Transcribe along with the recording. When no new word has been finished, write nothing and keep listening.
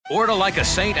Order like a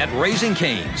saint at Raising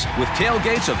Cane's with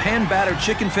tailgates of hand-battered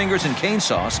chicken fingers and cane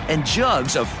sauce and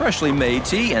jugs of freshly made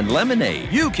tea and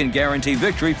lemonade. You can guarantee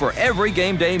victory for every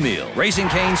game day meal. Raising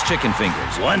Cane's Chicken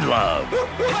Fingers. One love.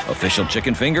 Official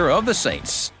chicken finger of the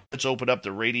Saints. Let's open up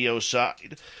the radio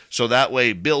side so that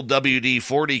way Bill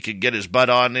WD-40 can get his butt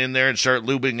on in there and start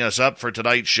lubing us up for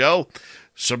tonight's show.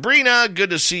 Sabrina, good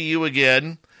to see you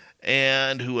again.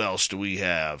 And who else do we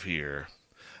have here?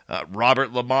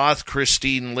 Robert Lamoth,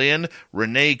 Christine Lynn,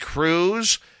 Renee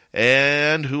Cruz,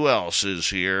 and who else is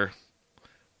here?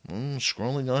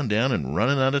 Scrolling on down and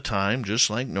running out of time, just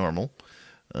like normal.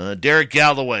 Derek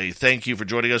Galloway, thank you for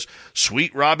joining us.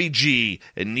 Sweet Robbie G.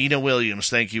 and Nina Williams,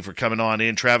 thank you for coming on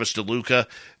in. Travis DeLuca,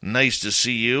 nice to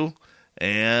see you.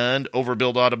 And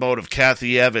Overbuild Automotive,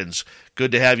 Kathy Evans,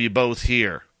 good to have you both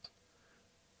here.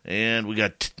 And we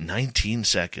got 19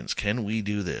 seconds. Can we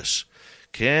do this?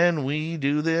 Can we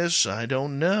do this? I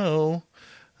don't know.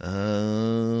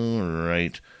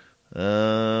 Right.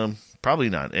 Probably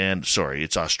not. And sorry,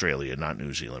 it's Australia, not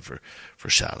New Zealand for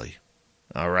Sally.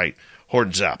 All right.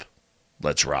 Horns up.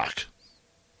 Let's rock.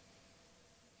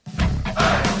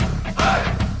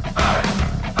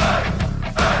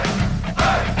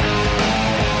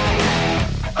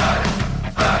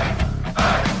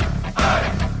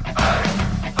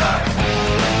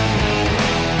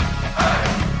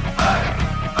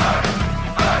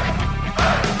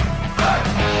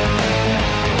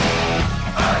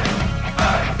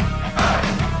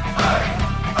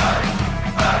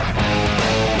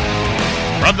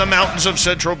 From the mountains of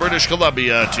central British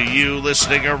Columbia to you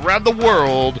listening around the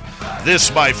world,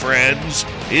 this, my friends,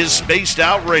 is Spaced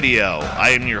Out Radio.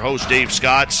 I am your host, Dave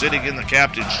Scott, sitting in the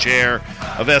captain's chair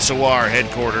of SOR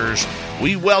headquarters.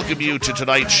 We welcome you to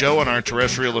tonight's show on our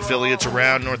terrestrial affiliates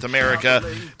around North America,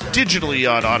 digitally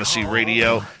on Odyssey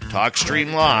Radio,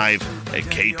 TalkStream Live, and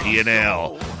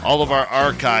KPNL. All of our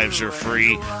archives are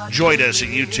free. Join us at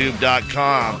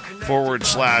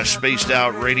youtube.com/Spaced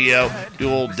Out Radio.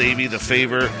 Do old Davey the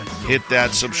favor, hit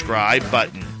that subscribe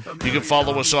button. You can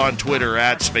follow us on Twitter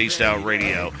at Spaced Out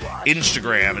Radio,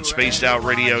 Instagram at Spaced Out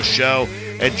Radio Show,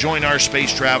 and join our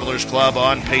Space Travelers Club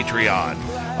on Patreon.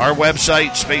 Our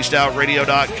website,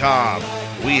 spacedoutradio.com.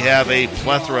 We have a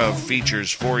plethora of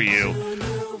features for you.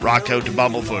 Rock out to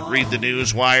Bumblefoot, read the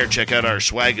news wire, check out our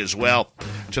swag as well.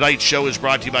 Tonight's show is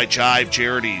brought to you by Chive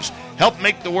Charities. Help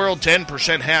make the world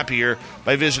 10% happier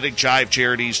by visiting Chive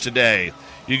Charities today.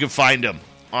 You can find them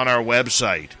on our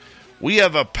website. We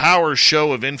have a power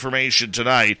show of information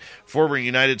tonight. Former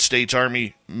United States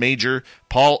Army Major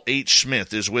Paul H.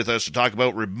 Smith is with us to talk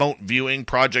about remote viewing,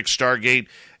 Project Stargate,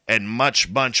 and much,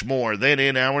 much more. Then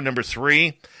in hour number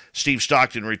 3, Steve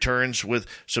Stockton returns with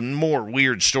some more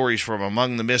weird stories from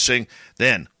Among the Missing.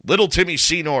 Then Little Timmy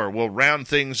Senor will round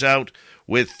things out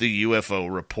with the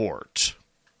UFO report.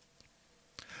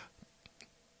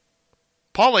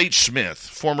 Paul H. Smith,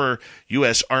 former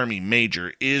U.S. Army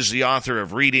Major, is the author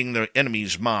of Reading the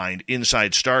Enemy's Mind,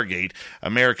 Inside Stargate,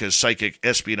 America's Psychic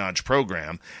Espionage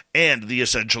Program, and The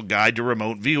Essential Guide to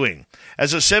Remote Viewing.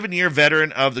 As a 7-year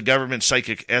veteran of the government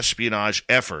psychic espionage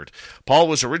effort, Paul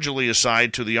was originally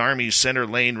assigned to the Army's Center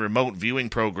Lane Remote Viewing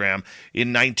Program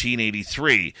in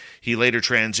 1983. He later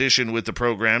transitioned with the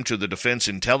program to the Defense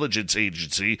Intelligence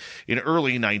Agency in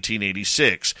early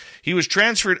 1986. He was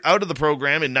transferred out of the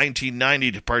program in 1990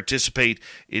 to participate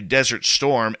in Desert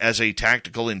Storm as a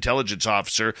tactical intelligence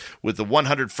officer with the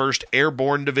 101st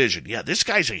Airborne Division. Yeah, this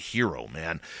guy's a hero,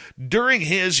 man. During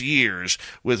his years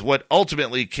with what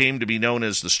ultimately came to be known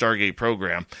as the Stargate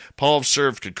program, Paul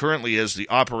served concurrently as the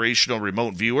operational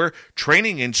remote viewer,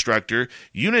 training instructor,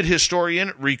 unit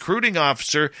historian, recruiting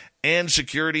officer, and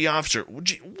security officer.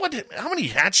 How many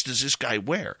hats does this guy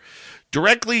wear?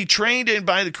 Directly trained in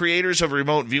by the creators of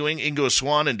remote viewing, Ingo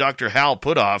Swann and Dr. Hal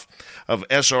Puthoff of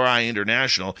SRI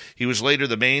International, he was later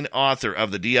the main author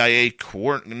of the DIA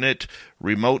Coordinate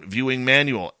Remote Viewing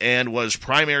Manual and was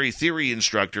primary theory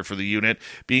instructor for the unit,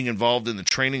 being involved in the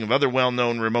training of other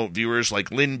well-known remote viewers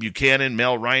like Lynn Buchanan,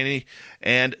 Mel Riney,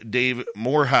 and Dave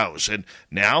Morehouse. And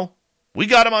now we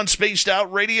got him on Spaced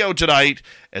Out Radio tonight,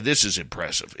 and this is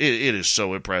impressive. It is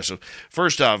so impressive.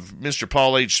 First off, Mr.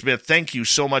 Paul H. Smith, thank you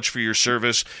so much for your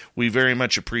service. We very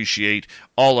much appreciate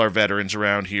all our veterans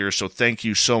around here, so thank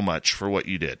you so much for what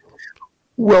you did.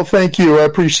 Well, thank you. I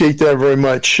appreciate that very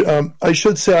much. I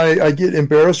should say I get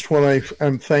embarrassed when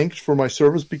I'm thanked for my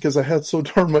service because I had so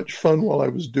darn much fun while I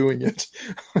was doing it.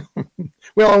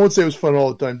 Well, I won't say it was fun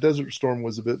all the time. Desert Storm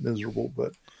was a bit miserable,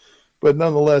 but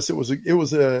nonetheless, it was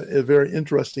a very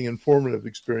interesting, informative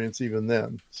experience even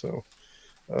then. So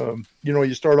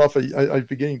You start off, I'm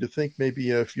beginning to think maybe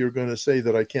if you're going to say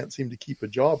that I can't seem to keep a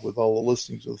job with all the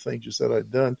listings of the things you said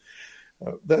I'd done.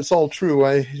 That's all true.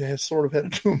 I sort of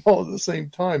had to do them all at the same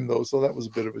time, though, so that was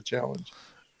a bit of a challenge.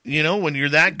 When you're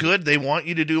that good, they want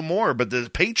you to do more, but the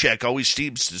paycheck always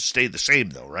seems to stay the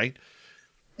same, though, right?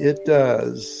 It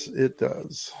does. It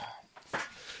does.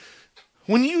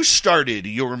 When you started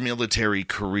your military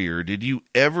career, did you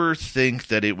ever think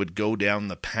that it would go down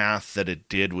the path that it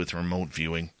did with remote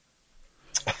viewing?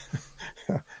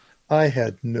 I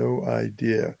had no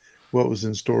idea what was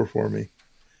in store for me.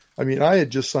 I mean, I had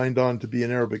just signed on to be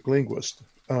an Arabic linguist.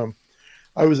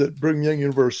 I was at Brigham Young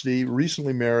University,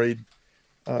 recently married.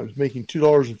 I was making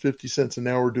 $2.50 an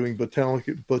hour doing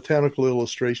botanical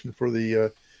illustration for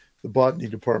the botany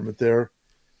department there.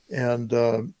 And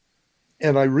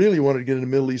I really wanted to get into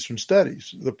Middle Eastern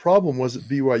studies. The problem was that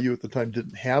BYU at the time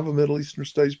didn't have a Middle Eastern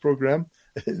studies program.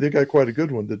 They got quite a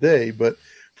good one today, but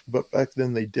back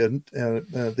then they didn't. And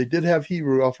they did have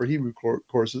offer Hebrew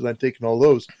courses. I'd taken all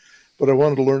those, but I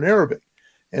wanted to learn Arabic.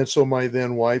 And so my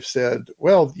then wife said,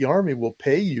 well, the Army will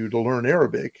pay you to learn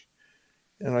Arabic.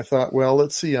 And I thought, well,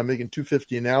 let's see, I'm making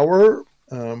 $2.50 an hour.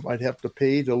 I'd have to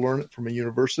pay to learn it from a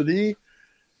university.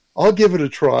 I'll give it a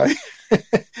try.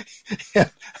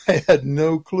 I had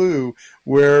no clue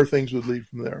where things would lead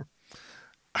from there.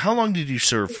 How long did you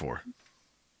serve for?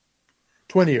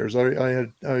 20 years. I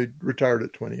retired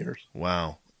at 20 years.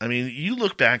 Wow. I mean, you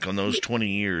look back on those 20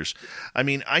 years. I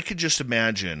mean, I could just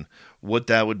imagine what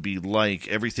that would be like,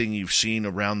 everything you've seen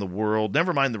around the world,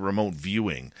 never mind the remote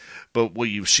viewing, but what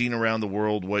you've seen around the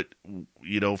world,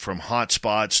 from hot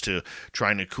spots to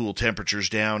trying to cool temperatures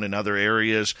down in other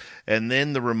areas, and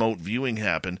then the remote viewing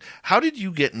happened. How did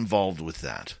you get involved with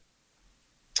that?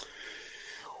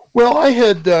 Well, I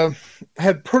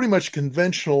had pretty much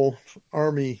conventional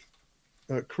Army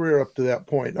career up to that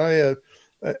point. I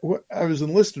was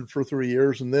enlisted for 3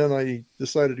 years, and then I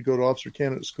decided to go to officer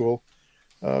candidate school.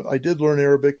 I did learn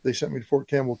Arabic. They sent me to Fort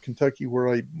Campbell, Kentucky,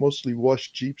 where I mostly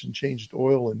washed Jeeps and changed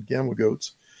oil and gamma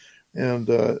goats. And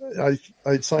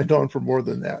I'd signed on for more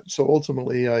than that. So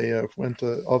ultimately, I went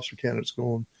to officer candidate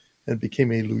school and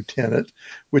became a lieutenant,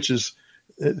 which is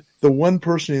the one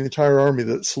person in the entire Army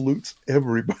that salutes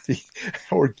everybody,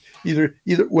 or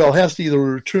has to either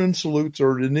return salutes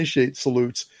or initiate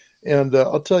salutes. And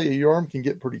I'll tell you, your arm can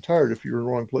get pretty tired if you're in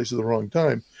the wrong place at the wrong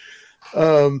time.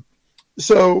 But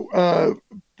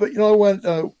I went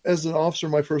as an officer.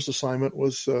 My first assignment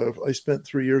was I spent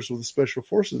 3 years with the Special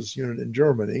Forces unit in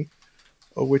Germany,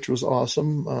 which was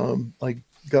awesome. I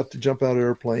got to jump out of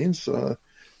airplanes.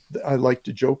 I like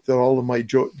to joke that all of my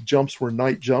jumps were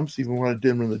night jumps, even when I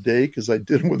did them in the day, because I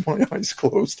did them with my eyes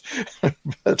closed.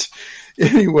 But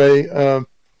anyway,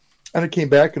 and I came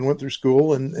back and went through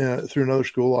school and through another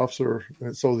school, officer.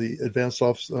 So the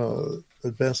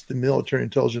Advanced Military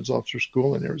Intelligence Officer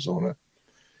School in Arizona,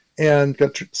 and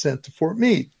got sent to Fort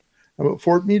Meade. I'm at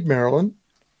Fort Meade, Maryland,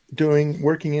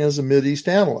 working as a Mideast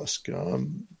analyst,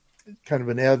 kind of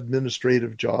an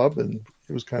administrative job, and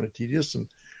it was kind of tedious. And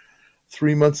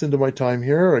 3 months into my time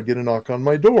here, I get a knock on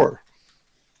my door.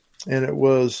 And it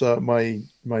was my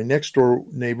next door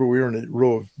neighbor. We were in a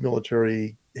row of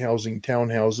military housing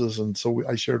townhouses, and so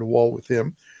I shared a wall with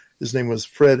him. His name was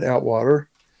Fred Atwater.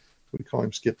 We call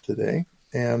him Skip today.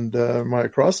 And my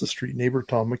across the street neighbor,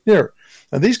 Tom McNair.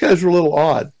 And these guys were a little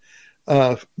odd.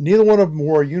 Neither one of them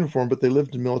wore a uniform, but they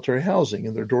lived in military housing,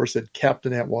 and their door said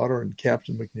Captain Atwater and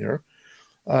Captain McNair.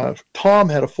 Tom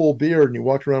had a full beard, and he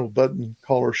walked around with button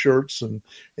collar shirts and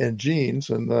jeans,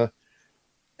 and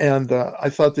I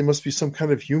thought they must be some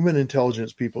kind of human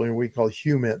intelligence people, and we call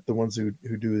HUMINT, the ones who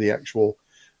do the actual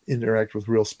interact with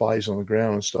real spies on the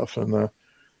ground and stuff.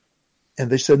 And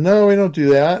they said, no, we don't do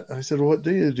that. I said, well, what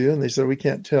do you do? And they said, we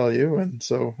can't tell you. And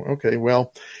so, okay,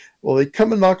 well, they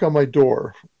come and knock on my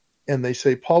door, and they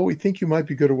say, Paul, we think you might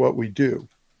be good at what we do.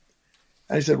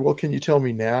 I said, well, can you tell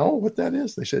me now what that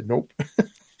is? They said, nope.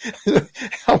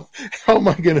 How am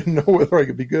I going to know whether I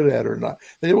could be good at it or not?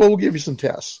 They said, well, we'll give you some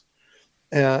tests.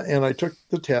 And I took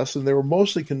the tests, and they were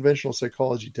mostly conventional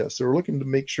psychology tests. They were looking to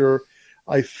make sure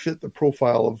I fit the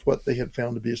profile of what they had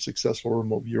found to be a successful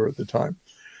remote viewer at the time.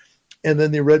 And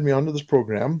then they read me onto this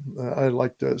program. I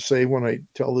like to say when I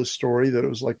tell this story that it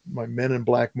was like my Men in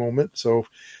Black moment. So,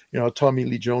 Tommy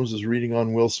Lee Jones is reading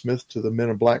on Will Smith to the Men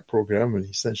in Black program, and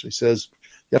he essentially says,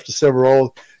 you have to sever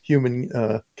all human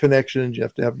connections. You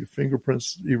have to have your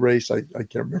fingerprints erased. I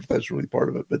can't remember if that's really part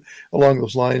of it, but along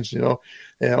those lines, and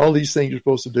all these things you're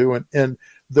supposed to do. And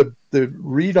the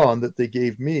read-on that they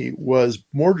gave me was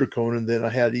more draconian than I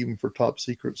had even for top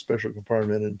secret special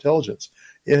compartmented intelligence.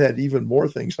 It had even more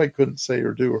things I couldn't say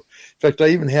or do. In fact, I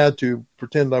even had to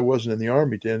pretend I wasn't in the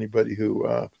Army to anybody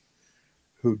who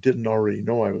didn't already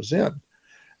know I was in.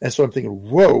 And so I'm thinking,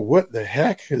 whoa, what the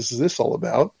heck is this all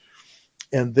about?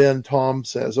 And then Tom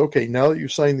says, okay, now that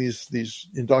you've signed these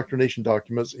indoctrination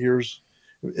documents, here's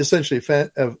essentially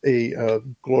a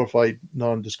glorified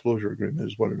non-disclosure agreement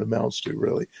is what it amounts to,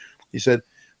 really. He said,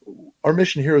 our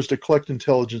mission here is to collect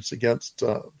intelligence against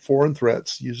foreign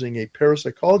threats using a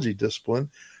parapsychology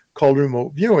discipline called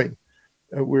remote viewing.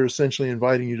 We're essentially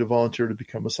inviting you to volunteer to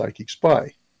become a psychic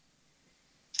spy.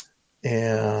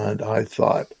 And I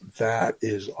thought, that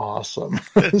is awesome.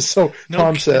 So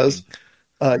Tom says,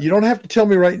 you don't have to tell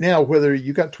me right now whether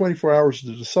you got 24 hours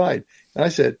to decide. And I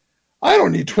said, I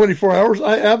don't need 24 hours.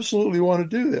 I absolutely want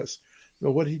to do this.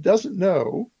 But what he doesn't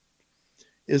know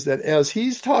is that as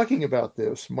he's talking about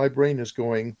this, my brain is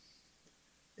going,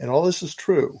 and all this is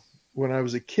true. When I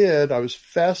was a kid, I was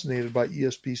fascinated by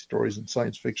ESP stories and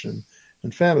science fiction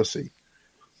and fantasy.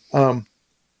 And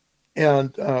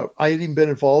I had even been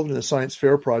involved in a science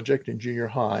fair project in junior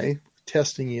high,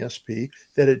 testing ESP,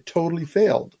 that had totally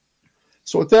failed.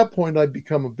 So at that point, I'd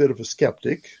become a bit of a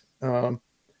skeptic.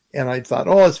 And I thought,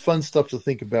 oh, it's fun stuff to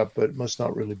think about, but it must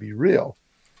not really be real.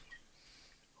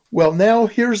 Well, now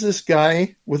here's this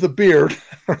guy with a beard,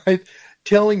 right,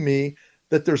 telling me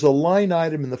that there's a line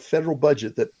item in the federal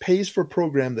budget that pays for a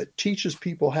program that teaches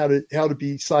people how to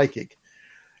be psychic.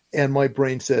 And my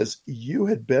brain says, you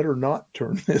had better not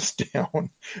turn this down.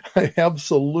 I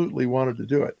absolutely wanted to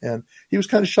do it. And he was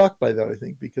kind of shocked by that, I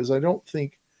think, because I don't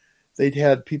think they'd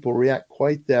had people react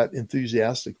quite that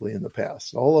enthusiastically in the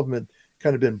past. All of them had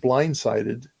kind of been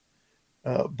blindsided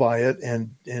by it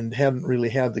and hadn't really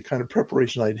had the kind of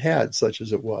preparation I'd had, such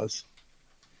as it was.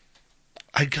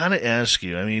 I gotta ask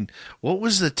you, I mean, what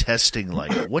was the testing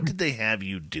like? What did they have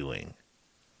you doing?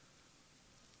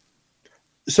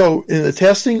 So in the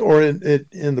testing or in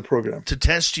the program? To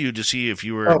test you to see if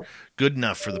you were good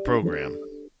enough for the program.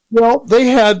 Well, they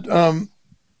had a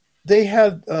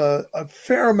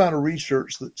fair amount of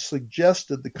research that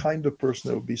suggested the kind of person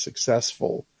that would be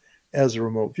successful as a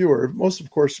remote viewer. Mostly,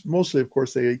 of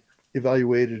course, they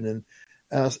evaluated and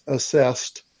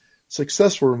assessed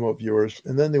successful remote viewers,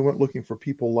 and then they went looking for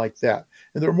people like that.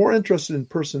 And they're more interested in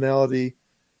personality,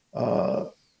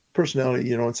 and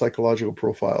psychological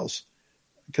profiles,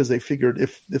 because they figured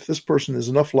if this person is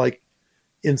enough like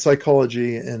in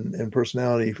psychology and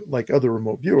personality like other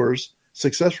remote viewers,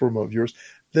 successful remote viewers,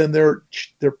 then their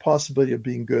possibility of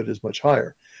being good is much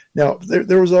higher. Now,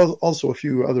 there was also a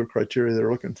few other criteria they're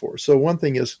looking for. So one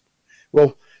thing is,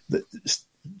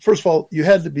 first of all, you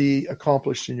had to be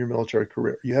accomplished in your military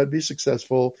career. You had to be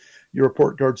successful. Your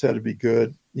report cards had to be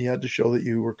good. You had to show that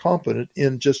you were competent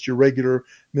in just your regular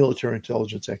military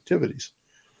intelligence activities.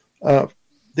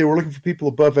 They were looking for people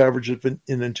above average in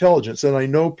intelligence. And I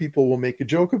know people will make a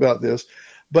joke about this,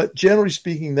 but generally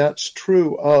speaking, that's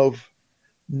true of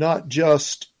not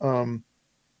just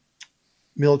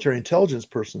military intelligence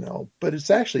personnel, but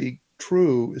it's actually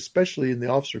true, especially in the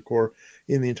officer corps,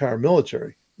 in the entire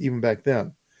military, even back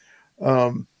then.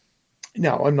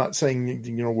 Now, I'm not saying,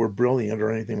 we're brilliant or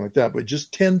anything like that, but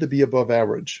just tend to be above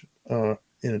average in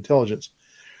intelligence,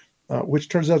 which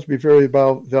turns out to be a very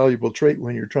valuable trait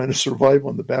when you're trying to survive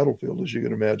on the battlefield, as you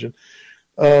can imagine.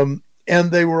 And then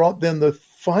the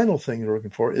final thing they're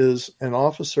looking for is an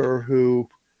officer who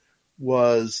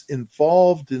was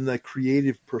involved in a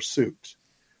creative pursuit,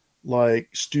 like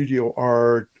studio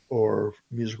art or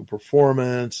musical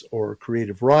performance or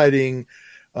creative writing,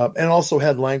 and also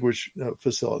had language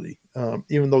facility.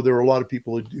 Even though there are a lot of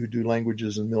people who do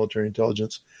languages in military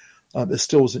intelligence, it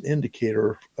still was an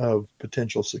indicator of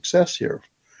potential success here.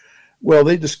 Well,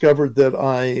 they discovered that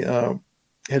I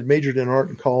had majored in art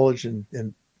in college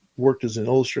and worked as an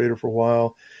illustrator for a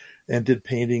while and did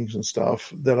paintings and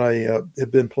stuff, that I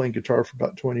had been playing guitar for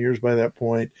about 20 years by that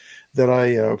point, that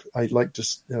I like to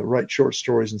write short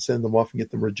stories and send them off and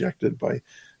get them rejected by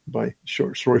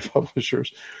short story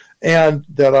publishers, and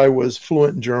that I was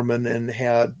fluent in German and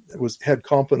had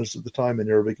competence at the time in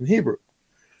Arabic and Hebrew.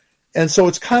 And so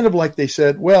it's kind of like they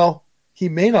said, well, he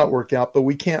may not work out, but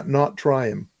we can't not try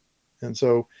him. And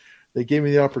so they gave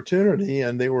me the opportunity,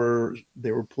 and they were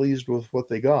pleased with what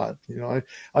they got.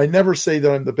 I never say that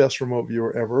I'm the best remote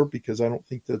viewer ever, because I don't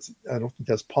think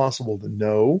that's possible to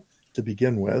know to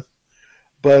begin with.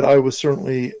 But I was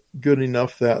certainly good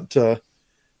enough that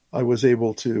I was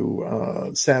able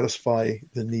to satisfy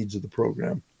the needs of the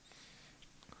program.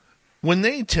 When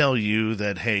they tell you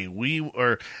that, hey, we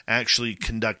are actually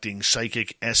conducting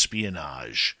psychic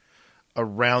espionage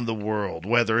around the world,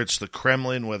 whether it's the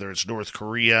Kremlin, whether it's North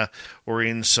Korea, or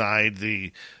inside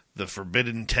the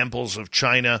forbidden temples of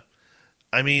China,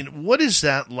 I mean, what is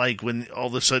that like when all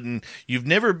of a sudden you've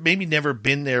never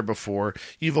been there before,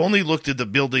 you've only looked at the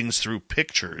buildings through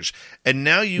pictures, and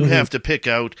now you have to pick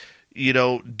out,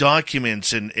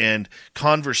 documents and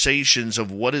conversations of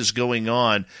what is going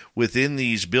on within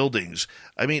these buildings.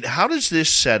 I mean, how does this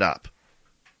set up?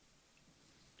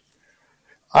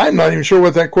 I'm not even sure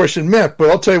what that question meant, but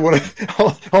I'll tell you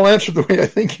what, I'll answer the way I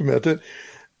think you meant it.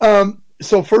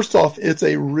 So first off, it's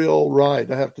a real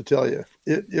ride, I have to tell you.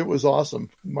 It was awesome.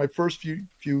 My first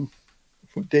few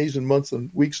days and months and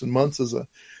weeks and months as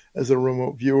a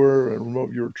remote viewer and remote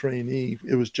viewer trainee,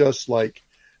 it was just like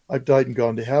I've died and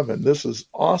gone to heaven. This is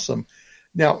awesome.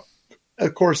 Now,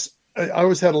 of course, I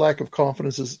always had a lack of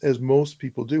confidence, as most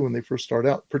people do when they first start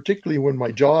out, particularly when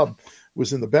my job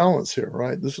was in the balance here,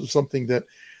 right? This is something that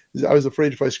I was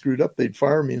afraid if I screwed up, they'd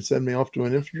fire me and send me off to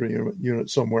an infantry unit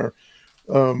somewhere.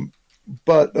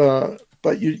 But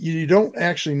you don't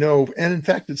actually know. And in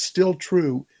fact, it's still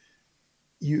true.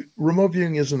 Remote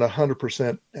viewing isn't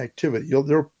 100% activity.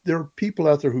 There are people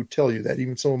out there who tell you that,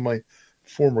 even some of my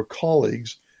former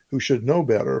colleagues who should know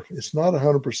better. It's not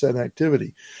 100%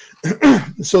 activity.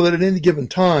 So that at any given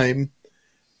time,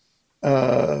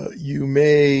 you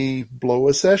may blow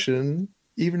a session,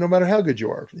 even no matter how good you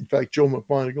are. In fact, Joe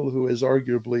McMoneagle, who is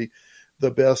arguably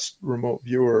the best remote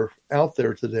viewer out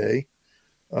there today,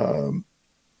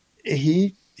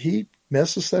 he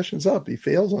messes sessions up. He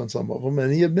fails on some of them,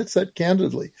 and he admits that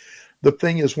candidly. The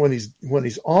thing is, when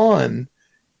he's on,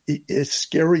 it's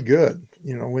scary good.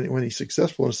 When he's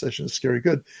successful in a session, it's scary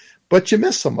good, but you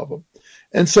miss some of them.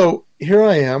 And so here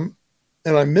I am,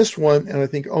 and I miss one, and I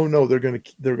think, oh no, they're going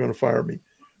to fire me.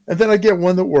 And then I get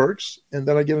one that works, and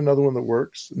then I get another one that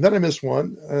works, and then I miss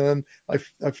one, and I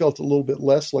felt a little bit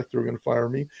less like they were going to fire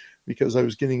me because I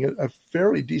was getting a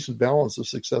fairly decent balance of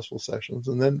successful sessions.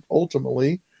 And then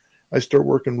ultimately, I start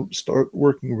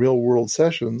working real world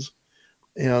sessions,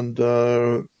 and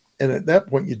at that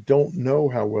point, you don't know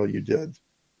how well you did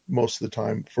most of the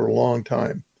time for a long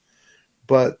time.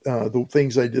 But the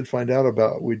things I did find out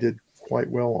about, we did quite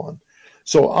well on.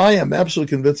 So I am absolutely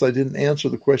convinced I didn't answer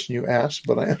the question you asked,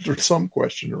 but I answered some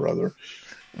question or other.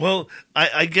 Well,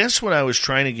 I guess what I was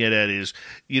trying to get at is,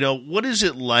 what is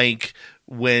it like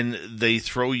when they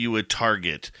throw you a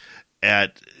target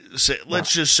at,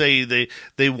 let's just say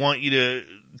they want you to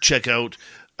check out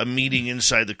a meeting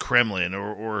inside the Kremlin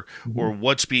or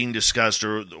what's being discussed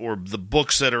or the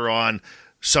books that are on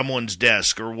someone's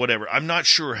desk or whatever. I'm not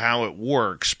sure how it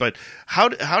works, but how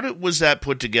was that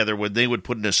put together when they would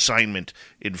put an assignment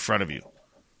in front of you?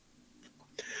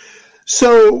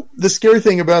 So the scary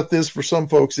thing about this for some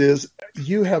folks is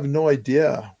you have no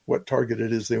idea what target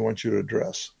it is they want you to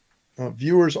address.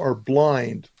 Viewers are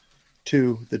blind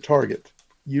to the target.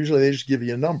 Usually they just give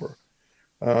you a number.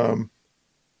 And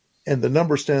the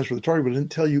number stands for the target, but it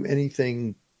didn't tell you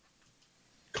anything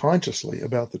consciously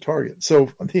about the target. So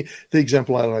the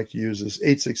example I like to use is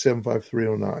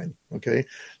 8675309. Okay,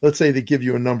 let's say they give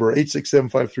you a number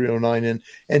 8675309,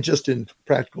 and just in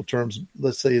practical terms,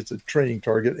 let's say it's a training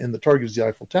target, and the target is the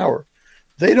Eiffel Tower.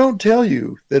 They don't tell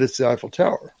you that it's the Eiffel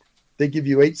Tower. They give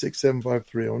you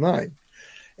 8675309,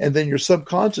 and then your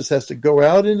subconscious has to go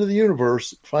out into the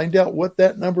universe, find out what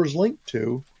that number is linked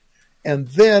to, and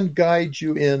then guide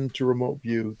you in to remote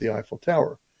view the Eiffel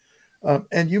Tower.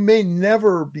 And you may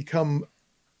never become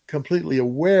completely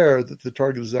aware that the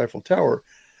target is the Eiffel Tower.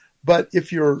 But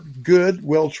if you're good,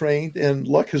 well-trained, and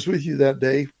luck is with you that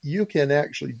day, you can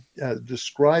actually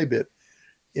describe it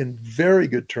in very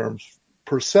good terms,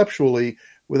 perceptually,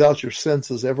 without your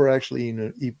senses ever actually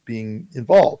being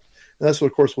involved. And that's,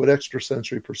 of course, what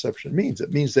extrasensory perception means.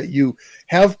 It means that you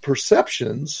have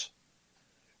perceptions,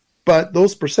 but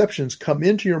those perceptions come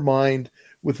into your mind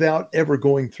without ever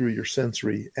going through your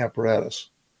sensory apparatus.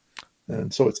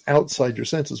 And so it's outside your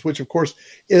senses, which, of course,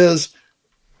 is,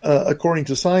 according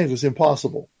to scientists,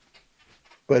 impossible.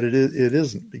 But it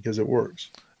isn't, because it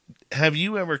works. Have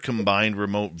you ever combined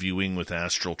remote viewing with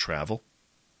astral travel?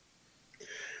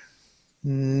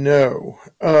 No.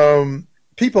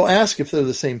 People ask if they're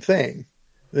the same thing.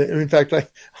 In fact,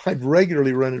 I've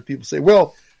regularly run into people say,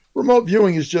 well, remote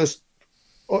viewing is just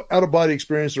out-of-body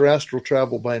experience or astral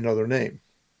travel by another name.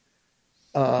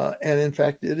 And in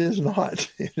fact, it is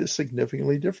not. It is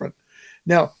significantly different.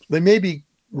 Now, they may be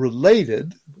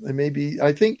related. They may be,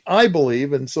 I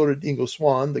believe, and so did Ingo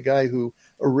Swann, the guy who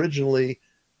originally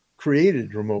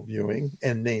created remote viewing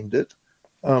and named it.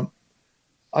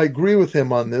 I agree with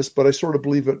him on this, but I sort of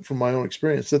believe it from my own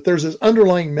experience, that there's this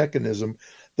underlying mechanism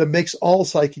that makes all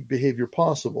psychic behavior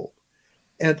possible.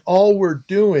 And all we're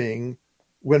doing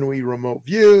when we remote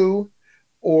view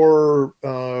or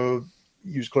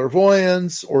use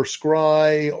clairvoyance or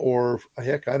scry or,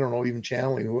 heck, I don't know, even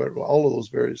channeling, whoever, all of those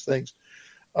various things,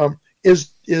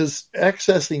 is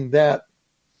accessing that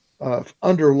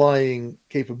underlying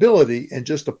capability and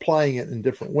just applying it in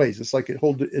different ways. It's like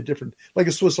like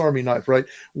a Swiss Army knife, right?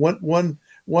 One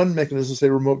mechanism, say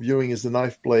remote viewing, is the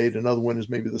knife blade. Another one is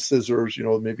maybe the scissors.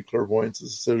 Maybe clairvoyance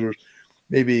is the scissors.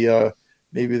 Maybe let's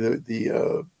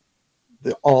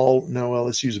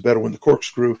use a better one. The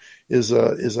corkscrew is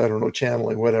I don't know,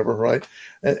 channeling, whatever, right?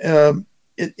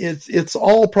 It's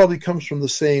all probably comes from the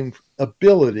same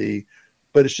ability,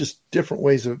 but it's just different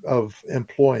ways of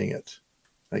employing it,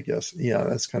 I guess. Yeah,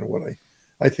 that's kind of what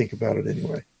I think about it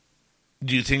anyway.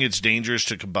 Do you think it's dangerous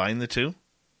to combine the two?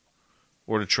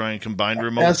 Or to try and combine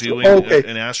remote viewing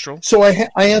and astral? So I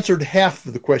answered half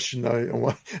of the question I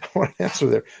want to answer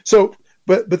there. So,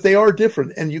 but they are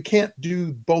different, and you can't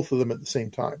do both of them at the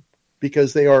same time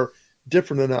because they are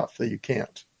different enough that you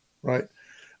can't, right?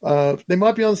 They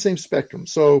might be on the same spectrum.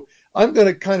 So I'm going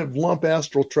to kind of lump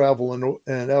astral travel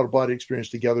and out-of-body experience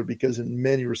together because in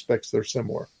many respects they're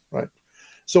similar, right?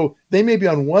 So they may be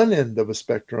on one end of a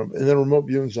spectrum, and then remote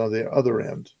viewing's on the other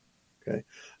end, okay?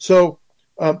 So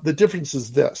the difference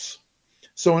is this.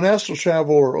 So in astral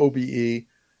travel or OBE,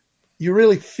 you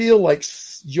really feel like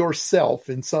yourself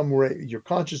in some way, your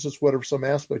consciousness, whatever, some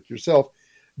aspect of yourself,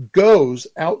 goes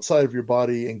outside of your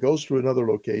body and goes to another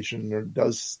location or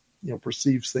does,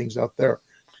 perceives things out there.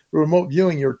 Remote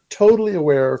viewing, you're totally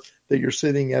aware that you're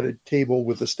sitting at a table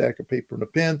with a stack of paper and a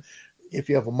pen. If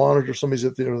you have a monitor, somebody's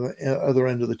at the other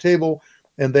end of the table,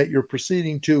 and that you're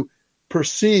proceeding to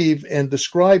perceive and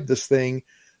describe this thing,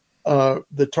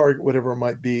 the target, whatever it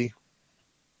might be,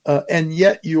 and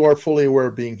yet you are fully aware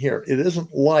of being here. It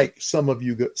isn't like some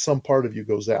part of you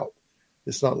goes out.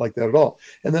 It's not like that at all.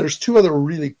 And then there's two other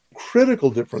really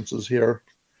critical differences here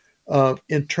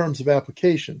in terms of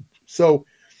application. So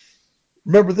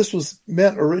remember, this was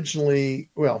meant originally,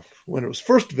 when it was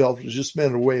first developed, it was just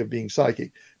meant a way of being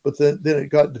psychic. But then it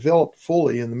got developed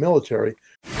fully in the military.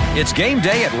 It's game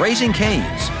day at Raising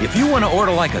Cane's. If you want to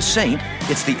order like a saint,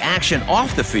 it's the action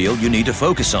off the field you need to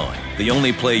focus on. The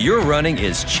only play you're running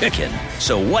is chicken.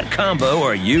 So what combo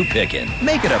are you picking?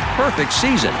 Make it a perfect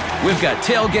season. We've got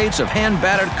tailgates of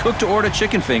hand-battered cooked-to-order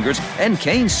chicken fingers and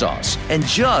cane sauce, and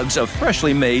jugs of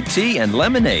freshly made tea and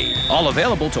lemonade. All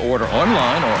available to order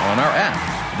online or on our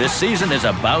app. This season is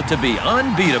about to be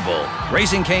unbeatable.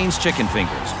 Raising Cane's Chicken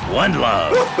Fingers. One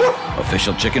love.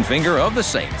 Official chicken finger of the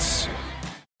Saints.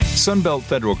 Sunbelt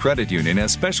Federal Credit Union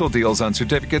has special deals on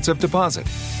certificates of deposit.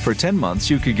 For 10 months,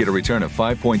 you could get a return of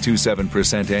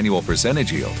 5.27% annual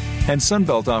percentage yield. And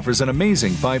Sunbelt offers an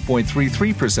amazing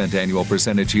 5.33% annual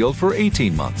percentage yield for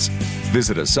 18 months.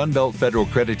 Visit a Sunbelt Federal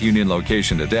Credit Union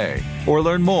location today or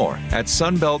learn more at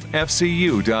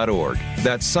sunbeltfcu.org.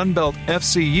 That's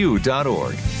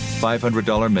sunbeltfcu.org.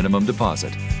 $500 minimum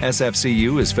deposit.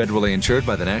 SFCU is federally insured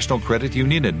by the National Credit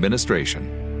Union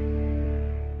Administration.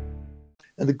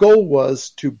 And the goal was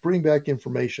to bring back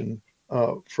information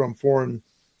from foreign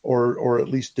or at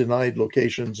least denied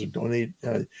locations or donate,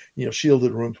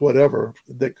 shielded rooms, whatever,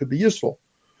 that could be useful.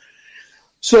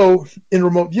 So in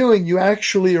remote viewing, you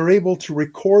actually are able to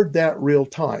record that real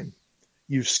time.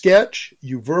 You sketch,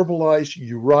 you verbalize,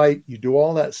 you write, you do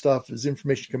all that stuff as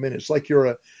information come in. It's like you're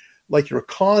a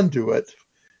conduit,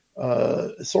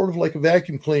 sort of like a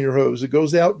vacuum cleaner hose. It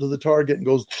goes out to the target and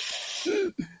goes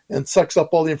and sucks up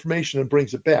all the information and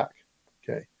brings it back.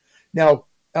 Okay. Now,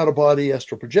 out-of-body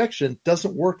astral projection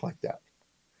doesn't work like that.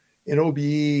 In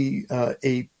OBE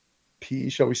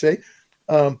AP, shall we say,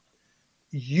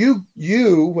 you,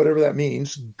 whatever that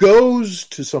means, goes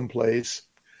to some place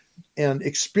and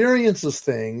experiences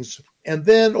things and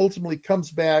then ultimately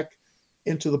comes back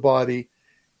into the body.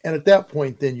 And at that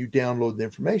point, then you download the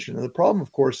information. And the problem,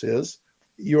 of course, is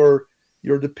you're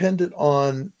dependent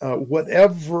on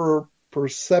whatever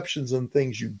perceptions and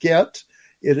things you get.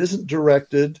 It isn't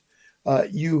directed.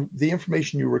 The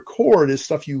information you record is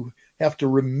stuff you have to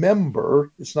remember.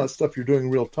 It's not stuff you're doing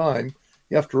real time.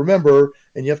 You have to remember,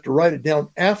 and you have to write it down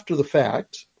after the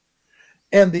fact.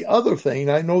 And the other thing,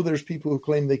 I know there's people who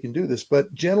claim they can do this,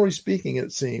 but generally speaking,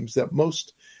 it seems that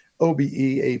most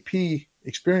OBE AP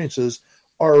experiences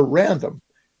are random.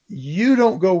 You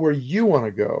don't go where you want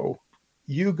to go.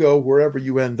 You go wherever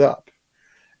you end up.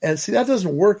 And see, that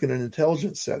doesn't work in an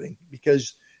intelligence setting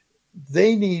because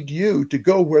they need you to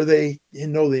go where they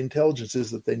know the intelligence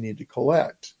is that they need to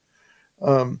collect.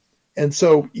 And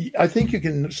so I think you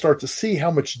can start to see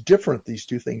how much different these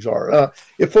two things are.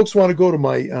 If folks want to go to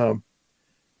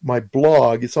my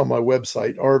blog, it's on my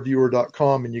website,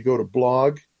 rviewer.com, and you go to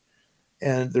blog,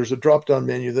 and there's a drop-down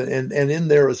menu, and in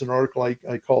there is an article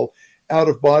I call Out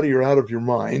of Body or Out of Your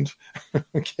Mind.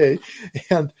 Okay.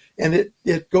 And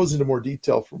it goes into more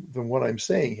detail than what I'm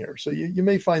saying here. So you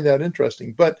may find that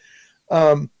interesting. But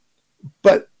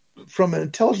from an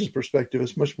intelligence perspective,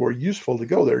 it's much more useful to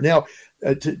go there. Now,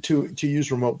 to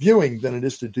use remote viewing than it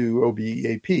is to do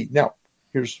OBEAP. Now,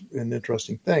 here's an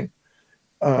interesting thing.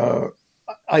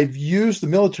 I've used the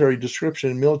military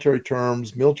description, military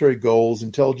terms, military goals,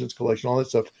 intelligence collection, all that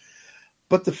stuff.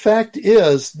 But the fact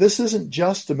is, this isn't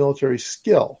just a military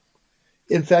skill.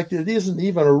 In fact, it isn't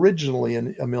even originally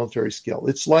a military skill.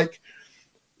 It's like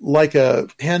a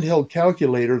handheld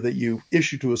calculator that you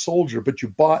issue to a soldier, but you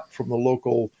bought from the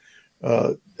local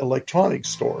electronics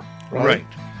store. Right.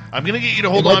 I'm going to get you to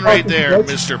hold on right there,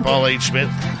 Mr. Paul H. Smith,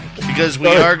 because we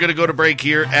are going to go to break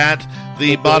here at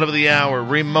the bottom of the hour.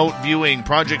 Remote viewing,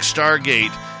 Project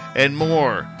Stargate, and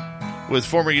more with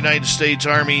former United States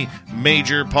Army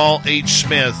Major Paul H.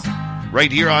 Smith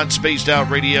right here on Spaced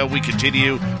Out Radio. We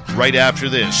continue right after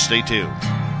this. Stay tuned.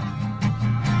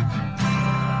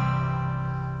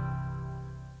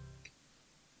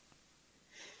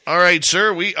 All right,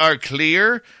 sir, we are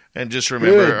clear. And just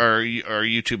remember, our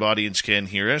YouTube audience can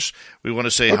hear us. We want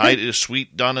to say hi to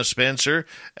sweet Donna Spencer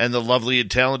and the lovely and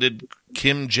talented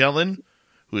Kim Jellin,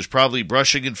 who is probably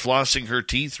brushing and flossing her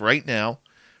teeth right now.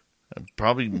 I'm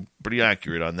probably pretty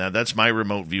accurate on that. That's my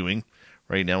remote viewing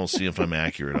right now. We'll see if I'm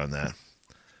accurate on that.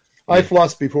 I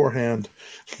floss beforehand.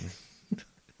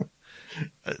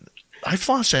 I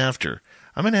floss after.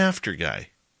 I'm an after guy.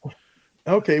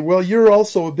 Okay, well, you're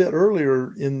also a bit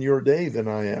earlier in your day than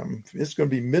I am. It's going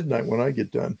to be midnight when I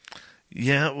get done.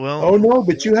 Yeah, well. Oh no,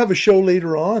 but you have a show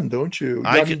later on, don't you?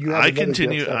 I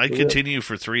continue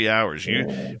for 3 hours.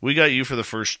 We got you for the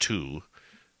first 2.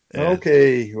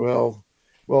 Okay, well,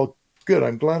 good.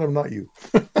 I'm glad I'm not you.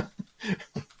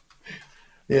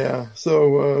 Yeah,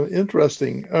 so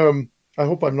interesting. I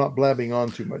hope I'm not blabbing on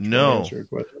too much. No,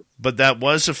 but that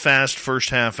was a fast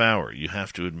first half hour. You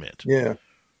have to admit. Yeah.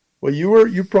 Well,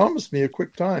 you promised me a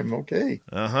quick time. Okay.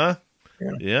 Uh-huh.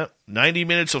 Yeah. 90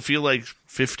 minutes will feel like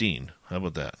 15. How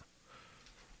about that?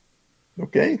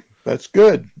 Okay. That's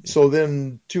good. So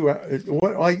then 2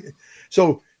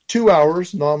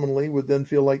 hours nominally would then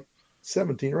feel like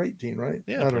 17 or 18, right?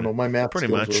 Yeah. I don't know. My math pretty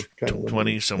skills much are kind of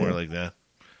 20, somewhere like that.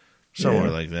 Somewhere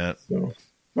like that. So,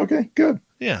 okay, good.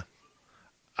 Yeah.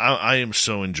 I am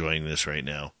so enjoying this right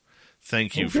now.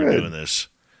 Thank you for doing this.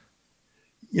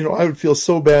 I would feel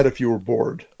so bad if you were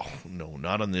bored. Oh, no,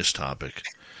 not on this topic.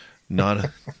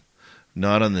 Not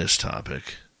on this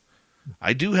topic.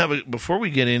 I do have before we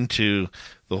get into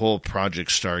the whole Project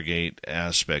Stargate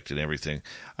aspect and everything,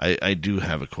 I do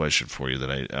have a question for you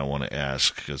that I want to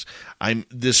ask, because I'm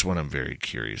very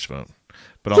curious about.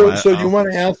 But so you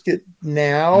want to ask it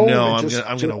now? No,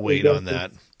 I'm going to wait on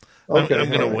that. Okay, I'm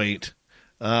going to wait.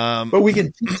 But we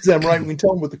can teach them, right? We can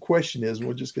tell them what the question is, and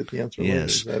we'll just get the answer later.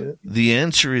 Is that it? The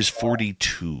answer is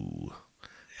 42.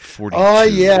 42. Ah,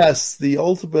 yes, the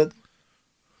ultimate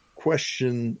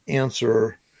question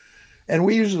answer. And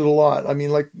we use it a lot. I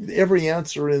mean, like every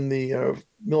answer in the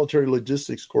military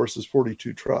logistics course is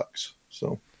 42 trucks.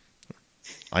 So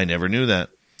I never knew that.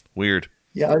 Weird.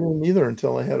 Yeah, I didn't either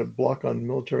until I had a block on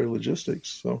military logistics.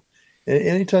 So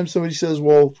anytime somebody says,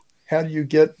 well, how do you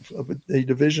get a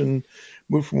division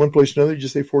moved from one place to another? You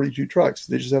just say 42 trucks.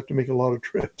 They just have to make a lot of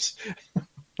trips.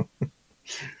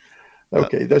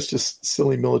 Okay, that's just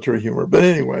silly military humor. But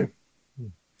anyway.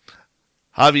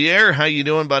 Javier, how you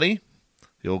doing, buddy?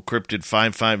 The old cryptid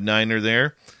 559er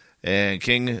there. And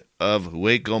King of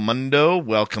Waco Mundo,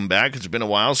 welcome back. It's been a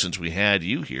while since we had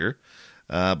you here,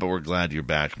 but we're glad you're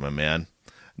back, my man.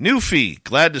 Newfie,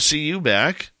 glad to see you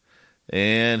back.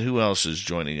 And who else is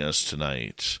joining us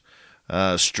tonight?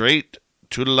 Straight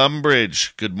to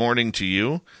Lumbridge, good morning to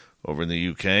you over in the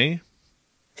UK.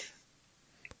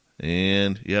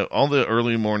 And, yeah, all the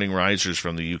early morning risers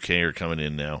from the UK are coming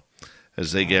in now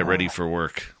as they get ready for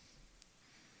work.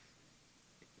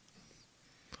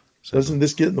 So, doesn't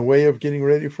this get in the way of getting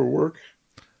ready for work?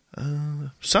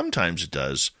 Sometimes it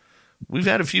does. We've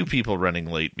had a few people running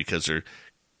late because they're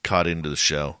caught into the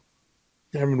show.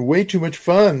 Having way too much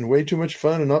fun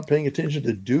and not paying attention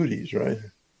to duties, right?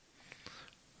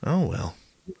 Oh, well.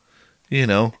 They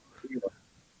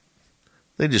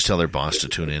just tell their boss to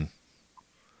tune in.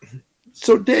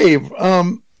 So, Dave,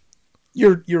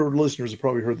 your listeners have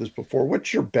probably heard this before.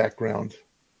 What's your background?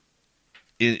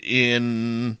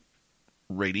 In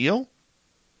radio?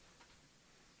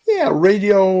 Yeah,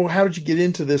 radio. How did you get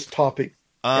into this topic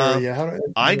area?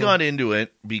 I got into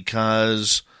it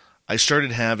because I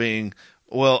started having.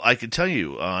 Well, I could tell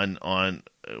you on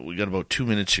we got about 2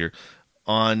 minutes here.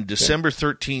 On December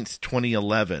 13th,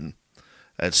 2011,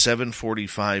 at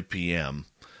 7:45 p.m.,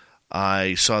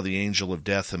 I saw the angel of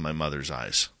death in my mother's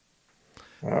eyes.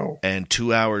 Wow. And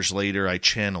 2 hours later, I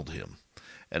channeled him.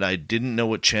 And I didn't know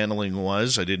what channeling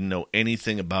was. I didn't know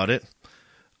anything about it.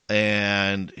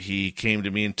 And he came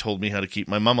to me and told me how to keep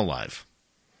my mom alive.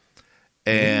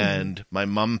 And my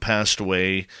mom passed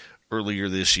away earlier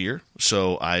this year.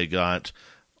 So I got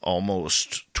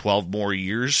almost 12 more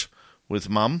years with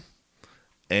mom.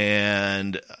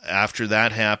 And after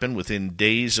that happened, within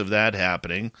days of that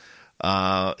happening,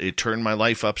 it turned my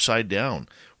life upside down.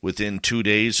 Within 2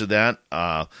 days of that,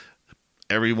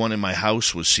 everyone in my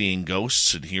house was seeing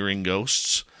ghosts and hearing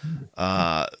ghosts.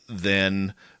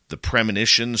 Then the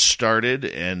premonitions started,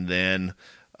 and then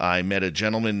I met a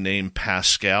gentleman named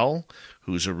Pascal,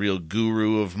 who's a real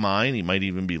guru of mine. He might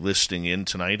even be listening in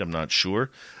tonight. I'm not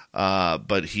sure.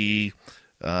 But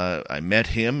I met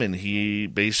him, and he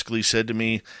basically said to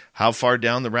me, how far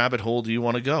down the rabbit hole do you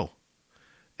want to go?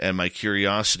 And my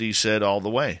curiosity said all the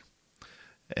way.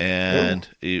 And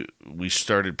we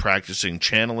started practicing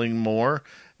channeling more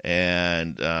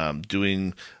and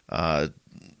doing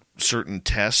certain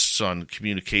tests on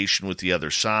communication with the other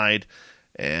side.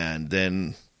 And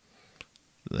then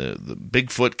the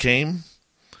Bigfoot came.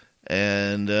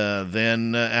 And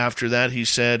then after that, he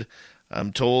said,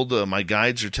 I'm told my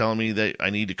guides are telling me that I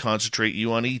need to concentrate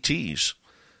you on ETs.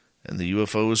 And the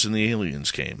UFOs and the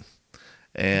aliens came.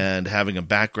 And having a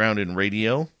background in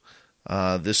radio,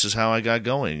 this is how I got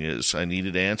going. Is I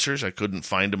needed answers. I couldn't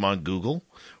find them on Google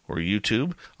or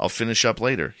YouTube. I'll finish up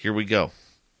later. Here we go.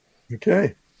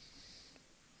 Okay.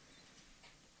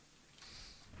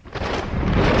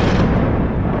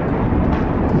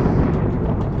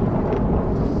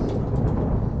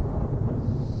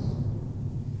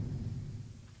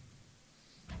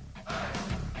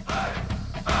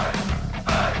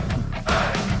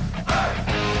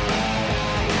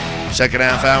 Second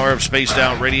half hour of Spaced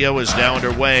Out Radio is now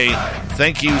underway.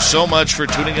 Thank you so much for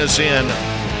tuning us in.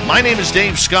 My name is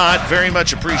Dave Scott. Very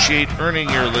much appreciate earning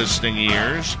your listening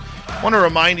ears. I want to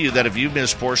remind you that if you've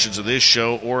missed portions of this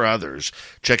show or others,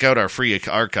 check out our free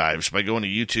archives by going to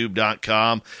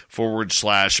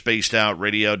youtube.com/Spaced Out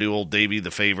Radio. Do old Davey the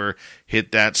favor,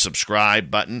 hit that subscribe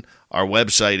button. Our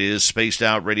website is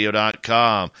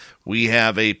spacedoutradio.com. We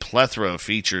have a plethora of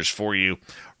features for you.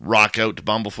 Rock out to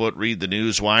Bumblefoot, read the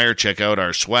Newswire, check out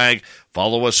our swag,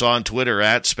 follow us on Twitter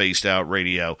at Spaced Out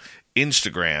Radio,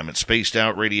 Instagram at Spaced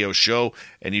Out Radio Show,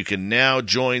 and you can now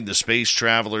join the Space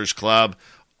Travelers Club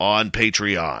on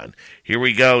Patreon. Here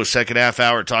we go, second half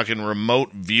hour, talking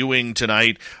remote viewing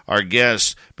tonight. Our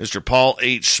guest, Mr. Paul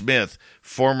H. Smith,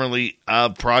 formerly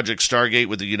of Project Stargate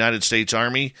with the United States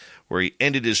Army, where he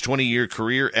ended his 20-year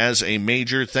career as a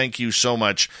major. Thank you so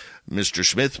much, Mr.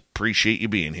 Smith. Appreciate you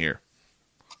being here.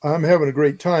 I'm having a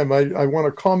great time. I want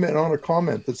to comment on a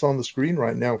comment that's on the screen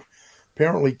right now.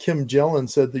 Apparently, Kim Jellin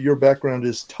said that your background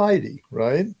is tidy,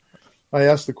 right? I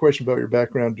asked the question about your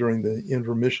background during the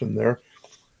intermission there.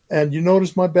 And you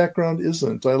notice my background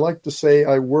isn't. I like to say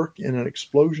I work in an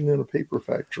explosion in a paper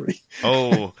factory.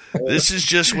 Oh, this is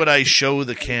just what I show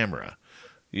the camera.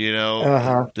 You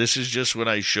know, This is just what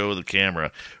I show the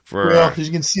camera. Well, as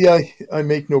you can see, I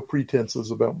make no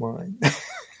pretenses about mine.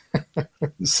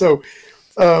 So...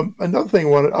 another thing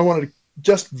I wanted to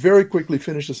just very quickly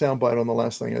finish the soundbite on the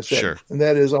last thing I said. Sure. And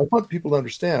that is, I want people to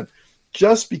understand,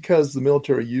 just because the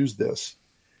military used this,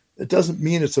 it doesn't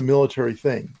mean it's a military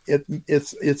thing.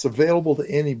 It's available to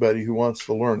anybody who wants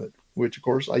to learn it, which of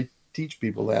course I teach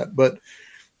people that, but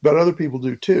other people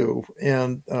do too.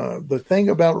 And the thing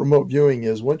about remote viewing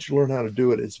is once you learn how to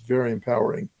do it, it's very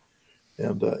empowering,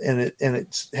 and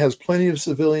it has plenty of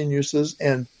civilian uses,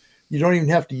 and you don't even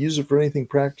have to use it for anything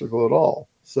practical at all.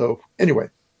 So anyway,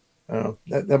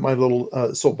 that my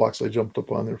little soapbox I jumped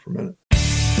up on there for a minute.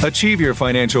 Achieve your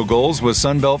financial goals with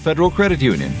Sunbelt Federal Credit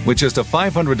Union. With just a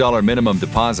 $500 minimum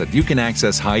deposit, you can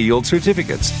access high-yield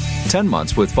certificates. 10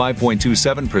 months with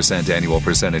 5.27% annual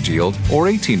percentage yield, or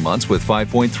 18 months with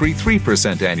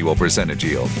 5.33% annual percentage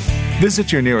yield.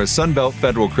 Visit your nearest Sunbelt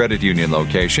Federal Credit Union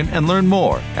location and learn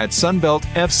more at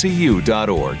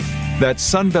sunbeltfcu.org.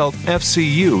 That's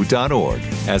sunbeltfcu.org.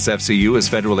 SFCU is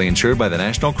federally insured by the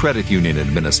National Credit Union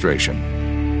Administration.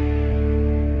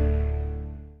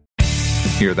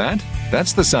 Hear that?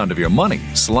 That's the sound of your money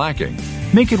slacking.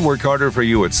 Make it work harder for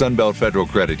you at Sunbelt Federal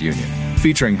Credit Union.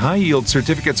 featuring high-yield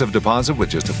certificates of deposit with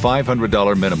just a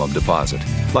 $500 minimum deposit,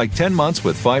 like 10 months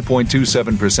with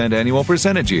 5.27% annual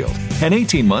percentage yield and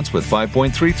 18 months with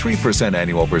 5.33%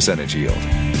 annual percentage yield.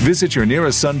 Visit your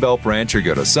nearest Sunbelt branch or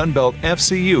go to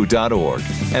sunbeltfcu.org.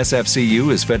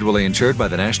 SFCU is federally insured by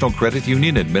the National Credit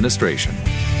Union Administration.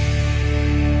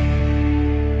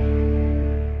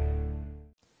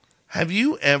 Have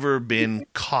you ever been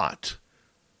caught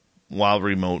while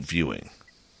remote viewing?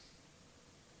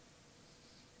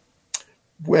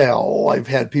 Well, I've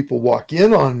had people walk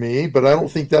in on me, but I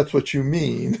don't think that's what you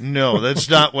mean. No, that's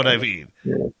not what I mean.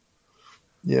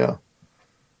 Yeah.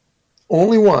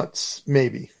 Only once,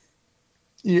 maybe.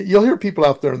 You'll hear people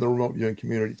out there in the remote viewing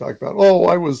community talk about, oh,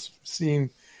 I was seen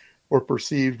or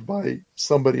perceived by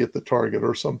somebody at the target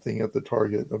or something at the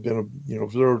target. I've been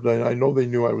observed. I know they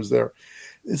knew I was there.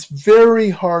 It's very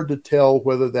hard to tell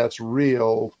whether that's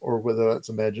real or whether that's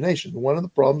imagination. One of the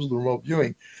problems with remote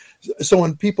viewing. So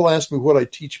when people ask me what I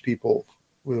teach people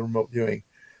with remote viewing,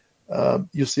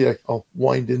 you see I'll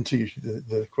wind into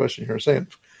the question here saying,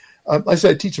 I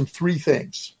say I teach them three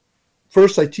things.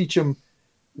 First, I teach them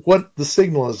what the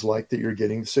signal is like that you're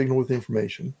getting, the signal with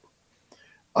information.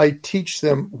 I teach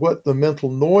them what the mental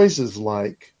noise is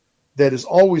like that is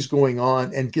always going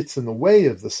on and gets in the way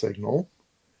of the signal.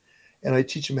 And I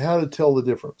teach them how to tell the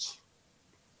difference.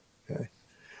 Okay.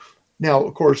 Now,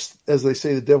 of course, as they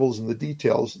say, the devil's in the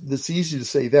details. It's easy to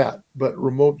say that, but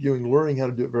remote viewing, learning how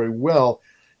to do it very well,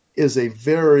 is a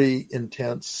very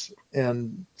intense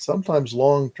and sometimes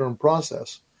long-term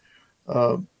process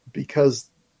because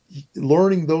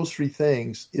learning those three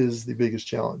things is the biggest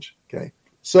challenge. Okay.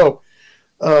 So,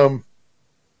 and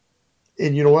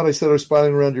you know what? I said I was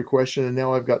spiraling around your question, and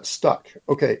now I've got stuck.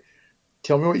 Okay.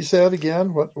 Tell me what you said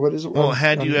again. What is it? Well,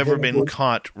 had you ever been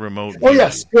caught remote viewing? Oh,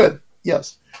 yes. Good.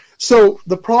 Yes. So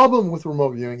the problem with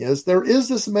remote viewing is there is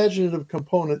this imaginative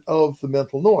component of the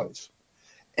mental noise,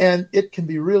 and it can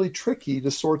be really tricky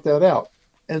to sort that out.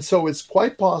 And so it's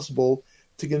quite possible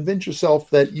to convince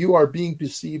yourself that you are being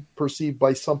perceived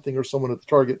by something or someone at the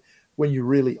target when you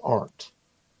really aren't.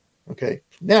 Okay.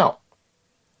 Now,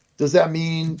 does that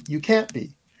mean you can't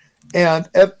be? And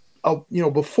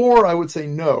before I would say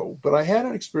no, but I had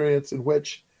an experience in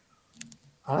which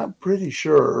I'm pretty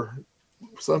sure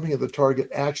something at the target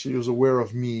actually was aware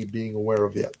of me being aware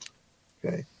of it.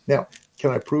 Okay. Now, can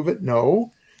I prove it?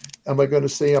 No. Am I going to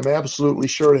say I'm absolutely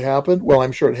sure it happened? Well,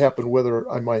 I'm sure it happened. Whether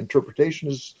my interpretation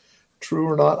is true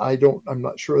or not, I'm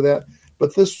not sure of that.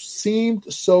 But this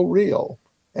seemed so real,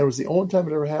 and it was the only time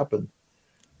it ever happened,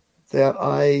 that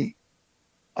I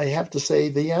have to say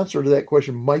the answer to that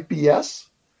question might be yes.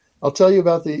 I'll tell you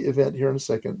about the event here in a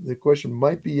second. The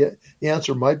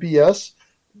answer might be yes,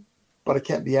 but I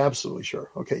can't be absolutely sure.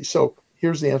 Okay, so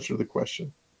here's the answer to the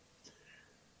question.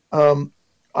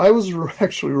 I was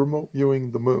actually remote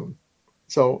viewing the moon.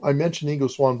 So I mentioned Ingo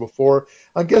Swann before.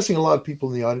 I'm guessing a lot of people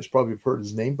in the audience probably have heard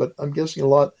his name, but I'm guessing a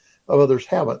lot of others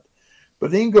haven't.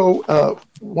 But Ingo,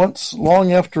 once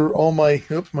long after all my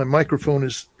microphone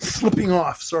is slipping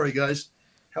off. Sorry, guys.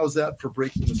 How's that for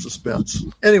breaking the suspense?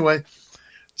 Anyway,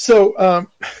 so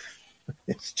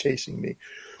it's chasing me.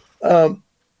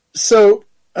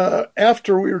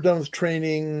 After we were done with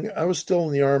training, I was still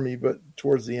in the Army, but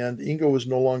towards the end, Ingo was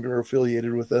no longer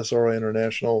affiliated with SRI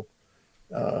International.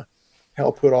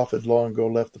 Hal Puthoff had long ago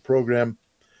left the program.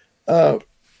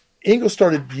 Ingo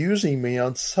started using me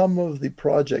on some of the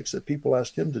projects that people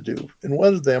asked him to do. And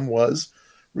one of them was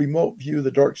remote view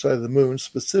the dark side of the moon,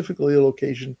 specifically a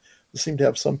location that seemed to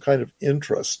have some kind of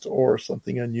interest or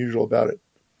something unusual about it.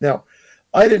 Now,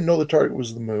 I didn't know the target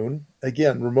was the moon.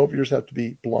 Again, remote viewers have to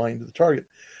be blind to the target.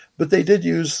 But they did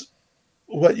use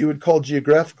what you would call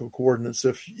geographical coordinates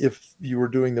if you were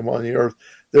doing them on the Earth.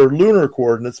 They're lunar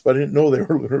coordinates, but I didn't know they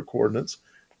were lunar coordinates.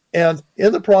 And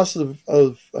in the process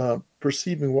of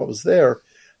perceiving what was there,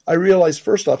 I realized,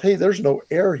 first off, hey, there's no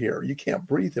air here. You can't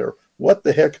breathe here. What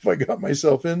the heck have I got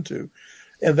myself into?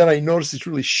 And then I noticed these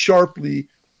really sharply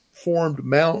formed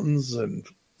mountains and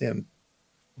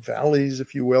valleys,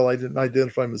 if you will. I didn't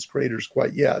identify them as craters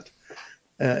quite yet.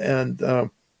 And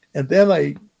then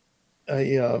I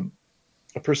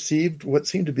perceived what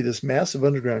seemed to be this massive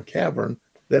underground cavern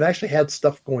that actually had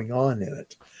stuff going on in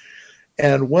it.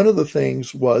 And one of the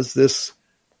things was this,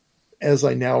 as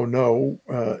I now know,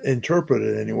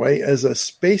 interpreted anyway, as a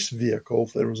space vehicle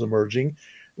that was emerging.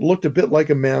 It looked a bit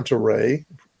like a manta ray.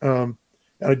 And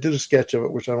I did a sketch of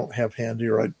it, which I don't have handy,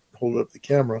 or I'd hold up the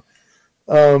camera.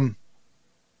 And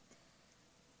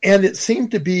it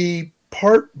seemed to be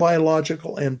part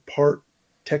biological and part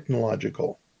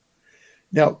technological.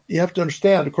 Now, you have to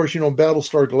understand, of course,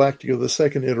 Battlestar Galactica, the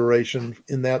second iteration,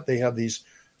 in that they have these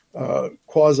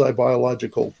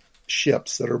quasi-biological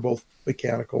ships that are both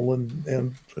mechanical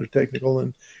and technical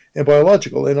and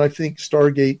biological. And I think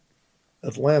Stargate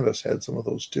Atlantis had some of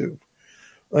those too.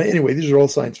 Anyway, these are all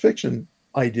science fiction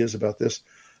ideas about this.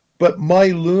 But my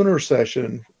lunar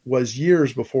session was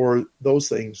years before those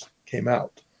things came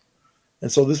out.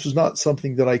 And so this was not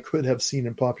something that I could have seen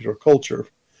in popular culture.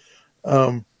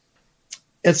 And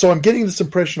so I'm getting this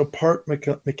impression of part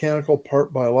mechanical,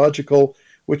 part biological,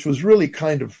 which was really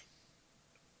kind of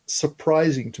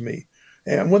surprising to me.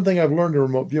 And one thing I've learned in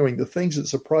remote viewing, the things that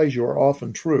surprise you are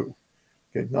often true.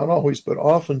 Okay, not always, but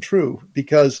often true,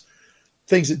 because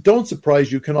things that don't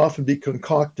surprise you can often be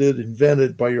concocted,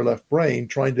 invented by your left brain,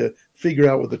 trying to figure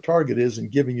out what the target is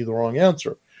and giving you the wrong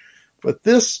answer. But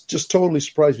this just totally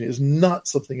surprised me. It's not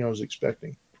something I was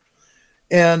expecting.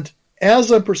 And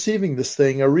as I'm perceiving this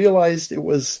thing, I realized it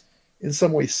was in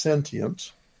some way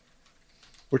sentient.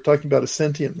 We're talking about a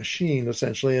sentient machine,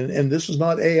 essentially, and this is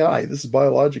not AI. This is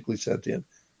biologically sentient.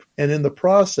 And in the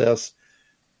process,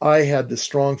 I had this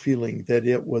strong feeling that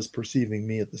it was perceiving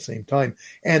me at the same time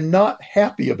and not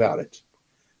happy about it,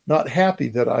 not happy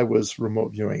that I was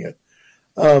remote viewing it.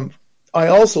 I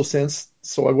also sensed,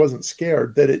 so I wasn't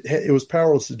scared, that it was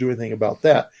powerless to do anything about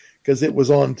that because it was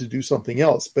on to do something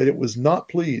else, but it was not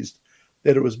pleased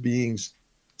that it was being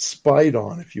spied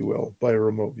on, if you will, by a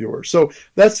remote viewer. So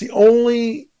that's the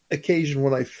only occasion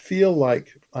when I feel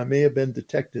like I may have been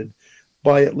detected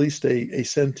by at least a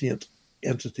sentient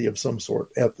entity of some sort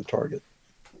at the target.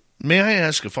 May I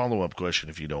ask a follow-up question,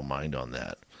 if you don't mind, on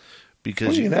that?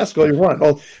 Because you can ask all you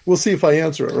want. We'll see if I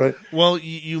answer it, right? Well,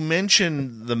 you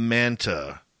mentioned the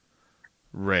manta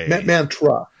ray.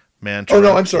 Mantra. Mantra. Oh,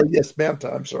 no, I'm sorry. Yes,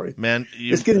 manta. I'm sorry.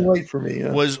 It's getting late for me.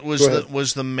 Was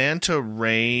the manta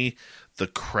ray the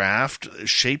craft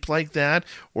shaped like that,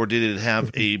 or did it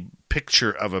have a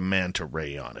picture of a manta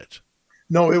ray on it?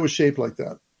 No, it was shaped like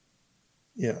that.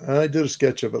 Yeah, and I did a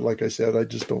sketch of it, like I said. I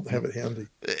just don't have it handy.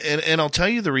 And I'll tell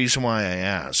you the reason why I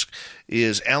ask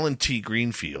is Alan T.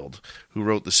 Greenfield, who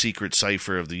wrote The Secret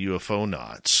Cipher of the UFO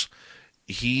Knots,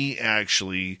 he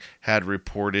actually had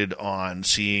reported on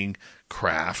seeing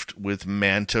craft with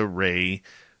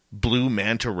blue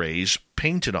manta rays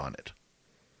painted on it.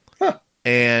 Huh.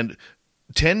 And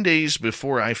 10 days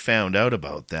before I found out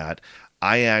about that,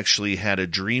 I actually had a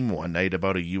dream one night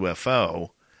about a UFO.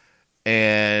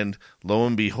 And lo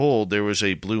and behold, there was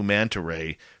a blue manta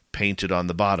ray painted on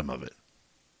the bottom of it.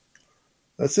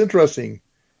 That's interesting.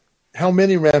 How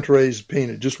many manta rays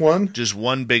painted? Just one? Just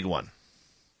one big one.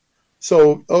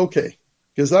 So, okay.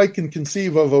 Because I can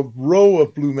conceive of a row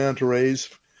of blue manta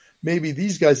rays. Maybe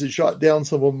these guys had shot down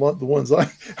some of them, the ones I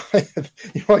had,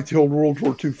 like the old World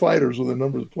War II fighters with a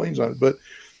number of planes on it. But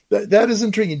that is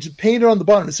intriguing. Just painted on the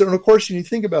bottom. So, and of course, when you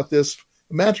think about this,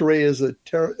 a manta ray is a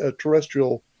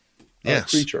terrestrial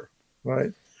creature,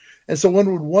 right? And so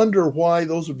one would wonder why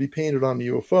those would be painted on the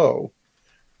UFO,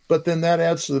 but then that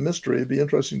adds to the mystery. It'd be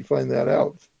interesting to find that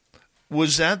out.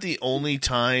 Was that the only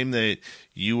time that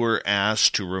you were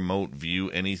asked to remote view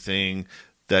anything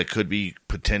that could be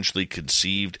potentially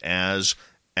conceived as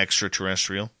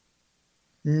extraterrestrial?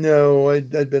 No,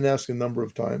 I'd been asked a number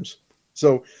of times.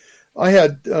 So I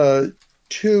had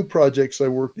two projects I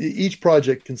worked. Each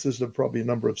project consisted of probably a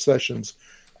number of sessions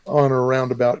on or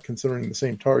around about considering the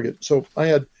same target. So I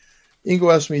had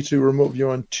Ingo asked me to remote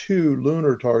view on 2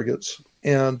 lunar targets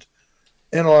and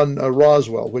on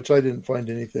Roswell, which I didn't find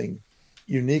anything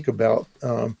unique about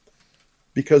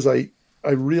because I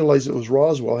realized it was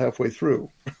Roswell halfway through.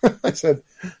 I said,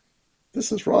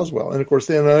 this is Roswell. And of course,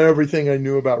 then everything I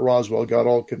knew about Roswell got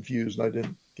all confused and I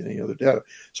didn't get any other data.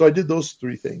 So I did those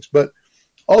 3 things. But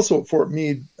also at Fort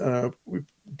Meade, we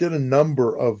did a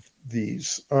number of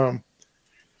these.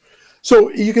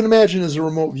 So you can imagine as a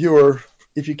remote viewer,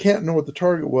 if you can't know what the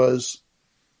target was,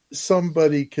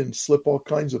 somebody can slip all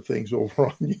kinds of things over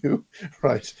on you,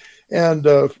 right? And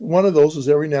one of those is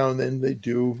every now and then they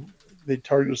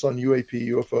target us on UAP,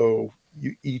 UFO,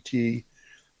 ET,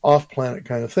 off-planet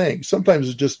kind of thing. Sometimes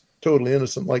it's just totally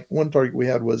innocent. Like one target we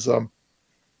had was, I'm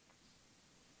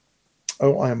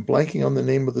blanking on the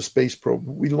name of the space probe.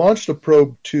 We launched a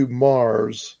probe to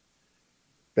Mars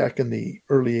back in the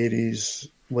early 80s,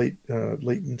 late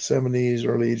in 70s,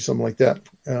 early 80s, something like that.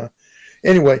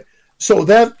 Anyway, so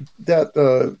that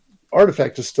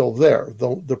artifact is still there,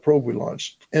 the probe we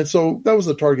launched. And so that was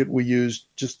the target we used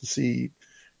just to see,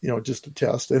 just to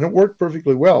test. And it worked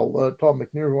perfectly well. Tom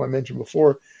McNear, who I mentioned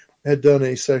before, had done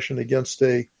a session against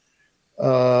that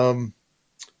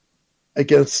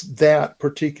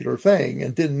particular thing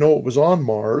and didn't know it was on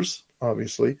Mars,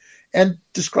 obviously, and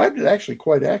described it actually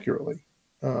quite accurately.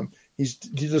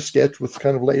 He's a sketch with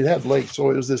kind of it had legs,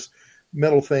 so it was this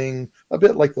metal thing, a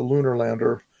bit like the lunar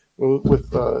lander,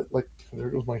 with like, there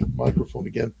goes my microphone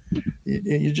again.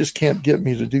 You just can't get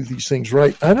me to do these things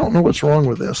right. I don't know what's wrong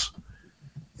with this.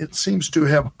 It seems to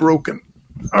have broken.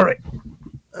 All right.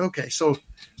 Okay, so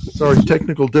sorry,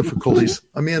 technical difficulties.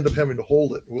 I may end up having to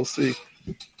hold it. We'll see.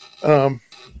 Dang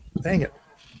it.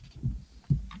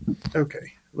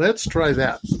 Okay, let's try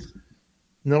that.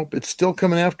 Nope, it's still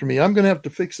coming after me. I'm going to have to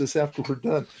fix this after we're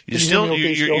done. You're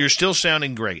still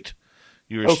sounding great.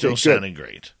 You're still sounding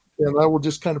great. And I will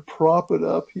just kind of prop it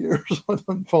up here so it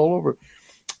doesn't fall over.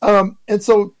 And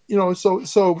so,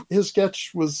 so his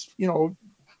sketch was,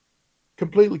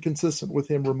 completely consistent with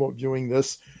him remote viewing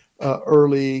this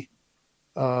early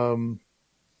Martian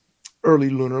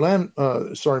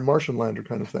lander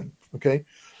kind of thing. Okay.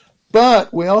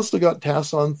 But we also got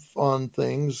tasks on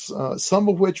things, some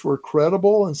of which were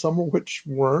credible and some of which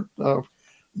weren't.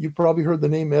 You probably heard the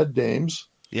name Ed Dames.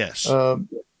 Yes.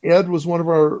 Ed was one of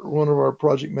our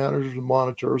project managers and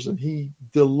monitors, and he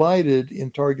delighted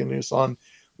in targeting us on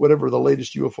whatever the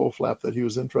latest UFO flap that he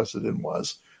was interested in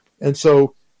was. And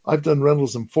so I've done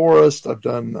Rendlesham Forest. I've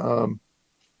done, I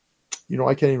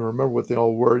can't even remember what they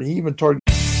all were. And he even targeted.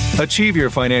 Achieve your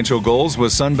financial goals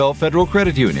with Sunbelt Federal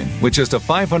Credit Union. With just a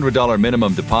 $500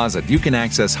 minimum deposit, you can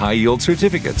access high-yield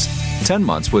certificates. 10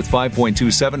 months with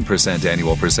 5.27%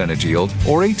 annual percentage yield,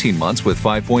 or 18 months with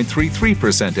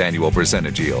 5.33% annual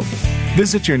percentage yield.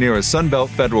 Visit your nearest Sunbelt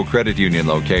Federal Credit Union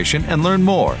location and learn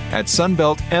more at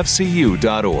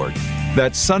sunbeltfcu.org.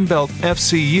 That's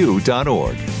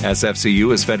sunbeltfcu.org.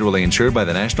 SFCU is federally insured by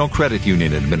the National Credit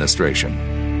Union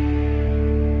Administration.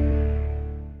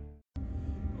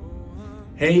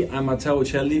 Hey, I'm Matteo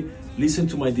Uccelli. Listen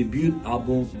to my debut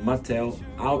album, Matteo,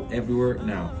 out everywhere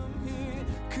now.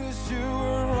 'Cause you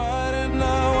were right and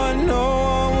now I know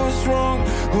I was wrong.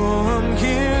 Oh, I'm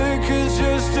here 'cause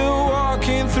you're still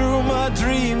walking through my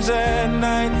dreams at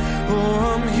night.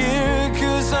 Oh, I'm here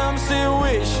 'cause I'm still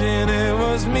wishing it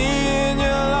was me in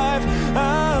your life.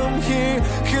 I'm here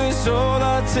 'cause all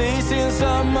I taste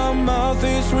inside my mouth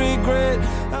is regret.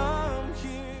 I'm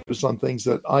here. Just on things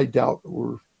that I doubt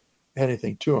were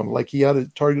anything to him. Like he had to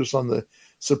target us on the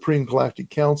Supreme Galactic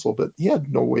Council, but he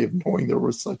had no way of knowing there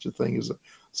was such a thing as a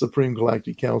Supreme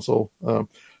Galactic Council.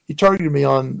 He targeted me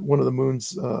on one of the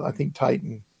moons, I think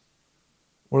Titan,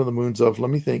 one of the moons of, let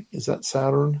me think, is that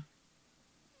Saturn?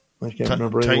 I can't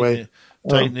remember anyway.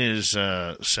 Titan is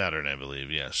Saturn, I believe,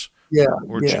 yes. Yeah,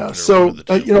 or yeah. Jupiter, so,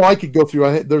 I could go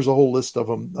through, there's a whole list of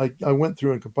them. I went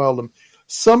through and compiled them.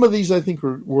 Some of these I think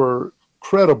were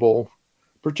credible,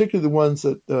 particularly the ones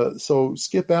that, so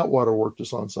Skip Atwater worked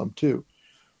us on some too.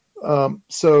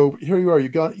 So here you are,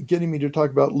 getting me to talk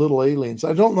about little aliens.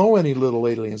 I don't know any little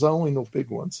aliens. I only know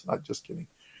big ones. I'm just kidding.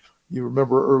 You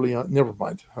remember early on, never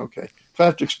mind. Okay. If I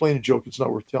have to explain a joke, it's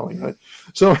not worth telling, right?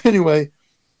 So anyway,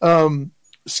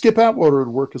 Skip Atwater would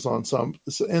work us on some,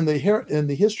 and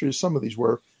the history of some of these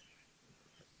were,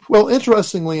 well,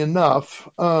 interestingly enough,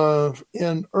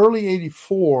 in early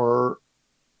 84,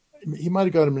 he might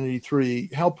have got him in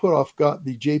 83. Hal Puthoff got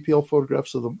the JPL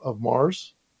photographs of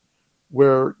Mars,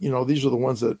 where, these are the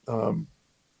ones that,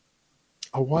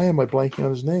 why am I blanking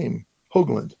on his name?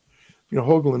 Hoagland.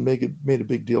 Hoagland made a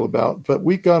big deal about, but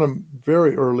we got them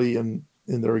very early in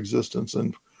their existence.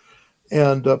 And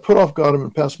Puthoff got them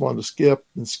and passed them on to Skip,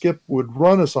 and Skip would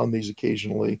run us on these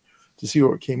occasionally to see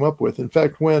what it came up with. In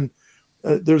fact, when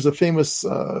there's a famous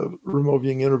remote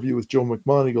viewing interview with Joe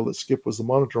McMoneagle that Skip was the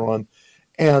monitor on,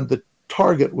 and the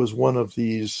target was one of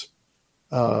these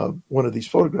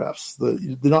photographs.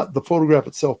 Not the photograph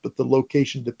itself, but the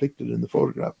location depicted in the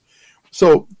photograph.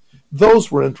 So those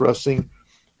were interesting.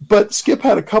 But Skip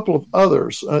had a couple of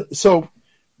others. So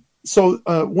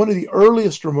one of the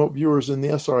earliest remote viewers in the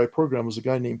SRI program was a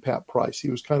guy named Pat Price. He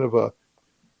was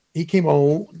he came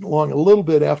along a little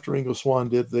bit after Ingo Swann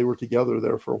did. They were together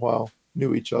there for a while,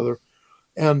 knew each other.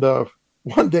 And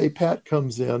one day Pat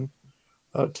comes in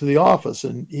to the office,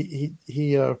 and he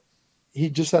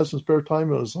just has some spare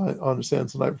time on his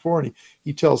hands the night before, and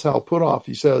he tells Hal Puthoff,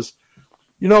 he says,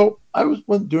 I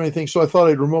wasn't doing anything, so I thought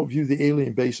I'd remote view the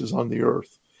alien bases on the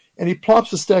Earth. And he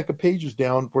plops a stack of pages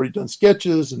down where he'd done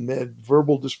sketches and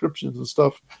verbal descriptions and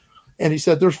stuff. And he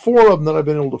said, there's 4 of them that I've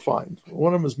been able to find.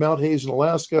 One of them is Mount Hayes in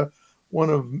Alaska. One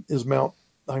of them is Mount,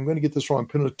 I'm going to get this wrong,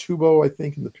 Pinatubo, I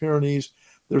think, in the Pyrenees.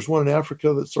 There's one in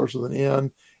Africa that starts with an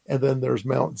N. And then there's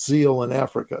Mount Zeal in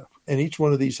Africa. And each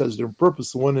one of these has a different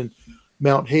purpose. The one in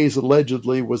Mount Hayes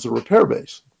allegedly was a repair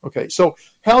base. Okay, so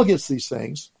Hal gets these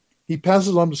things. He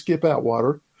passes on to Skip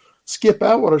Atwater. Skip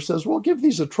Atwater says, well, give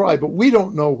these a try, but we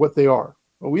don't know what they are.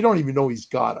 Well, we don't even know he's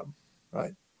got them,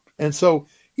 right? And so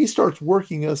he starts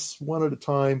working us one at a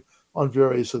time on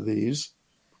various of these,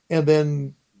 and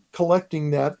then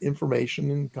collecting that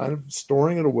information and kind of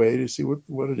storing it away to see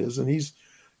what it is. And he's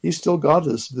still got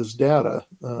this data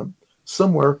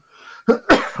somewhere.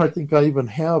 I think I even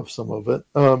have some of it.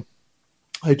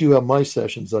 I do have my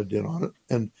sessions I did on it.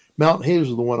 And Mountain Hayes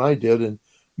was the one I did, and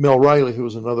Mel Riley, who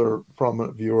was another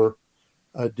prominent viewer,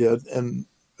 did. And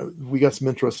we got some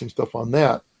interesting stuff on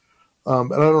that.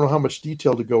 And I don't know how much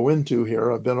detail to go into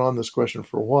here. I've been on this question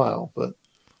for a while, but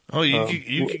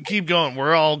you can keep going.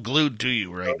 We're all glued to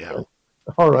you right now.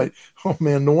 All right. Oh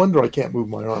man, no wonder I can't move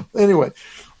my arm. Anyway,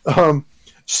 I'll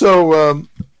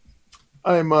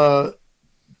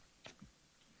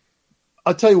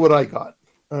tell you what I got,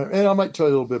 and I might tell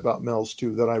you a little bit about Mel's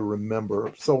too that I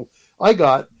remember. So I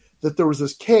got that there was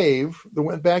this cave that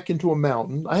went back into a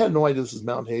mountain. I had no idea this was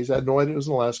Mountain Hayes. I had no idea it was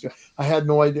in Alaska. I had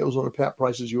no idea it was one of Pat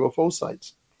Price's UFO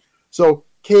sites. So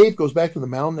cave goes back to the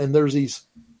mountain, and there's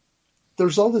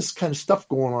all this kind of stuff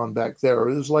going on back there.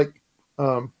 It was like,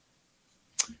 so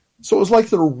it was like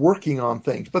they were working on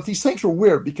things, but these things were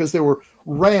weird because they were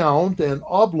round and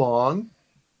oblong,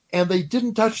 and they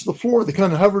didn't touch the floor. They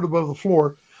kind of hovered above the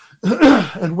floor.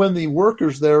 And when the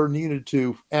workers there needed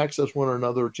to access one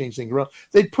another or change things around,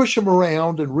 they'd push them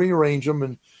around and rearrange them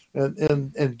and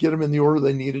get them in the order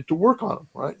they needed to work on them,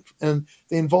 right? And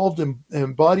they involved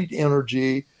embodied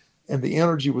energy, and the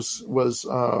energy was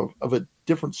of a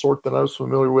different sort than I was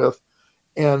familiar with,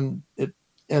 and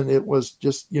it was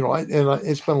just,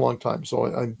 it's been a long time, so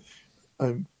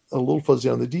I'm a little fuzzy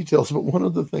on the details. But one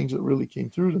of the things that really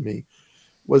came through to me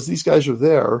was these guys are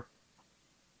there.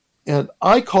 And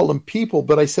I call them people,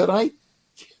 but I said,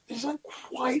 these aren't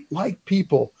quite like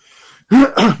people.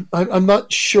 I'm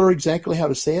not sure exactly how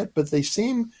to say it, but they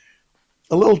seem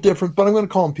a little different. But I'm going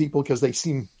to call them people because they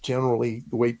seem generally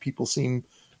the way people seem,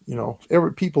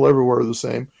 people everywhere are the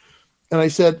same. And I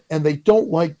said, and they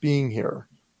don't like being here.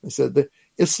 I said that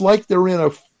it's like they're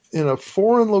in a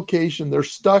foreign location. They're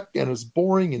stuck, and it's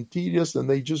boring and tedious, and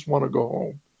they just want to go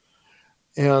home.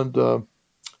 And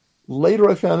later,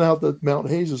 I found out that Mount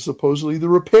Hayes is supposedly the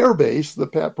repair base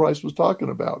that Pat Price was talking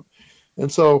about. And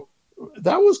so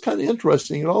that was kind of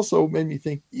interesting. It also made me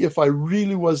think, if I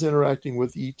really was interacting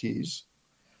with ETs,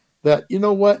 that, you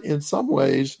know what, in some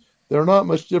ways, they're not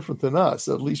much different than us,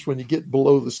 at least when you get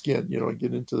below the skin, and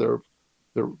get into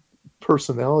their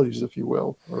personalities, if you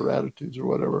will, or attitudes or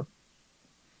whatever.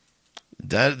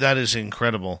 That is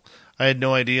incredible. I had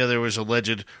no idea there was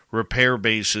alleged repair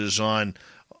bases in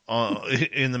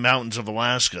the mountains of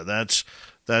Alaska.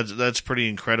 That's pretty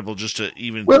incredible just to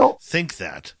even think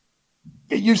that.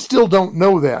 You still don't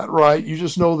know that, right? You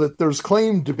just know that there's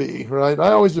claimed to be, right?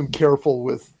 I always am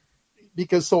careful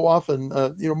because so often,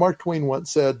 Mark Twain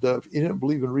once said he didn't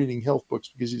believe in reading health books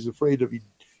because he's afraid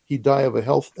he'd die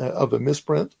of a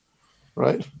misprint,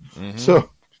 right? Mm-hmm. So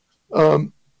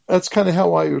that's kind of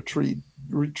how I treat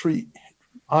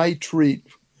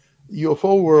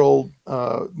UFO world,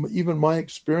 even my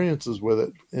experiences with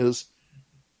it is,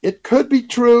 it could be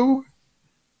true,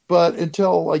 but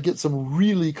until I get some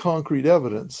really concrete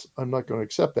evidence, I'm not going to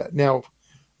accept that. Now,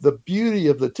 the beauty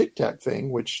of the Tic Tac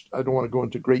thing, which I don't want to go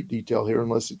into great detail here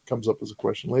unless it comes up as a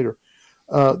question later,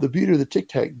 the beauty of the Tic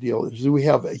Tac deal is we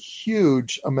have a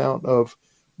huge amount of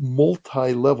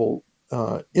multi-level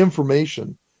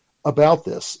information about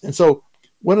this. And so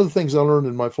one of the things I learned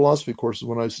in my philosophy courses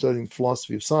when I was studying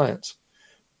philosophy of science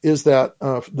is that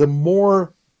the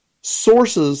more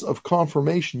sources of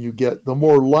confirmation you get, the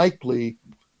more likely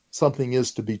something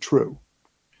is to be true.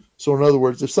 So in other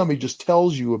words, if somebody just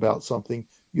tells you about something,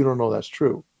 you don't know that's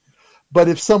true. But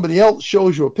if somebody else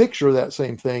shows you a picture of that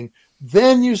same thing,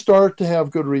 then you start to have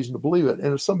good reason to believe it.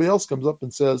 And if somebody else comes up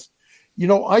and says,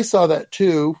 I saw that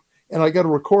too, and I got a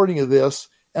recording of this,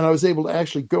 and I was able to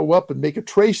actually go up and make a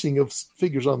tracing of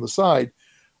figures on the side,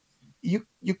 you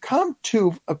come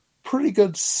to a pretty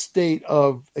good state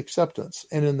of acceptance.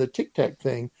 And in the Tic Tac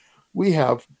thing, we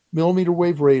have millimeter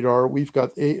wave radar. We've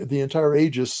got the entire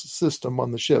Aegis system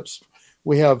on the ships.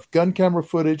 We have gun camera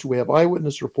footage. We have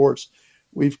eyewitness reports.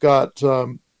 We've got,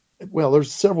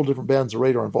 there's several different bands of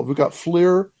radar involved. We've got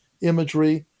FLIR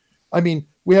imagery. I mean,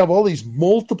 we have all these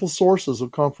multiple sources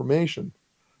of confirmation,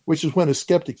 which is when a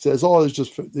skeptic says,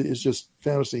 it's just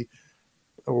fantasy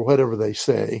or whatever they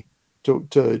say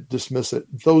to dismiss it.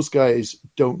 Those guys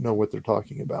don't know what they're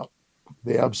talking about.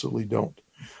 They absolutely don't.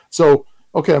 So,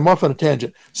 okay, I'm off on a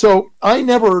tangent. So I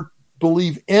never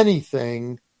believe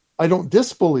anything. I don't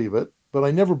disbelieve it, but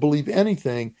I never believe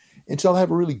anything until I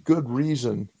have a really good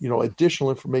reason, additional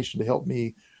information to help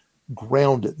me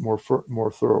ground it more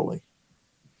thoroughly.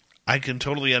 I can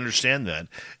totally understand that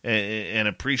and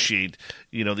appreciate,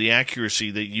 the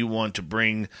accuracy that you want to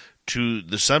bring to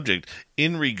the subject.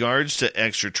 In regards to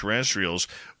extraterrestrials,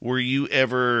 were you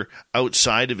ever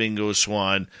outside of Ingo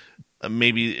Swann,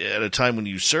 maybe at a time when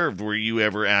you served, were you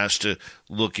ever asked to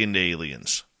look into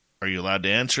aliens? Are you allowed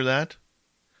to answer that?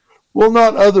 Well,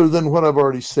 not other than what I've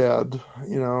already said.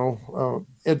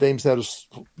 Ed Ames had us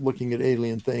looking at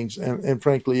alien things, and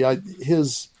frankly,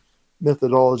 his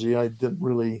methodology I didn't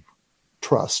really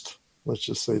trust. Let's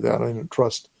just say that. I didn't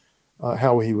trust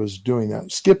how he was doing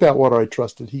that. Skip Atwater I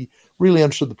trusted. He really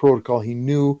understood the protocol. He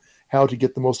knew how to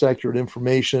get the most accurate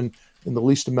information in the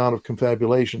least amount of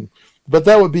confabulation. But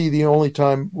that would be the only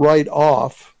time right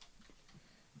off.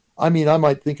 I mean, I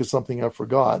might think of something I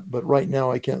forgot, but right now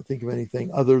I can't think of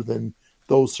anything other than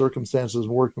those circumstances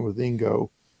working with Ingo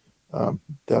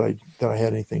that I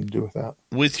had anything to do with that.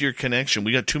 With your connection,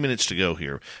 we got 2 minutes to go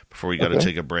here before we got to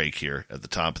take a break here at the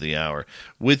top of the hour.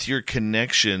 With your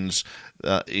connections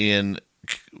in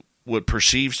what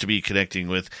perceives to be connecting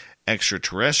with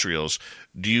extraterrestrials,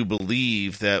 do you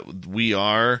believe that we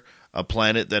are a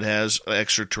planet that has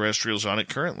extraterrestrials on it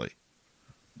currently?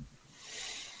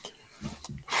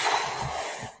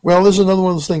 Well, this is another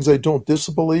one of those things I don't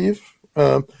disbelieve.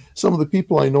 Some of the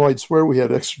people I know, I'd swear we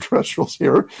had extraterrestrials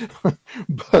here.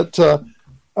 But first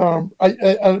of all,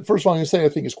 I'm going to say I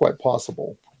think it's quite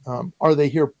possible. Are they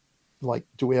here? Like,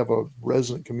 do we have a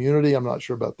resident community? I'm not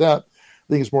sure about that. I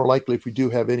think it's more likely if we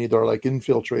do have any that are like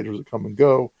infiltrators that come and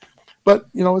go. But,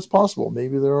 it's possible.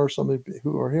 Maybe there are some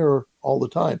who are here all the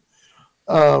time.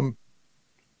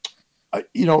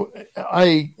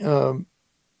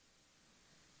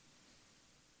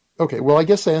 Okay, well, I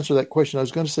guess I answered that question. I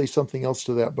was going to say something else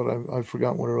to that, but I've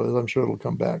forgotten what it was. I'm sure it'll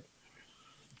come back.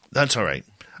 That's all right.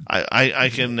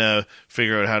 I can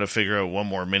figure out how to figure out one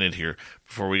more minute here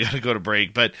before we got to go to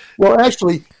break. But well,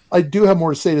 actually, I do have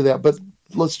more to say to that, but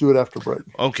let's do it after break.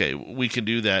 Okay, we can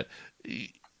do that.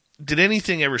 Did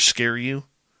anything ever scare you,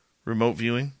 remote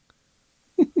viewing?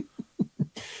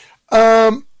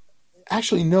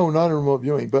 Actually, no, not in remote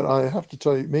viewing, but I have to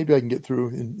tell you, maybe I can get through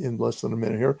in less than a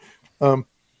minute here.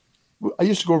 I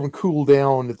used to go over and cool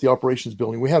down at the operations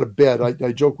building. We had a bed.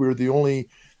 I joke we were the only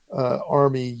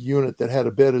Army unit that had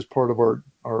a bed as part of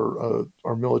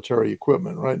our military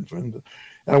equipment, right? And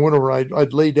I went over and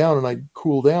I'd lay down and I'd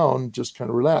cool down, just kind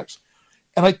of relax.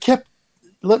 And I kept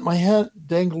letting my hand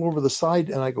dangle over the side,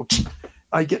 and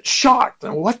I get shocked.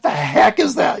 And what the heck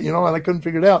is that? And I couldn't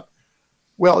figure it out.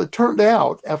 Well, it turned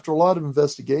out after a lot of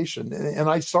investigation, and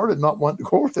I started not wanting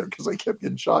to go over there because I kept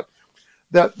getting shocked,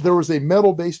 that there was a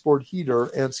metal baseboard heater,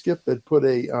 and Skip had put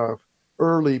a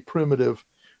early primitive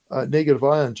negative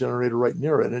ion generator right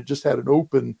near it, and it just had an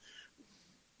open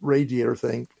radiator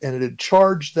thing, and it had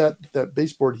charged that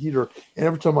baseboard heater, and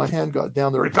every time my hand got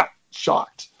down there, it got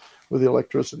shocked with the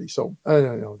electricity. So I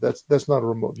don't know. That's not a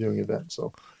remote viewing event.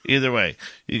 So either way,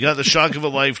 you got the shock of a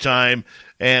lifetime.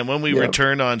 And when we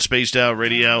return on Spaced Out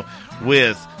Radio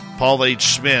with Paul H.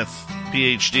 Smith,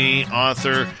 PhD,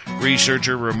 author,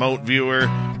 researcher, remote viewer,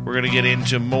 we're going to get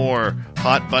into more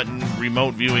hot button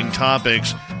remote viewing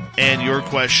topics and your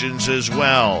questions as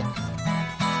well.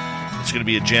 It's going to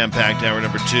be a jam-packed hour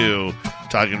number 2,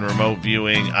 talking remote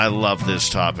viewing. I love this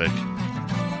topic.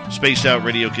 Spaced Out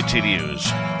Radio continues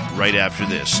right after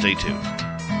this. Stay tuned.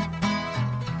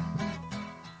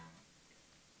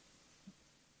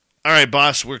 All right,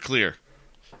 boss, we're clear.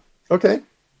 Okay.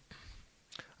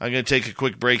 I'm going to take a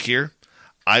quick break here.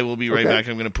 I will be right back.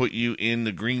 I'm going to put you in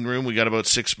the green room. We got about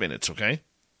 6 minutes, okay?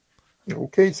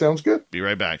 Okay, sounds good. Be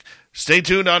right back. Stay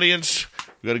tuned, audience.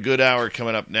 We got a good hour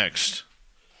coming up next.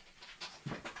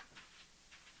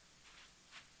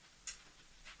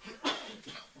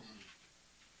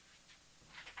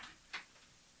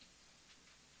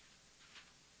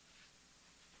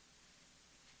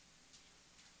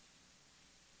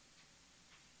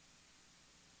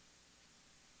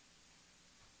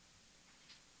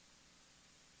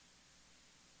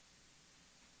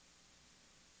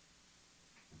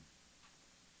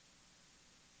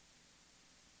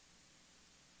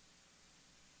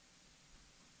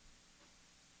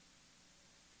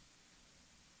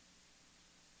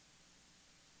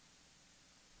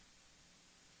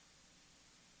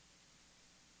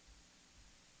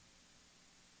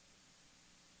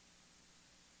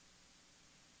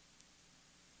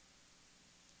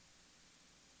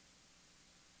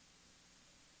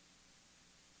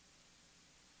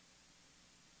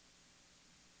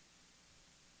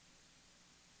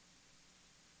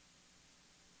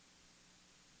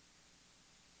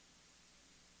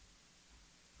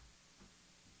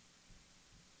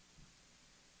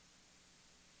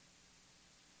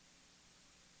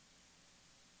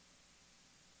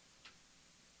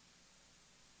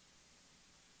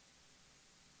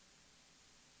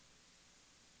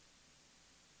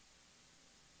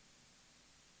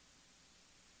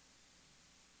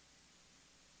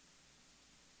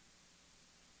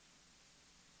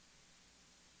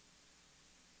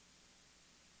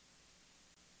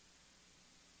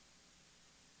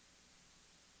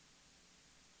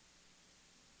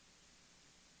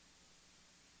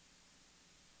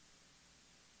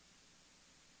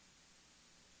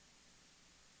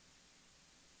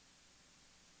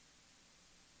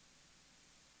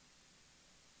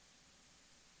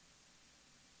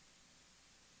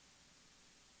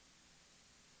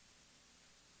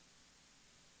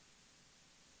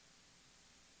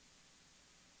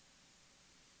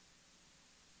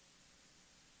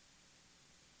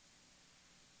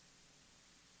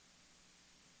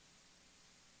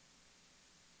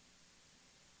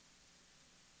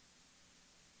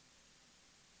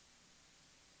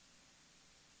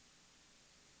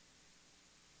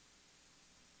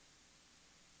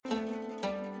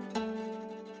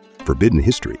 Forbidden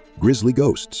history, grisly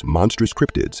ghosts, monstrous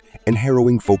cryptids, and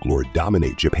harrowing folklore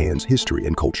dominate Japan's history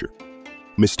and culture.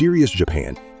 Mysterious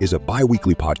Japan is a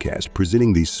bi-weekly podcast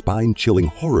presenting these spine-chilling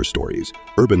horror stories,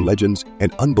 urban legends,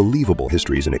 and unbelievable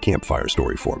histories in a campfire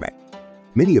story format.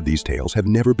 Many of these tales have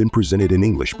never been presented in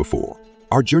English before.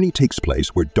 Our journey takes place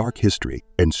where dark history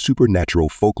and supernatural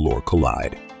folklore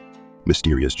collide.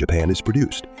 Mysterious Japan is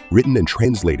produced, written, and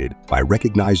translated by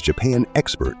recognized Japan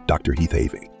expert Dr. Heath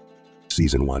Havey.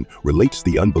 Season 1 relates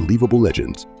the unbelievable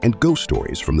legends and ghost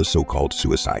stories from the so-called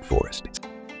Suicide Forest.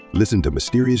 Listen to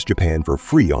Mysterious Japan for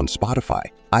free on Spotify,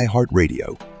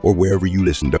 iHeartRadio, or wherever you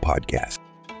listen to podcasts.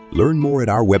 Learn more at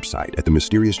our website at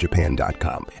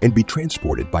themysteriousjapan.com and be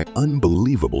transported by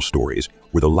unbelievable stories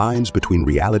where the lines between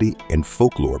reality and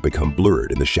folklore become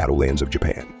blurred in the Shadowlands of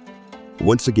Japan.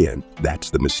 Once again,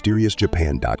 that's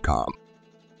themysteriousjapan.com.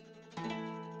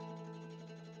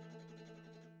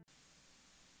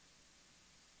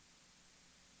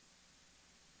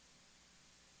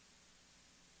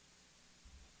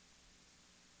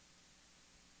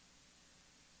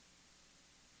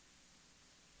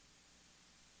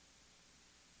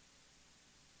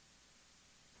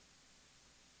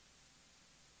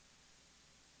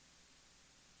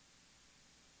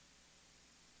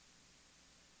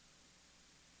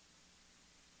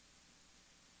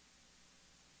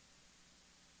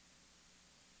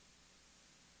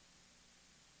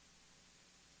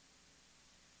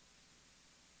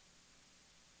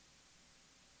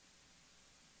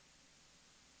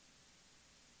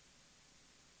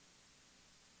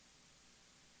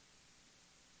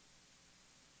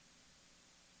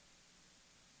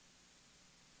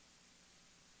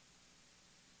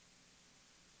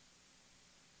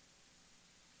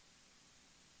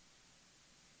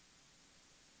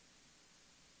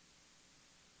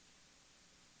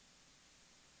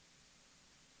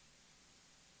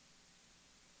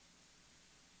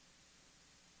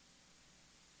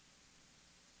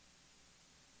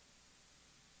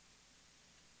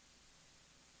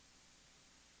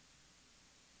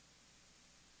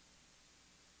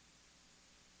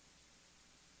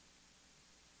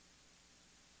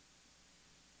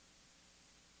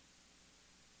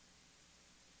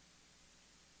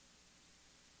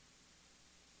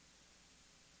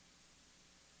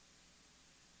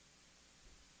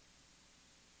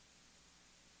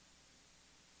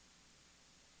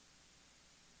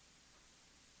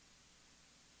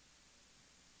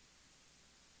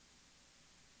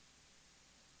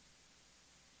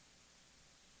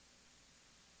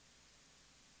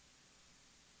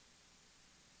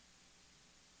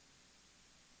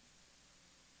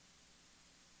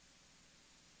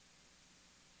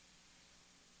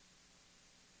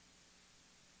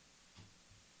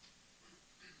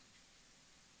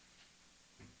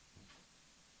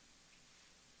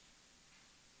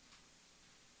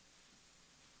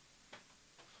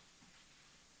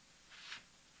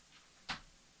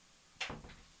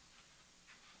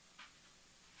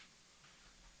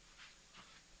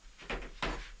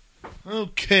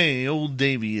 Okay, old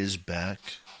Davy is back.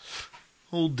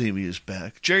 Old Davy is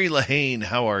back. Jerry Lahane,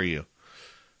 how are you?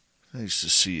 Nice to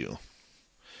see you.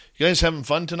 You guys having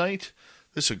fun tonight?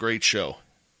 This is a great show.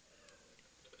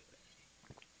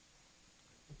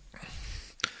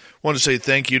 Want to say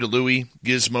thank you to Louie,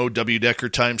 Gizmo, W. Decker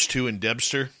 ×2, and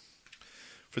Debster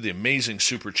for the amazing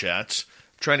super chats.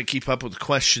 I'm trying to keep up with the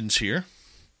questions here.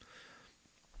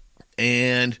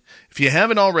 And if you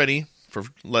haven't already,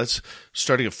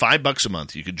 starting at $5 a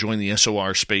month, you could join the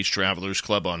SOR Space Travelers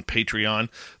Club on Patreon.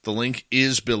 The link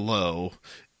is below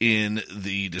in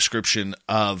the description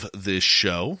of this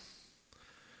show.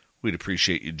 We'd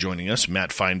appreciate you joining us.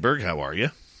 Matt Feinberg, how are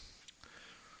you?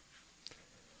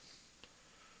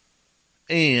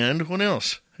 And what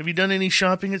else? Have you done any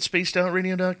shopping at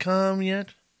spacedoutradio.com yet?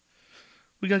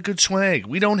 We got good swag.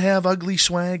 We don't have ugly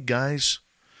swag, guys.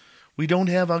 We don't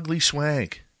have ugly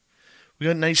swag. We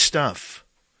got nice stuff.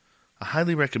 I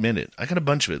highly recommend it. I got a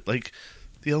bunch of it, like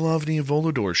the Elovni of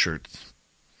Volodor shirt.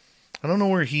 I don't know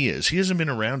where he is. He hasn't been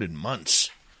around in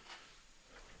months.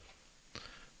 I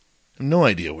have no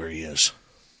idea where he is.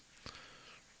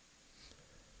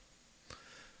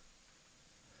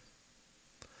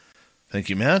 Thank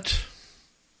you, Matt.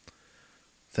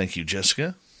 Thank you,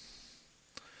 Jessica.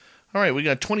 All right, we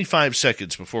got 25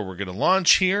 seconds before we're going to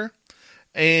launch here.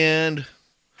 And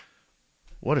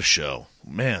what a show.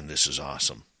 Man, this is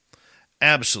awesome.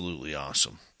 Absolutely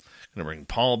awesome. Going to bring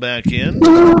Paul back in.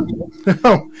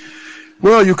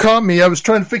 Well, you caught me. I was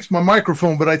trying to fix my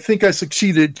microphone, but I think I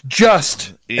succeeded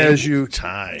just as you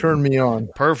turned me on.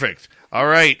 Perfect. All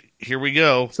right, here we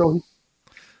go. So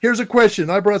here's a question.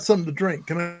 I brought something to drink.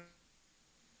 Can I?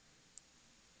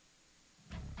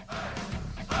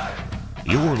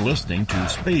 You're listening to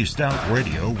Spaced Out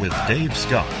Radio with Dave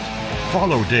Scott.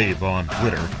 Follow Dave on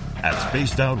Twitter at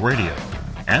Spaced Out Radio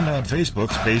and on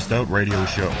Facebook, Spaced Out Radio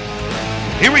Show.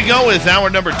 Here we go with hour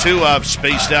number 2 of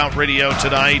Spaced Out Radio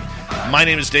tonight. My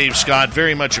name is Dave Scott.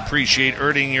 Very much appreciate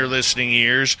earning your listening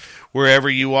ears wherever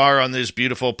you are on this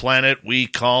beautiful planet we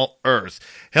call Earth.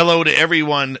 Hello to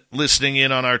everyone listening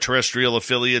in on our terrestrial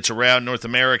affiliates around North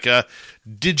America,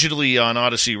 digitally on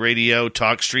Odyssey Radio,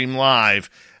 TalkStream Live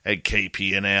at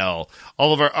KPNL.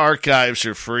 All of our archives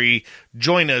are free.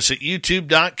 Join us at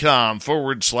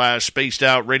youtube.com/Spaced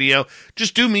Out Radio.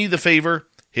 Just do me the favor,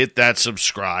 hit that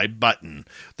subscribe button.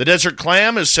 The Desert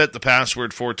Clam has set the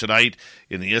password for tonight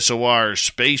in the SOR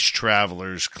Space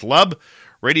Travelers Club.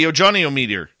 Radio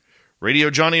Johnny-O-Meter.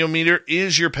 Radio Johnny-O-Meter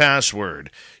is your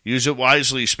password. Use it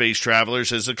wisely, Space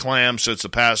Travelers, as the Clam sets the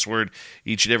password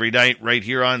each and every night right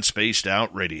here on Spaced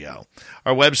Out Radio.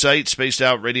 Our website,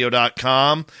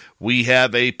 spacedoutradio.com. We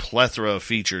have a plethora of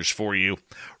features for you.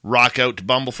 Rock out to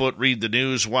Bumblefoot, read the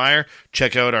news wire,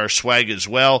 check out our swag as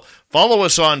well. Follow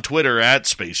us on Twitter at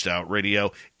Spaced Out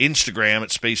Radio, Instagram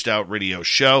at Spaced Out Radio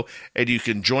Show, and you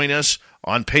can join us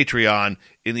on Patreon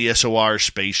in the SOR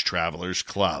Space Travelers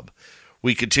Club.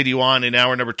 We continue on in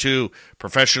hour number 2.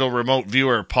 Professional remote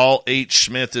viewer Paul H.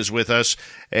 Smith is with us,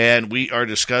 and we are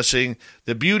discussing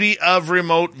the beauty of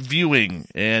remote viewing.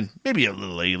 And maybe a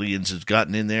little aliens has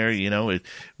gotten in there, you know.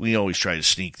 We always try to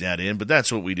sneak that in, but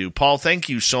that's what we do. Paul, thank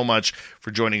you so much for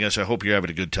joining us. I hope you're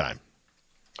having a good time.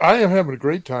 I am having a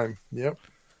great time, yep.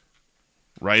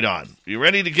 Right on. You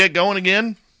ready to get going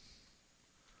again?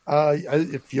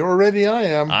 If you're ready, I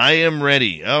am. I am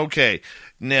ready. Okay.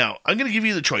 Now, I'm going to give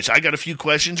you the choice. I got a few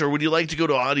questions, or would you like to go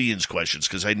to audience questions?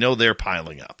 Because I know they're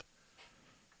piling up.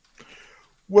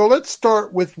 Well, let's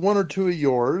start with one or two of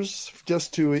yours,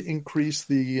 just to increase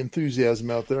the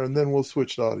enthusiasm out there, and then we'll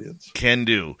switch to audience. Can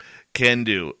do.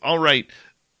 All right.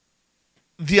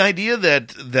 The idea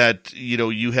that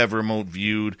you have remote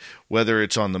viewed, whether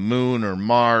it's on the moon or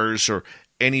Mars or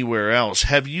anywhere else,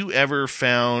 have you ever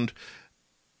found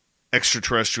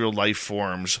extraterrestrial life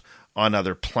forms on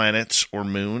other planets or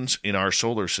moons in our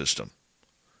solar system?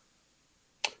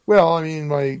 Well, I mean,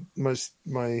 my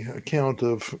account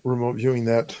of remote viewing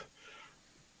that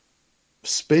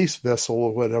space vessel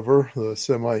or whatever, the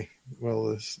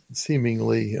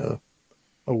seemingly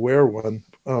aware one,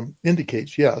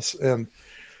 indicates yes. And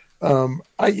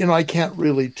I can't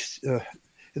really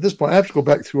at this point. I have to go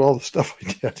back through all the stuff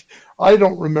I did. I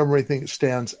don't remember anything that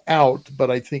stands out,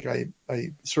 but I think I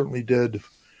certainly did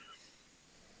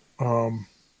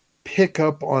pick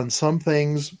up on some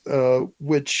things,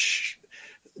 which,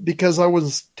 because I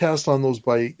was tasked on those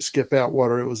by Skip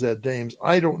Atwater, it was Ed Dames.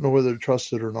 I don't know whether to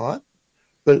trust it or not,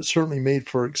 but it certainly made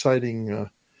for exciting, a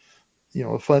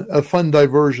fun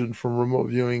diversion from remote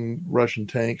viewing Russian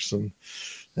tanks and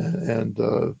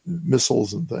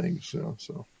missiles and things.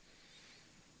 So.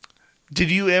 Did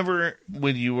you ever,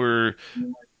 when you were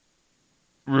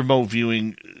remote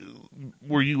viewing,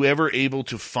 were you ever able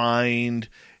to find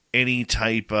any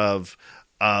type of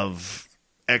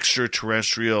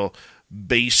extraterrestrial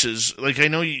bases? Like, I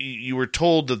know you were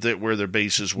told that where their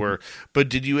bases were, but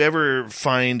did you ever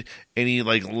find any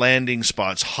like landing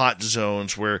spots, hot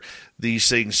zones where these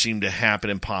things seem to happen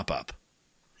and pop up?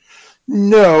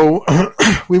 No,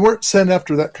 we weren't sent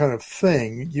after that kind of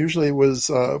thing. Usually it was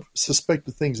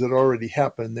suspected things that already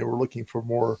happened. They were looking for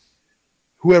more.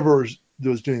 Whoever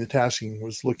was doing the tasking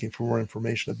was looking for more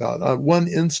information about. One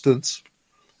instance,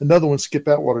 another one Skip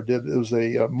Atwater did, it was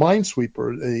a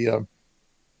minesweeper, a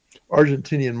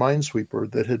Argentinian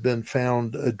minesweeper that had been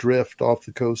found adrift off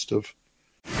the coast of.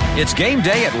 It's game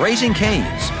day at Raising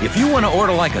Cane's. If you want to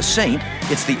order like a saint,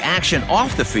 it's the action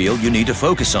off the field you need to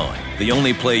focus on. The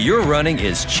only play you're running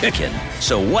is chicken.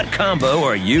 So what combo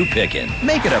are you picking?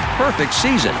 Make it a perfect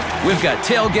season. We've got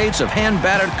tailgates of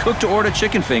hand-battered cooked-to-order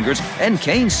chicken fingers and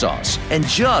cane sauce, and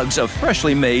jugs of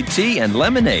freshly made tea and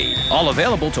lemonade. All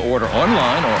available to order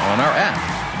online or on our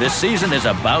app. This season is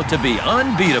about to be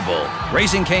unbeatable.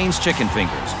 Raising Cane's Chicken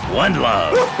Fingers. One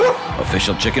love.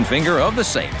 Official chicken finger of the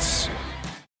Saints.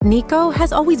 Nico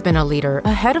has always been a leader,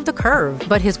 ahead of the curve,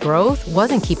 but his growth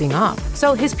wasn't keeping up.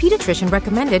 So his pediatrician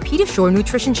recommended Pediasure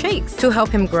nutrition shakes to help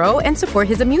him grow and support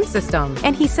his immune system.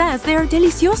 And he says they're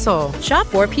delicioso. Shop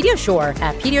for Pediasure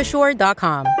at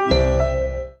pediasure.com.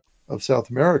 Of South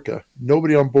America.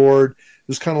 Nobody on board. It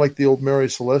was kind of like the old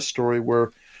Mary Celeste story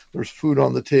where there's food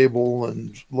on the table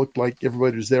and looked like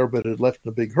everybody was there, but had left in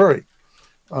a big hurry.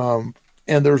 And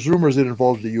there's rumors it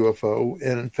involved a UFO.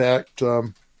 And in fact,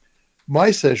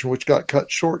 my session, which got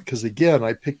cut short because, again,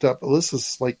 I picked up, this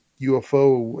is like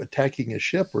UFO attacking a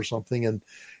ship or something, and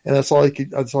that's all I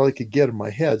could get in my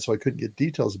head, so I couldn't get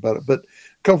details about it. But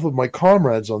a couple of my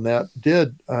comrades on that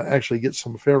did actually get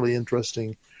some fairly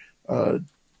interesting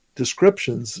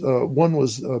descriptions. One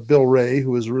was Bill Ray,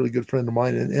 who was a really good friend of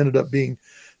mine and ended up being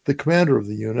the commander of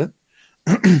the unit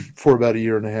for about a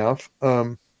year and a half.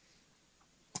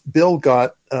 Bill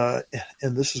got,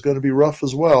 and this is going to be rough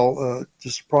as well,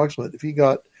 just approximate, if he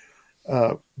got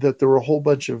that there were a whole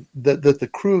bunch of, that the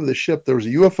crew of the ship, there was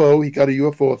a UFO, he got a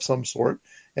UFO of some sort,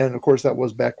 and of course that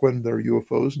was back when there were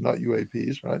UFOs, not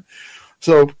UAPs, right?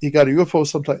 So he got a UFO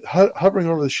sometime hovering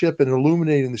over the ship and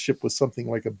illuminating the ship with something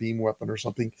like a beam weapon or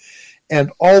something,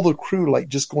 and all the crew like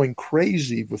just going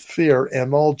crazy with fear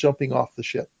and all jumping off the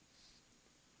ship.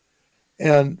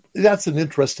 And that's an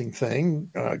interesting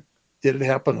thing. Did it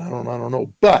happen? I don't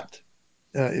know. But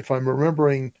if I'm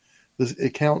remembering the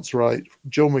accounts right,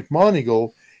 Joe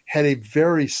McMoneagle had a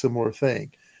very similar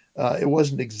thing. It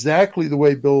wasn't exactly the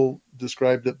way Bill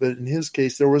described it, but in his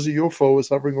case, there was a UFO was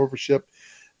hovering over a ship.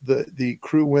 The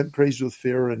crew went crazy with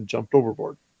fear and jumped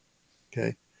overboard.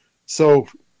 Okay. So,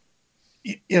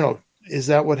 is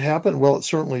that what happened? Well, it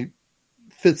certainly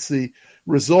fits the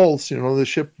results, the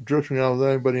ship drifting out with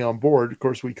anybody on board. Of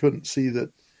course, we couldn't see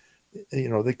that,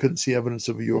 they couldn't see evidence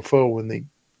of a UFO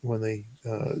when they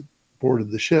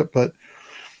boarded the ship. But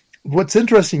what's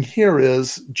interesting here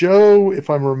is Joe,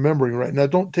 if I'm remembering right, now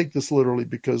don't take this literally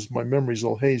because my memory's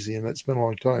all hazy and it's been a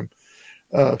long time.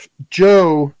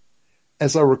 Joe,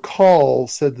 as I recall,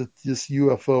 said that this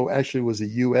UFO actually was a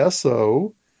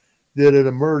USO that had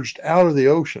emerged out of the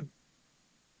ocean.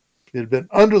 It had been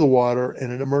under the water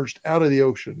and it emerged out of the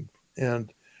ocean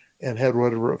and had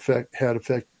whatever effect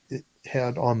it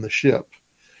had on the ship.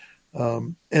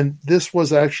 And this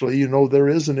was actually, there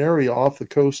is an area off the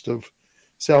coast of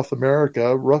South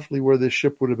America, roughly where this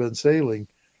ship would have been sailing,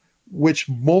 which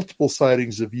multiple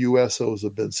sightings of USOs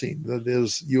have been seen. That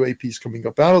is, UAPs coming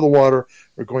up out of the water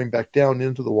or going back down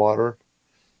into the water.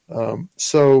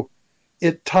 So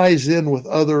it ties in with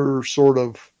other sort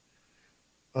of,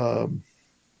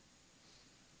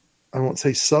 I won't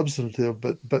say substantive,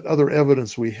 but other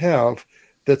evidence we have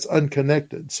that's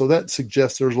unconnected. So that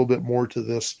suggests there's a little bit more to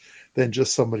this than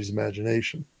just somebody's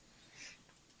imagination.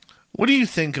 What do you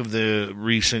think of the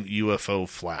recent UFO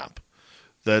flap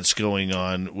that's going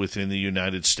on within the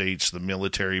United States, the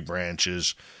military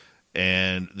branches,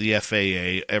 and the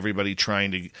FAA, everybody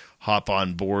trying to hop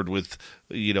on board with,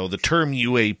 the term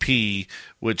UAP,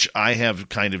 which I have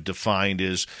kind of defined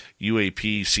as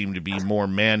UAP seem to be more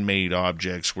man-made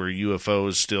objects, where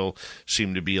UFOs still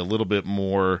seem to be a little bit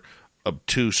more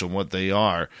obtuse on what they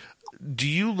are. Do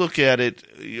you look at it,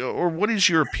 or what is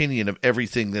your opinion of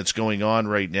everything that's going on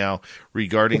right now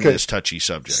regarding this touchy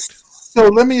subject? So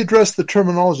let me address the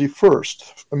terminology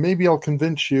first. Maybe I'll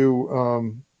convince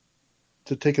you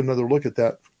to take another look at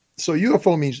that. So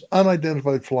UFO means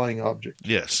unidentified flying object.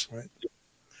 Yes. Right.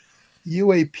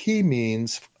 UAP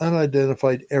means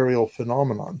unidentified aerial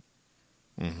phenomenon.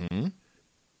 Mm-hmm.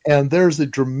 And there's a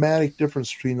dramatic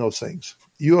difference between those things.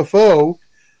 UFO,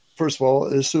 first of all,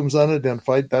 it assumes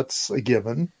unidentified. That's a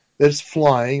given. That it's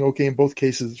flying. Okay, in both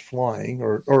cases, it's flying.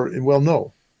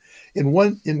 No. In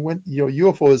one,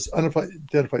 UFO is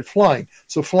unidentified flying.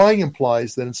 So flying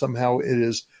implies that somehow it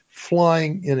is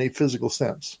flying in a physical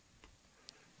sense.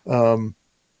 And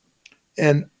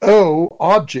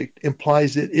object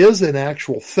implies it is an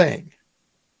actual thing,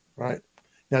 right?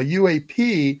 Now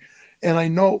UAP, and I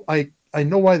know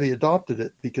why they adopted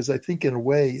it, because I think in a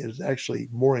way it is actually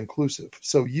more inclusive.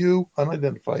 So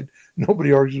unidentified,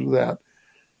 nobody argues with that.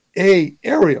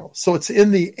 Aerial, so it's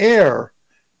in the air,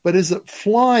 but is it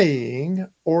flying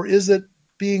or is it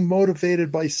being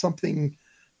motivated by something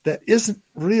that isn't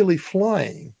really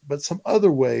flying, but some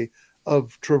other way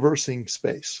of traversing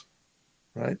space,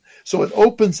 right? So it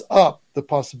opens up the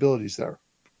possibilities there.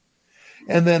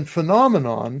 And then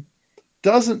phenomenon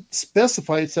doesn't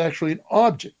specify it's actually an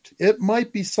object. It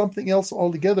might be something else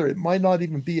altogether. It might not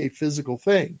even be a physical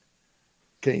thing.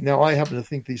 Okay, now I happen to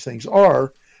think these things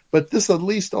are, but this at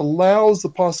least allows the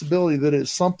possibility that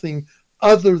it's something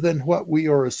other than what we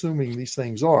are assuming these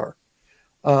things are.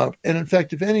 And in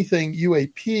fact, if anything,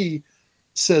 UAP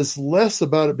says less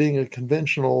about it being a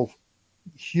conventional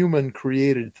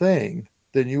human-created thing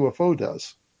than UFO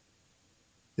does.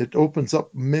 It opens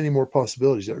up many more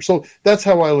possibilities there. So that's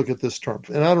how I look at this term.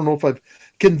 And I don't know if I've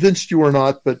convinced you or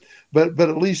not, but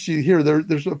at least you hear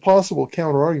there's a possible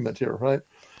counter-argument here, right?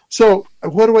 So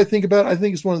what do I think about it? I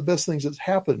think it's one of the best things that's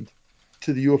happened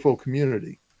to the UFO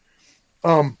community.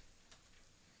 And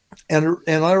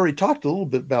I already talked a little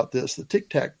bit about this, the Tic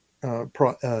Tac,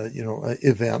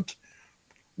 event,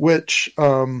 which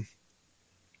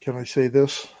can I say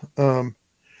this?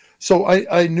 So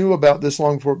I knew about this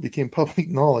long before it became public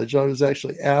knowledge. I was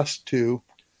actually asked to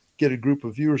get a group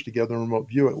of viewers together and remote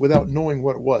view it without knowing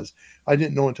what it was. I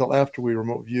didn't know until after we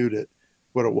remote viewed it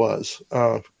what it was.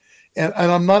 And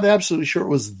I'm not absolutely sure it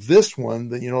was this one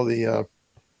that,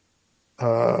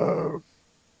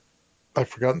 I've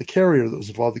forgotten the carrier that was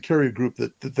involved, the carrier group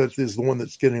that is the one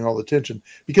that's getting all the attention,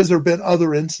 because there have been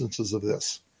other instances of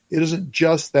this. It isn't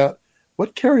just that.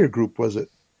 What carrier group was it?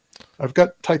 I've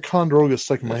got Ticonderoga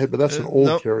stuck in my head, but that's an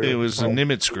old carrier. It was a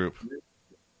Nimitz group.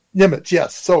 Nimitz,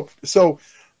 yes. So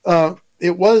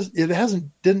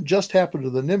didn't just happen to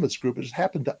the Nimitz group. It just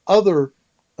happened to other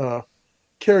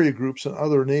carrier groups and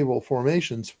other naval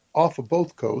formations off of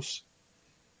both coasts,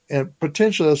 and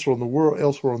potentially elsewhere in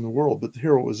the world. But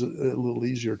here it was a little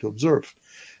easier to observe.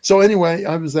 So anyway,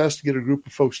 I was asked to get a group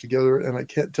of folks together, and I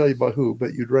can't tell you by who,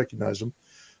 but you'd recognize them,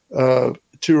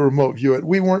 to remote view it.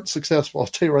 We weren't successful. I'll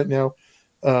tell you right now,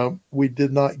 we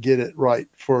did not get it right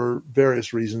for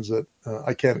various reasons that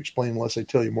I can't explain unless I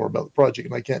tell you more about the project.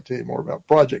 And I can't tell you more about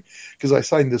the project because I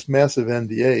signed this massive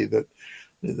NDA that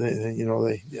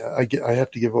I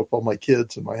have to give up all my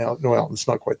kids and my house. No, well, it's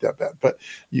not quite that bad, but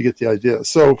you get the idea.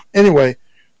 So anyway,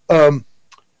 but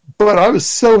I was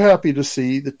so happy to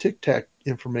see the Tic Tac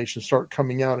information start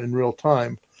coming out in real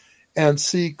time, and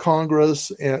see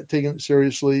Congress taking it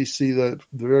seriously, see the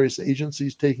various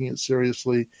agencies taking it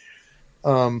seriously.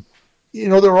 There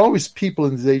were always people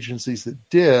in these agencies that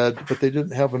did, but they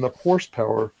didn't have enough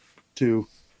horsepower to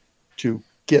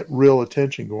get real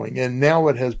attention going. And now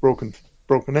it has broken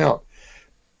out.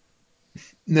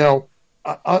 Now,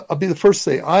 I'll be the first to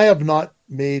say, I have not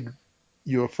made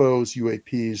UFOs,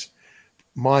 UAPs,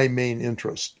 my main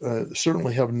interest.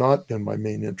 Certainly have not been my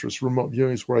main interest. Remote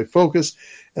viewing is where I focus,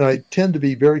 and I tend to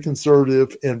be very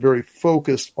conservative and very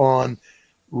focused on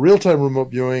real-time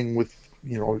remote viewing with,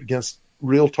 against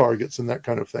real targets and that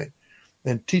kind of thing,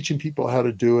 and teaching people how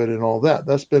to do it and all that.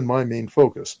 That's been my main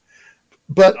focus.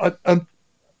 But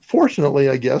unfortunately,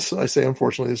 I guess, I say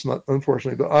unfortunately, it's not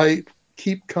unfortunately, but I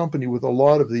keep company with a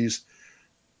lot of these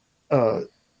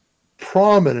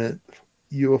prominent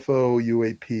UFO,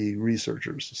 UAP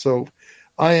researchers. So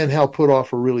I and Hal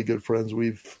Putoff are really good friends.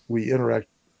 We interact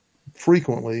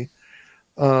frequently.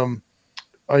 John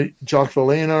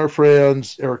Filane are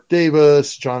friends, Eric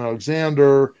Davis, John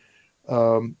Alexander.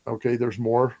 Okay, there's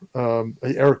more.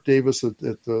 Eric Davis at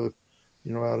the,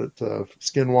 out at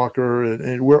Skinwalker,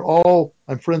 and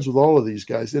I'm friends with all of these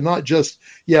guys, and not just,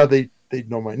 they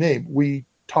know my name. We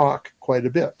talk quite a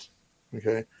bit.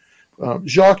 Okay.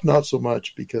 Jacques, not so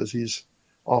much because he's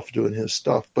off doing his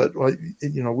stuff, but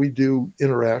we do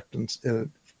interact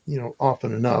and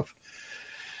often enough.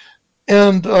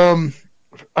 And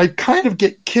I kind of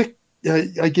get kicked.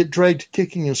 I get dragged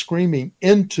kicking and screaming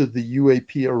into the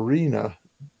UAP arena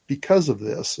because of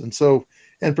this,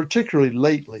 and particularly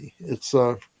lately, it's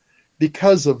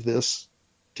because of this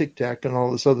Tic Tac and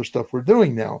all this other stuff we're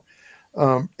doing now.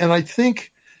 And I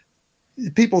think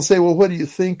people say, well, what do you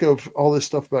think of all this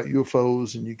stuff about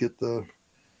UFOs? And you get the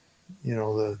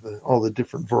all the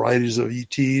different varieties of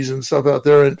ETs and stuff out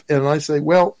there. And I say,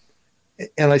 well,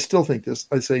 and I still think this,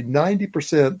 I say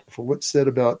 90% for what's said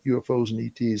about UFOs and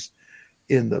ETs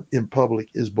in public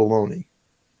is baloney.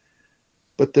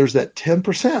 But there's that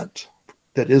 10%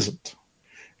 that isn't.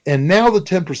 And now the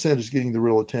 10% is getting the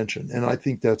real attention. And I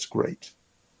think that's great.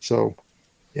 So,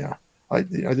 yeah,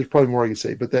 there's probably more I could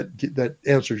say, but that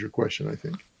answers your question, I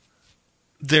think.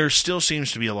 There still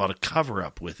seems to be a lot of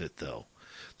cover-up with it, though.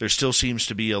 There still seems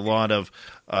to be a lot of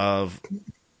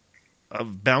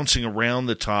bouncing around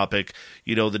the topic.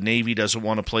 The Navy doesn't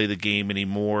want to play the game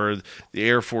anymore. The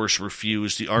Air Force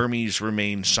refused. The Army's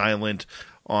remained silent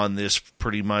on this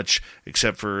pretty much,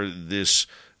 except for this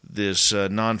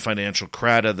non-financial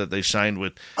CRADA that they signed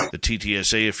with the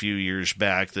TTSA a few years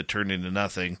back that turned into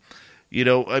nothing. We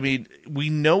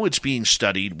know it's being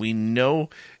studied. We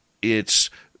know it's,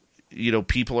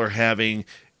 people are having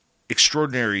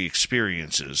extraordinary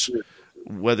experiences,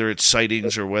 whether it's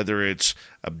sightings or whether it's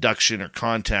abduction or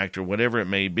contact or whatever it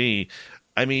may be.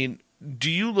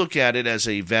 Do you look at it as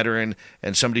a veteran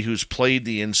and somebody who's played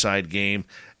the inside game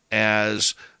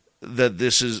as that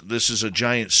this is a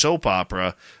giant soap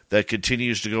opera that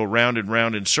continues to go round and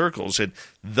round in circles, and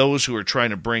those who are trying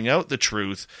to bring out the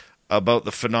truth about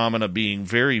the phenomena being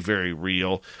very, very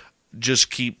real just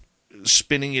keep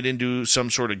spinning it into some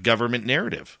sort of government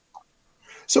narrative?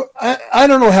 So I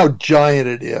don't know how giant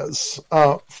it is.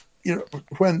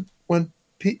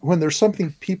 When there's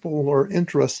something people are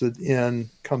interested in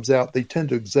comes out, they tend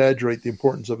to exaggerate the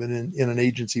importance of it in an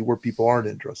agency where people aren't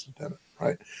interested in it,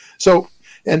 right? So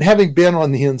And having been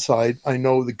on the inside, I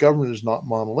know the government is not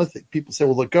monolithic. People say,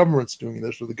 well, the government's doing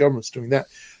this or the government's doing that.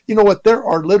 You know what? There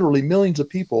are literally millions of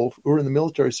people who are in the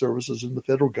military services in the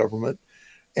federal government,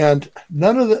 and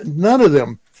none of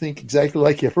them think exactly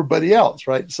like everybody else,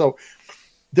 right? So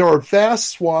there are vast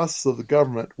swaths of the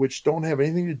government which don't have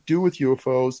anything to do with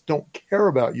UFOs, don't care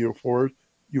about UFOs,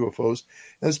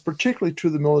 and it's particularly true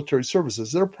of the military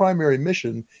services. Their primary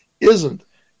mission isn't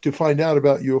to find out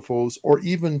about UFOs or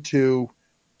even to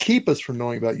keep us from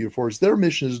knowing about UFOs. Their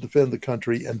mission is to defend the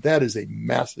country, and that is a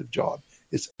massive job.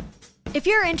 If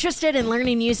you're interested in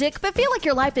learning music but feel like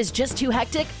your life is just too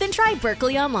hectic, then try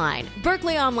Berklee Online.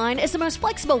 Berklee Online is the most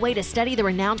flexible way to study the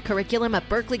renowned curriculum at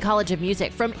Berklee College of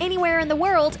Music from anywhere in the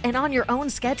world and on your own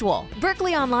schedule.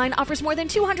 Berklee Online offers more than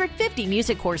 250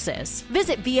 music courses.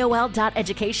 Visit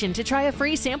vol.education to try a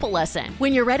free sample lesson.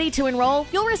 When you're ready to enroll,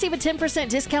 you'll receive a 10%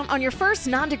 discount on your first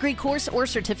non-degree course or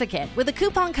certificate with the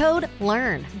coupon code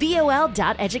LEARN.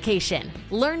 vol.education.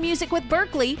 Learn music with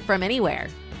Berklee from anywhere.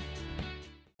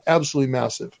 Absolutely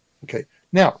massive. Okay.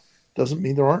 Now, doesn't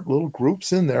mean there aren't little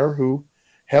groups in there who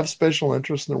have special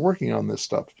interests and they're working on this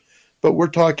stuff. But we're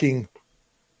talking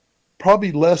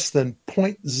probably less than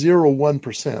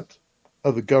 0.01%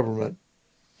 of the government,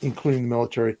 including the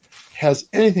military, has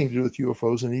anything to do with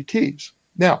UFOs and ETs.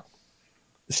 Now,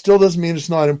 it still doesn't mean it's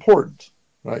not important,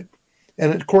 right?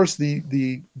 And of course, the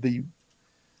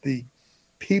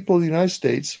people of the United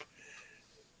States,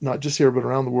 not just here, but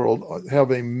around the world, have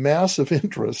a massive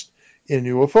interest in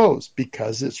UFOs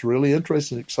because it's really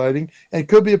interesting, exciting, and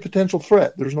could be a potential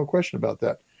threat. There's no question about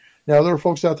that. Now, there are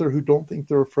folks out there who don't think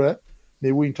they're a threat.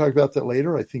 Maybe we can talk about that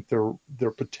later. I think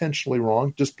they're potentially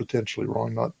wrong, just potentially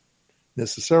wrong, not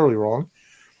necessarily wrong.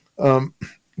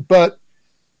 But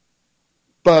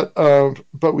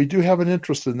we do have an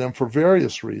interest in them for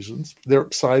various reasons. They're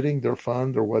exciting, they're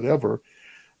fun, they're whatever.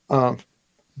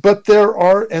 But there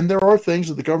are things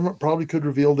that the government probably could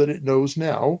reveal that it knows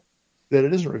now that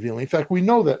it isn't revealing. In fact, we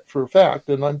know that for a fact,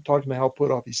 and I'm talking to Hal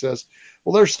Puthoff. He says,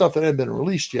 well, there's stuff that hasn't been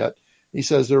released yet. He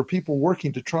says there are people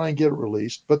working to try and get it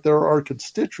released, but there are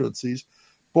constituencies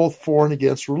both for and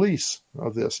against release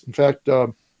of this. In fact,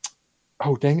 oh,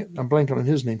 dang it, I'm blanking on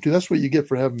his name, too. That's what you get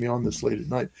for having me on this late at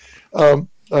night.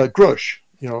 Grush.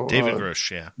 David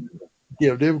Grush, yeah.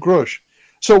 Yeah, David Grush.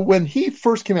 So when he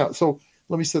first came out, so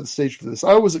let me set the stage for this.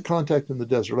 I was at Contact in the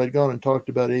Desert. I'd gone and talked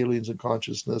about aliens and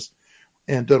consciousness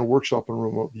and done a workshop on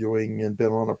remote viewing and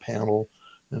been on a panel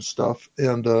and stuff.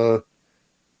 And so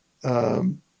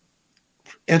I'm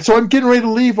getting ready to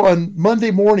leave on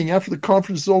Monday morning after the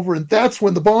conference is over, and that's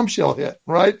when the bombshell hit,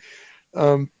 right?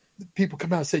 People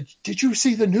come out and say, did you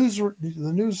see the news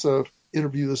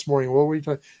interview this morning? Well, what are you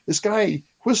talking? This guy,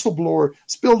 whistleblower,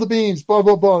 spilled the beans, blah,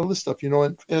 blah, blah, all this stuff,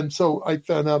 and so I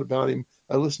found out about him.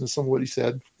 I listened to some of what he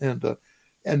said,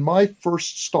 and my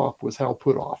first stop was Hal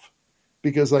Puthoff,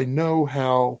 because I know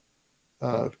Hal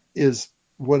is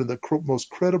one of the most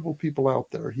credible people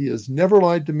out there. He has never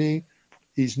lied to me.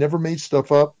 He's never made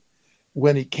stuff up.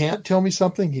 When he can't tell me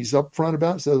something, he's upfront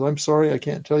about it, says, I'm sorry, I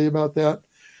can't tell you about that.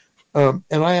 And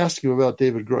I asked him about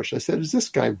David Grush. I said, is this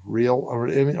guy real? Or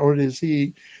is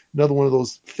he another one of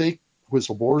those fake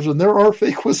whistleblowers? And there are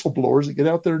fake whistleblowers that get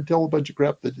out there and tell a bunch of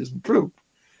crap that isn't true.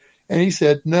 And he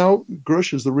said, no,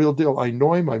 Grush is the real deal. I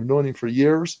know him. I've known him for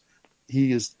years.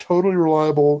 He is totally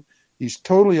reliable. He's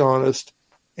totally honest.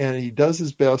 And he does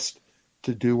his best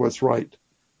to do what's right.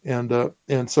 And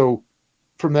so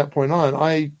from that point on,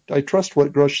 I trust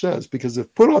what Grush says, because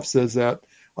if Puthoff says that,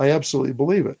 I absolutely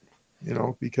believe it,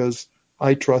 because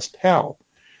I trust Hal.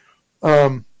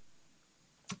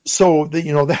 So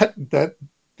that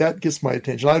gets my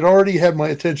attention. I'd already had my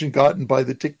attention gotten by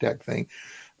the Tic Tac thing.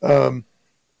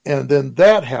 And then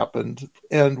that happened,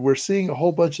 and we're seeing a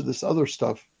whole bunch of this other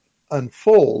stuff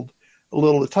unfold a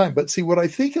little at a time. But see, what I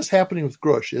think is happening with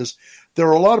Grush is there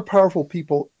are a lot of powerful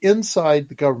people inside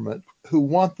the government who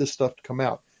want this stuff to come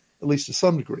out, at least to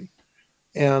some degree.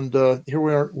 And here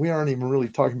we aren't even really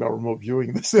talking about remote viewing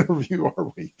in this interview,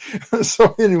 are we?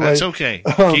 So anyway. That's okay.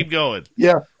 Keep going.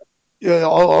 Yeah.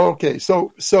 Okay.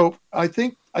 So I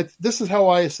think this is how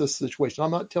I assess the situation.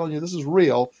 I'm not telling you this is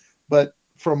real, but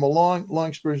from a long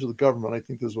experience with the government, I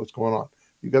think this is what's going on.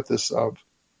 You've got this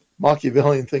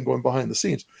Machiavellian thing going behind the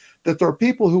scenes, that there are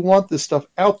people who want this stuff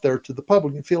out there to the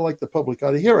public and feel like the public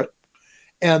ought to hear it.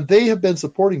 And they have been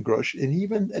supporting Grush, and he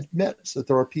even admits that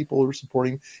there are people who are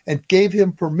supporting him and gave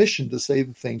him permission to say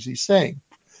the things he's saying.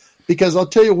 Because I'll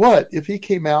tell you what, if he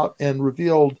came out and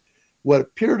revealed what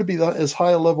appeared to be as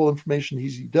high a level of information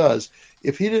as he does,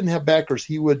 if he didn't have backers,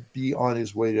 he would be on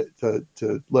his way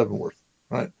to Leavenworth,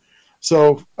 right?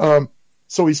 So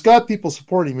So he's got people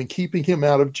supporting him and keeping him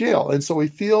out of jail. And so he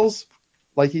feels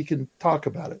like he can talk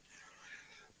about it.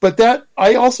 But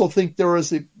I also think there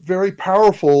is a very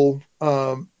powerful,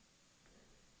 I'm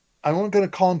not going to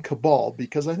call them cabal,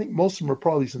 because I think most of them are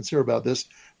probably sincere about this.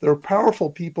 There are powerful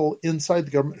people inside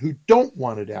the government who don't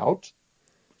want it out.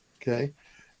 Okay.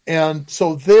 And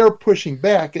so they're pushing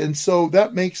back. And so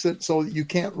that makes it so that you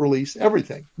can't release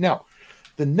everything. Now,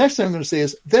 the next thing I'm going to say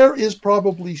is there is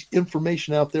probably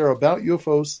information out there about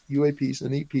UFOs, UAPs,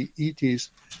 and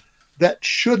ETs that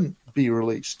shouldn't be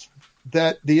released.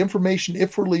 That the information,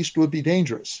 if released, would be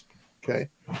dangerous. Okay.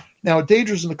 Now,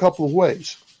 dangerous in a couple of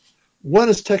ways. One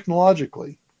is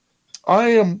technologically.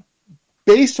 I am,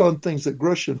 based on things that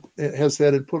Grush has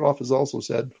said and Puthoff has also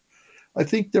said, I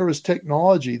think there is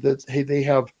technology that, hey, they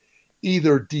have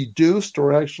either deduced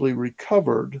or actually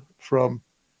recovered from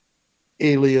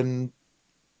alien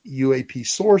UAP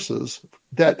sources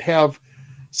that have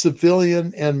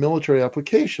civilian and military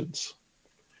applications.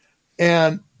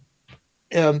 And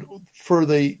for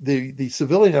the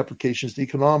civilian applications,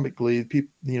 economically,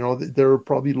 people, there are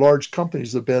probably large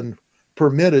companies that have been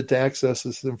permitted to access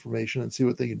this information and see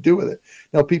what they can do with it.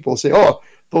 Now, people say, "Oh,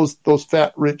 those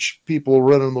fat rich people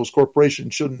running those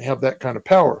corporations shouldn't have that kind of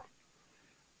power."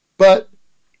 But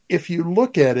if you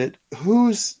look at it,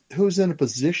 who's in a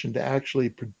position to actually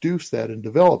produce that and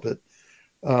develop it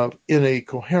in a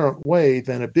coherent way?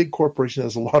 Then a big corporation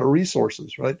has a lot of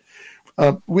resources, right?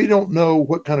 We don't know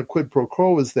what kind of quid pro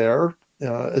quo is there,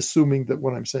 assuming that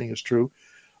what I'm saying is true.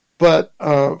 But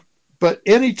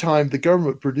anytime the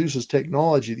government produces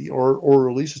technology or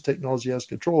releases technology, has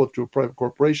control of to a private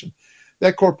corporation,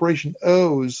 that corporation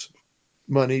owes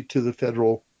money to the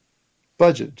federal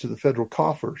budget, to the federal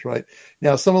coffers, right?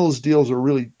 Now, some of those deals are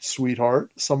really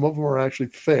sweetheart. Some of them are actually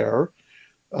fair.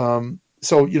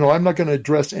 So, I'm not going to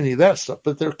address any of that stuff,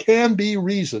 but there can be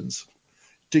reasons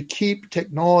to keep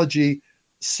technology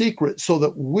secret so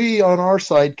that we on our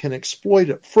side can exploit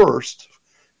it first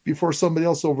before somebody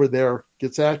else over there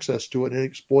gets access to it and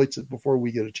exploits it before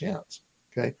we get a chance.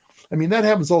 Okay. I mean, that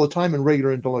happens all the time in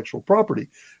regular intellectual property.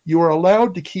 You are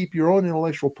allowed to keep your own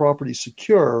intellectual property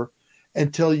secure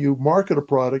until you market a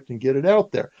product and get it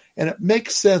out there. And it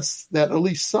makes sense that at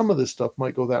least some of this stuff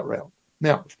might go that route.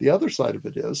 Now, the other side of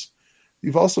it is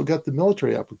you've also got the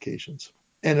military applications.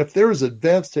 And if there is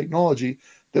advanced technology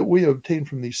that we obtain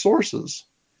from these sources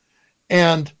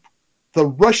and the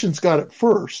Russians got it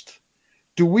first,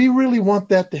 do we really want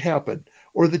that to happen?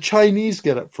 Or the Chinese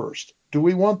get it first? Do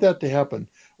we want that to happen?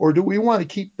 Or do we want to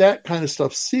keep that kind of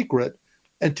stuff secret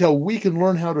until we can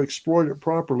learn how to exploit it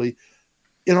properly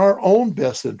in our own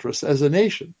best interest as a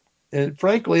nation? And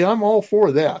frankly, I'm all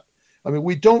for that. I mean,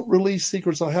 we don't release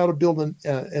secrets on how to build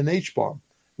an H-bomb.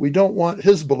 We don't want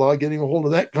Hezbollah getting a hold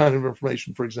of that kind of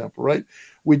information, for example, right?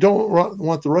 We don't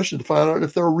want the Russians to find out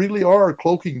if there really are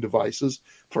cloaking devices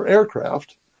for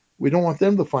aircraft. We don't want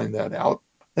them to find that out.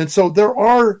 And so there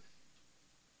are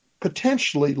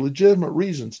potentially legitimate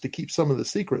reasons to keep some of the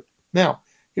secret. Now,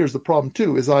 here's the problem,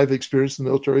 too, as I've experienced in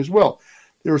the military as well.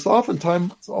 There's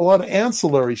oftentimes a lot of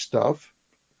ancillary stuff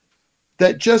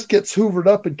that just gets hoovered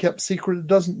up and kept secret. It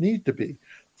doesn't need to be.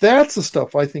 That's the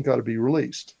stuff I think ought to be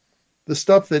released. The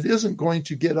stuff that isn't going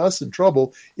to get us in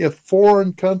trouble if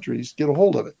foreign countries get a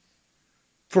hold of it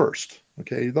first.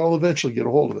 Okay, they'll eventually get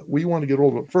a hold of it. We want to get a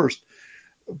hold of it first,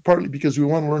 partly because we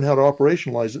want to learn how to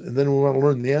operationalize it, and then we want to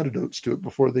learn the antidotes to it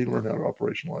before they learn how to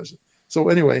operationalize it. So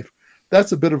anyway,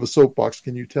 that's a bit of a soapbox,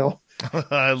 can you tell?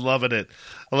 I love it.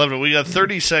 I love it. We got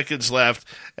 30 seconds left,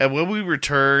 and when we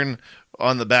return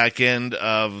on the back end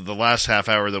of the last half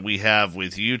hour that we have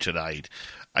with you tonight,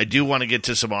 I do want to get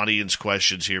to some audience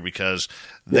questions here because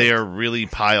they are really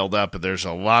piled up, and there's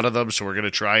a lot of them, so we're going to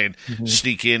try and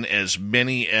sneak in as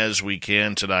many as we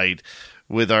can tonight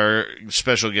with our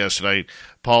special guest tonight,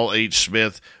 Paul H.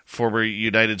 Smith, former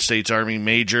United States Army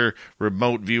Major,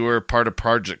 remote viewer, part of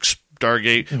Project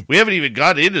Stargate. We haven't even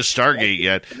got into Stargate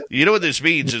yet. You know what this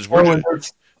means is we're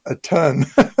just... a ton.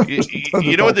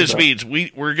 You know what this means?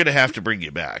 We're going to have to bring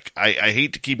you back. I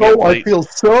hate to keep you up late. I feel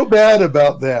so bad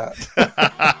about that.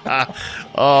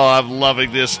 Oh, I'm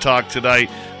loving this talk tonight.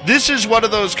 This is one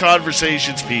of those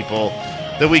conversations, people,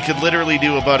 that we could literally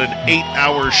do about an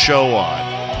 8-hour show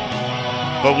on.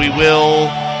 But we will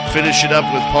finish it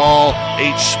up with Paul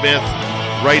H. Smith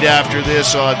right after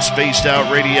this on Spaced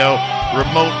Out Radio,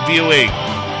 remote viewing,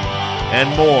 and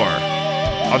more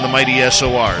on the mighty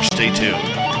SOR. Stay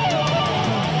tuned.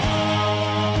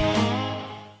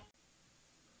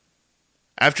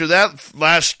 After that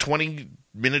last 20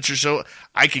 minutes or so,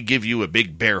 I could give you a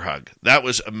big bear hug. That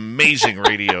was amazing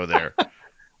radio there.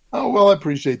 Oh, well, I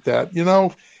appreciate that.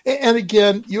 And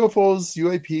again, UFOs,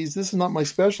 UAPs, this is not my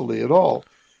specialty at all.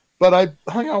 But I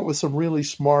hung out with some really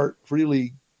smart,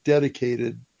 really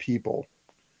dedicated people.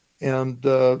 And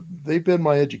they've been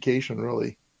my education,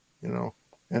 really, And,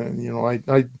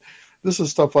 I this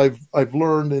is stuff I've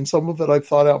learned, and some of it I've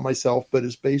thought out myself, but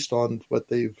it's based on what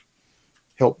they've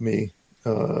helped me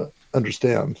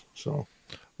understand. So,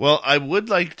 well, I would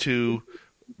like to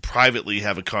privately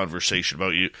have a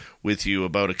conversation with you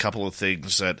about a couple of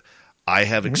things that I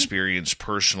have experienced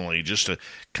personally, just to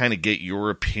kind of get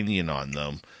your opinion on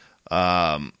them.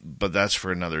 But that's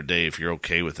for another day, if you're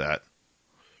okay with that.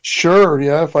 Sure,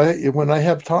 yeah. When I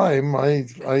have time, I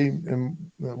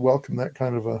am welcome that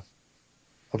kind of a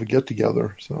get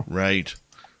together. So right.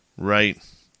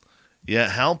 Yeah,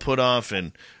 Hal Putoff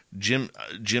and Jim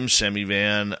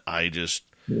Semivan,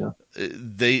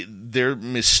 they're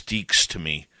mystiques to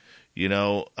me.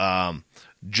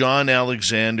 John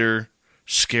Alexander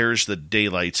scares the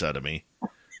daylights out of me,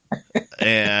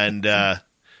 and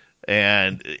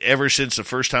ever since the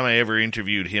first time I ever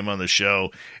interviewed him on the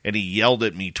show, and he yelled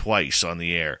at me twice on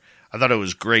the air, I thought it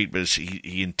was great, but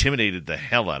he intimidated the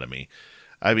hell out of me.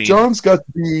 I mean, John's got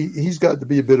to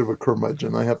be a bit of a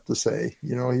curmudgeon, I have to say.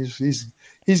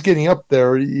 He's getting up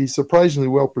there. He's surprisingly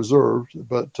well preserved,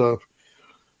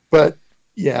 but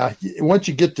yeah, once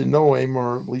you get to know him,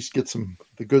 or at least get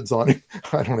the goods on him.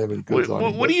 I don't have any goods on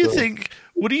him. What do you think?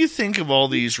 What do you think of all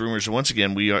these rumors? And once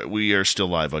again, we are still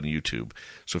live on YouTube,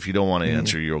 so if you don't want to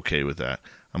answer, you're okay with that.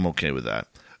 I'm okay with that.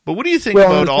 But what do you think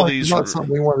about all these? Not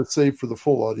something we want to save for the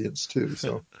full audience too.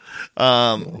 So,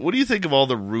 what do you think of all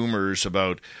the rumors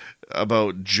about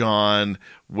John,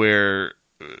 where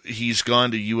he's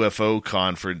gone to UFO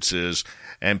conferences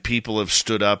and people have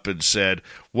stood up and said,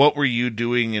 "What were you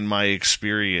doing in my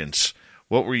experience?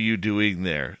 What were you doing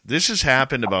there?" This has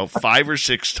happened about 5 or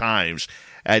 6 times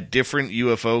at different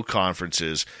UFO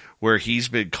conferences where he's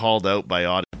been called out by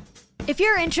audience. If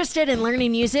you're interested in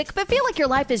learning music but feel like your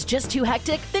life is just too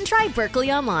hectic, then try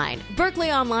Berklee Online.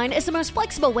 Berklee Online is the most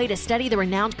flexible way to study the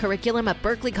renowned curriculum at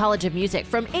Berklee College of Music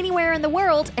from anywhere in the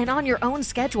world and on your own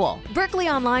schedule.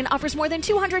 Berklee Online offers more than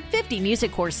 250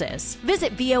 music courses.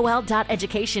 Visit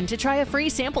vol.education to try a free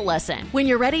sample lesson. When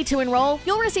you're ready to enroll,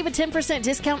 you'll receive a 10%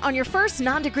 discount on your first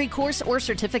non-degree course or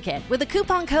certificate with the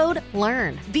coupon code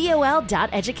LEARN.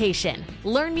 vol.education.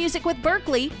 Learn music with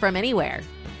Berklee from anywhere.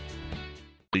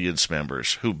 Audience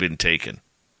members who've been taken.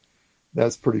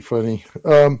 That's pretty funny.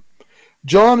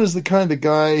 John is the kind of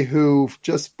guy who,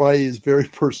 just by his very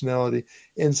personality,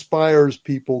 inspires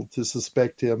people to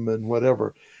suspect him and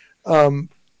whatever. I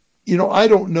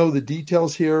don't know the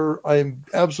details here. I'm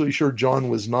absolutely sure John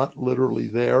was not literally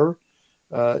there,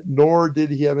 nor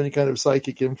did he have any kind of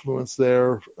psychic influence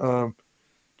there.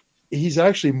 He's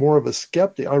actually more of a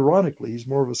skeptic. Ironically, he's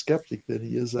more of a skeptic than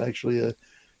he is actually a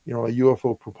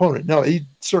UFO proponent. Now, he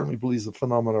certainly believes the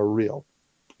phenomena are real.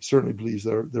 He certainly believes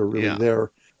they're really there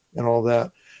and all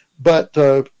that. But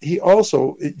he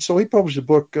also, he published a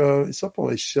book, it's up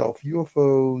on his shelf,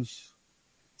 UFOs.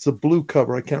 It's a blue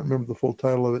cover. I can't remember the full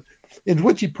title of it, in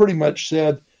which he pretty much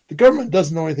said the government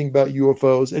doesn't know anything about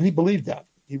UFOs, and he believed that.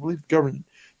 He believed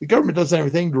the government doesn't have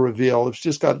anything to reveal. It's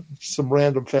just got some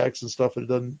random facts and stuff, and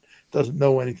it doesn't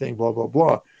know anything, blah, blah,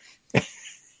 blah.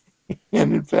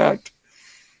 And in fact,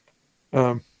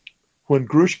 when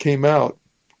Grush came out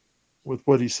with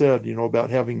what he said, about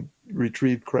having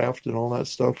retrieved craft and all that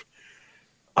stuff,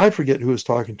 I forget who was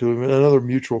talking to him, another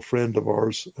mutual friend of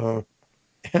ours,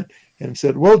 and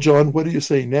said, "Well, John, what do you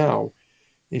say now?"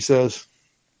 He says,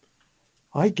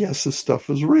 "I guess this stuff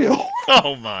is real."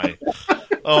 Oh my.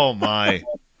 Oh my.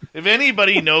 If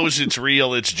anybody knows it's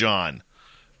real, it's John.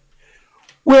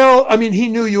 Well, I mean, he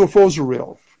knew UFOs were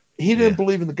real. He didn't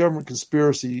believe in the government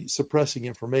conspiracy suppressing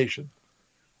information.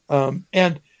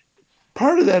 And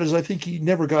part of that is, I think he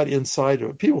never got inside of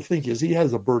it. People think he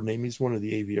has a bird name. He's one of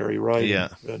the aviary, right? Yeah.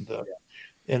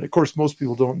 And of course, most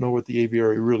people don't know what the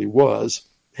aviary really was.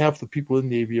 Half the people in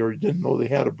the aviary didn't know they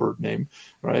had a bird name,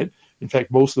 right? In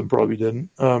fact, most of them probably didn't.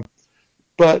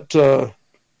 But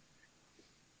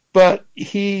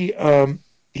he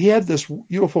had this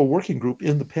UFO working group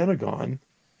in the Pentagon,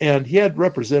 and he had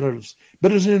representatives,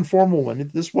 but it was an informal one.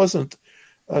 This wasn't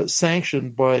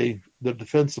sanctioned by the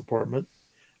Defense Department,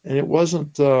 and it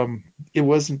wasn't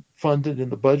funded in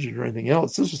the budget or anything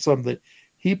else. This was something that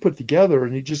he put together,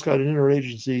 and he just got an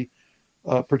interagency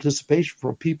participation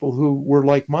from people who were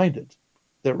like-minded,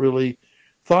 that really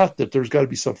thought that there's got to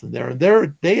be something there. And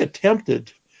they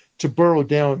attempted to burrow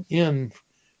down in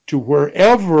to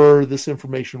wherever this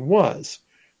information was,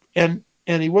 and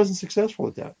he wasn't successful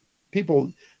at that.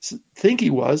 people think he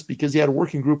was because he had a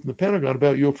working group in the Pentagon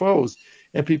about UFOs,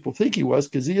 and people think he was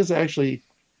because he is actually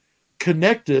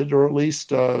connected or at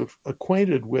least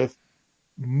acquainted with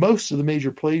most of the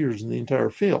major players in the entire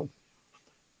field.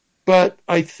 But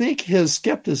I think his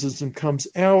skepticism comes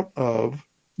out of,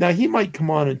 now he might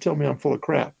come on and tell me I'm full of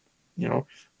crap,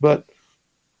 but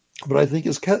I think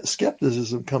his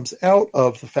skepticism comes out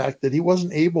of the fact that he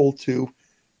wasn't able to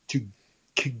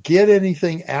get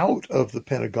anything out of the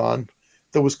Pentagon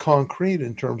that was concrete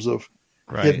in terms of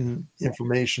hidden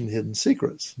information, hidden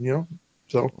secrets,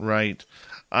 So right.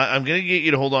 I'm going to get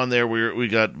you to hold on there. We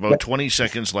got about 20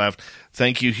 seconds left.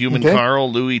 Thank you, Human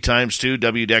Carl, Louis ×2,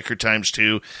 W. Decker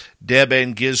 ×2, Deb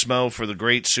and Gizmo for the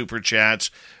great super chats.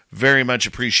 Very much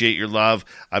appreciate your love.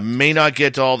 I may not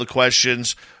get to all the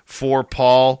questions for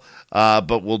Paul,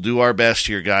 but we'll do our best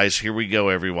here, guys. Here we go,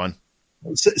 everyone.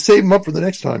 Save them up for the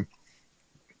next time.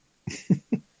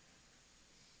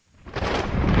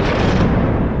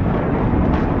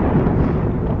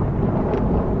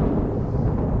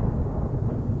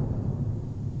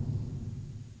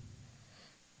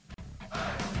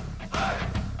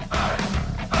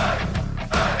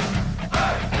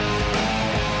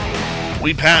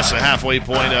 We pass the halfway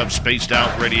point of Spaced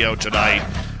Out Radio tonight.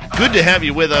 Good to have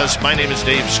you with us. My name is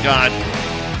Dave Scott,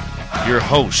 your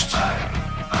host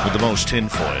with the most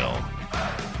tinfoil.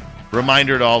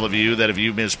 Reminder to all of you that if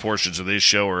you missed portions of this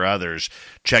show or others,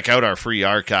 check out our free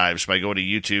archives by going to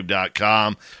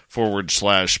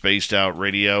youtube.com/Spaced Out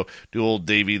Radio. Do old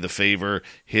Davey the favor,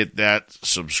 hit that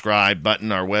subscribe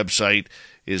button. Our website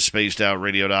is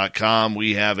spacedoutradio.com.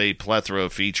 We have a plethora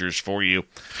of features for you.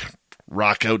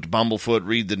 Rock out to Bumblefoot,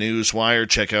 read the Newswire,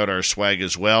 check out our swag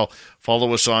as well.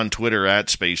 Follow us on Twitter at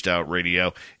Spaced Out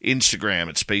Radio, Instagram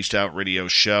at Spaced Out Radio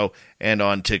Show, and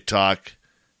on TikTok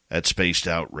at Spaced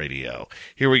Out Radio.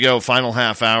 Here we go, final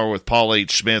half hour with Paul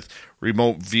H. Smith,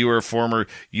 remote viewer, former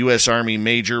U.S. Army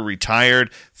Major,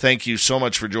 retired. Thank you so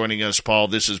much for joining us, Paul.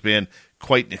 This has been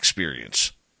quite an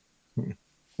experience.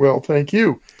 Well, thank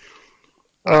you.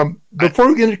 Before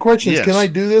we get into questions, yes. Can I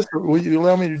do this? Or will you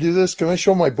allow me to do this? Can I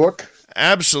show my book?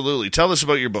 Absolutely. Tell us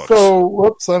about your books. So,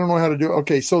 whoops, I don't know how to do it.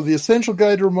 Okay, so The Essential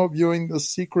Guide to Remote Viewing, the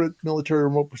secret military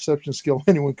remote perception skill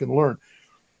anyone can learn.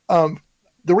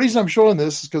 The reason I'm showing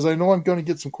this is because I know I'm going to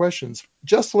get some questions.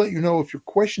 Just to let you know, if your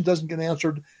question doesn't get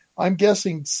answered, I'm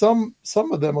guessing some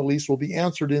of them at least will be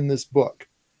answered in this book.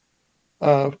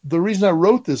 The reason I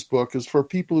wrote this book is for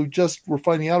people who just were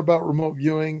finding out about remote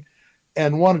viewing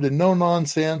and wanted a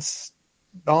no-nonsense,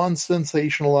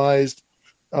 non-sensationalized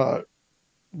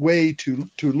way to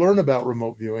learn about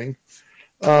remote viewing.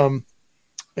 And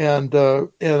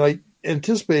I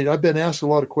anticipated, I've been asked a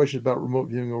lot of questions about remote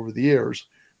viewing over the years.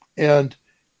 And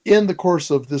in the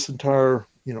course of this entire,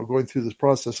 going through this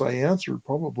process, I answered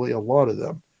probably a lot of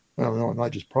them. Well, no,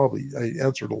 not just probably. I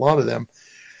answered a lot of them.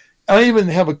 I even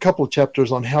have a couple of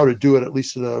chapters on how to do it, at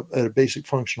least at a basic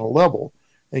functional level,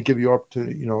 and give you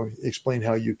opportunity, explain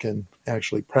how you can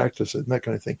actually practice it and that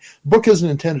kind of thing. The book isn't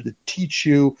intended to teach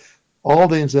you all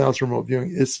the ins and outs of remote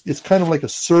viewing. It's kind of like a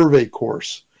survey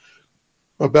course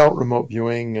about remote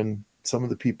viewing and some of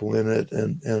the people in it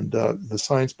and the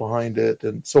science behind it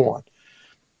and so on.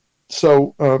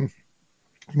 So you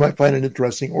might find it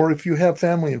interesting. Or if you have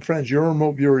family and friends, you're a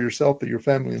remote viewer yourself, but your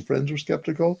family and friends are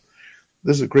skeptical,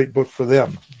 this is a great book for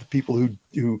them. The people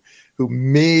who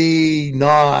may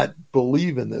not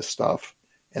believe in this stuff,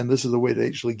 and this is a way to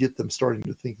actually get them starting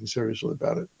to thinking seriously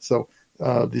about it. So,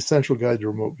 The Essential Guide to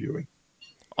Remote Viewing.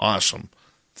 Awesome.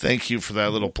 Thank you for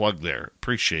that little plug there.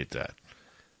 Appreciate that.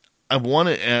 I want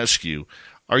to ask you,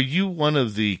 are you one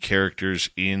of the characters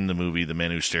in the movie The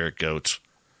Men Who Stare at Goats?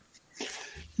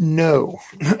 No,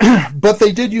 but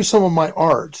they did use some of my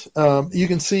art. You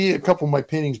can see a couple of my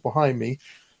paintings behind me.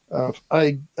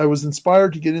 I was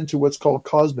inspired to get into what's called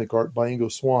cosmic art by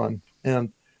Ingo Swann,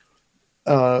 and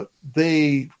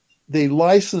they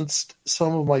licensed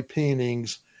some of my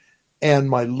paintings and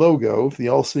my logo. The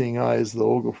All-Seeing Eye is the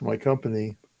logo for my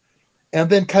company, and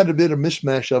then kind of did a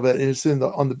mishmash of it, and it's in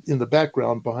the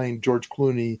background behind George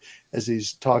Clooney as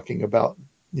he's talking about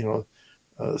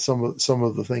some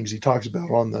of the things he talks about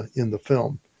in the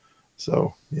film.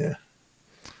 So yeah.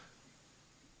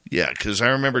 Yeah, because I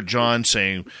remember John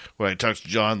saying, when I talked to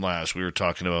John last, we were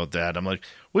talking about that. I'm like,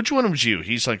 which one was you?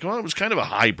 He's like, well, it was kind of a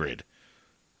hybrid,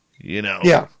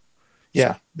 Yeah,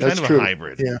 that's kind of true. a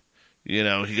hybrid. Yeah.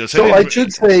 He goes, so I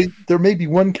should say there may be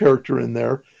one character in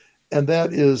there, and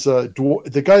that is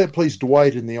the guy that plays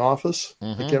Dwight in The Office.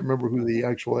 Mm-hmm. I can't remember who the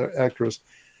actual actress.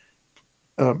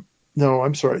 No,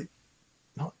 I'm sorry.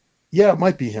 Yeah, it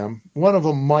might be him. One of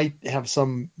them might have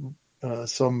some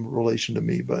relation to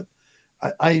me, but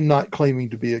I'm not claiming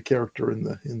to be a character in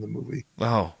the movie.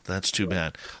 Oh, that's too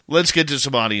bad. Let's get to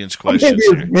some audience questions.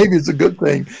 Maybe it's a good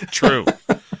thing. True.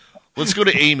 Let's go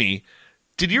to Amy.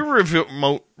 Did your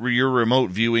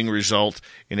remote viewing result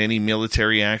in any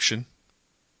military action?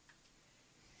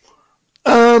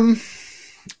 Now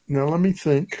let me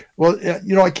think. Well,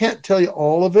 I can't tell you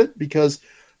all of it because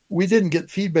we didn't get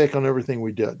feedback on everything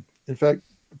we did. In fact,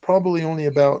 probably only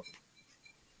about,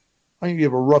 I can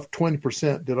give a rough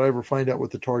 20% did I ever find out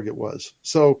what the target was.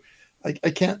 So I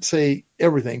can't say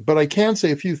everything, but I can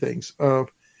say a few things. And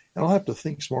I'll have to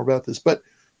think some more about this. But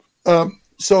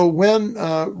so when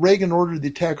Reagan ordered the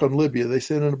attack on Libya, they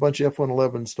sent in a bunch of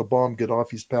F-111s to bomb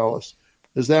Gaddafi's palace.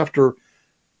 It was after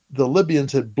the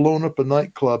Libyans had blown up a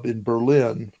nightclub in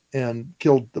Berlin and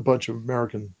killed a bunch of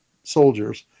American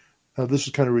soldiers. This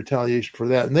was kind of retaliation for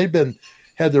that. And they'd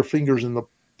had their fingers in the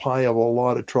pie of a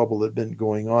lot of trouble that had been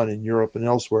going on in Europe and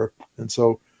elsewhere. And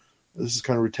so this is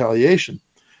kind of retaliation.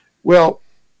 Well,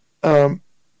 there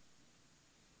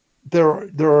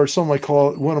are some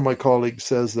one of my colleagues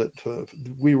says that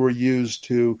we were used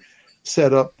to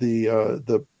set up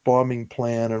the bombing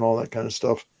plan and all that kind of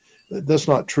stuff. That's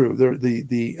not true.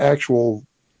 The actual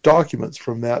documents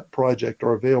from that project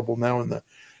are available now in the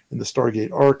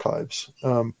Stargate archives.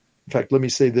 In fact, let me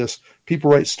say this.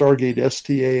 People write Stargate,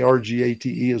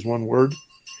 Stargate as one word.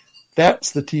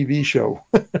 That's the TV show,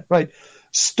 right?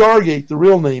 Stargate, the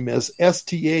real name is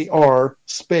STAR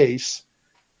space,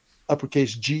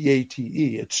 uppercase GATE.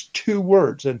 It's two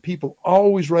words, and people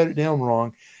always write it down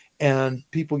wrong, and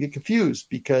people get confused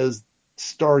because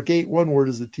Stargate, one word,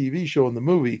 is the TV show and the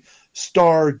movie.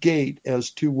 Stargate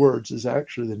as two words is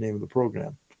actually the name of the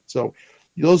program. So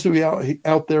those of you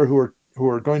out there who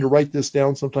are going to write this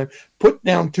down sometime, put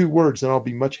down two words and I'll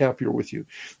be much happier with you.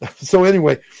 So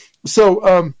anyway,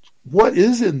 what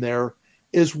is in there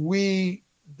is one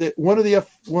of the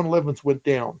F-111s went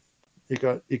down. I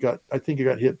think it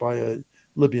got hit by a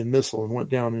Libyan missile and went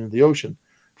down into the ocean,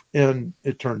 and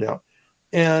it turned out.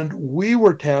 And we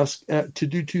were tasked to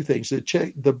do two things: to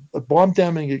check the bomb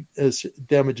damage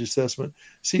assessment,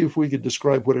 see if we could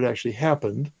describe what had actually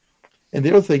happened, and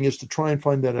the other thing is to try and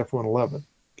find that F-111.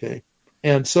 Okay,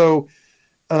 and so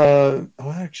I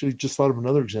actually just thought of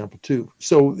another example too.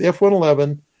 So the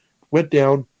F-111 went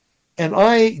down, and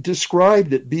I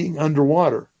described it being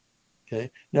underwater.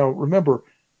 Okay, now remember,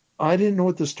 I didn't know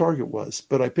what this target was,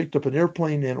 but I picked up an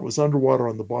airplane and it was underwater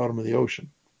on the bottom of the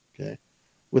ocean. Okay,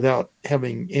 without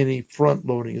having any front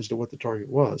loading as to what the target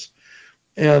was.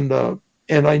 And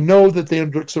I know that they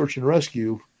undertook search and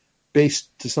rescue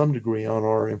based to some degree on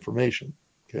our information.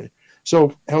 Okay.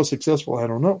 So how successful, I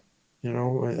don't know.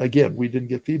 Again, we didn't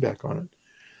get feedback on it.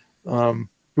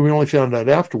 We only found out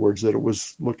afterwards that it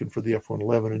was looking for the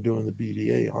F-111 and doing the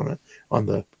BDA on it, on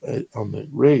the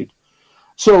raid.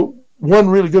 So one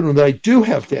really good one that I do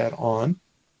have to add on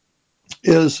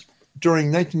is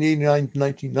during 1989 to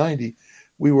 1990,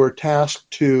 we were tasked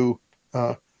to,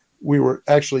 we were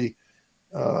actually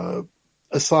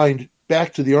assigned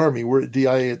back to the Army. We're at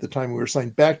DIA at the time. We were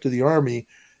assigned back to the Army,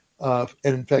 and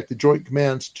in fact, the Joint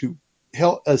Commands to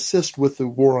help assist with the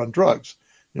war on drugs.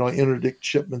 Interdict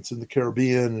shipments in the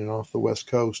Caribbean and off the West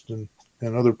Coast and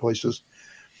other places.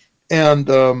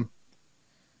 And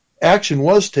action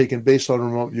was taken based on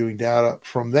remote viewing data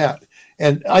from that.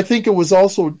 And I think it was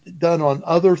also done on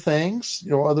other things,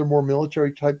 other more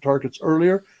military type targets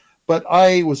earlier, but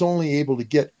I was only able to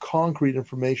get concrete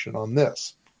information on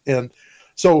this. And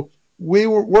so we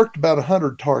worked about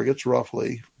 100 targets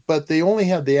roughly, but they only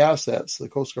had the assets, the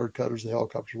Coast Guard cutters, the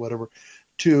helicopters, whatever,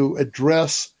 to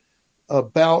address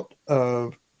about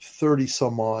 30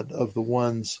 some odd of the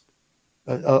ones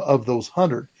of those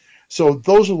 100. So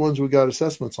those are the ones we got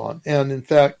assessments on. And in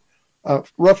fact,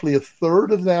 roughly a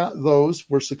third of those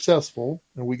were successful,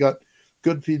 and we got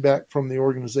good feedback from the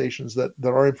organizations that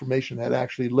our information had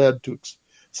actually led to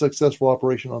successful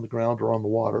operation on the ground or on the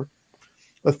water.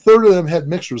 A third of them had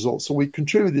mixed results, so we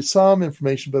contributed some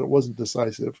information, but it wasn't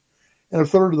decisive. And a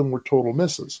third of them were total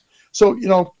misses. So,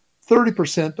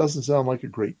 30% doesn't sound like a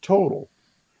great total.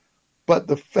 But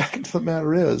the fact of the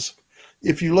matter is,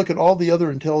 if you look at all the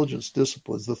other intelligence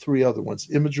disciplines, the three other ones,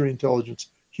 imagery intelligence,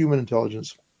 human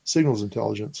intelligence, signals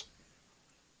intelligence,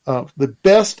 the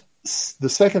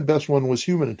second best one was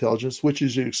human intelligence, which,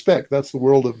 as you'd expect, that's the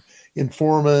world of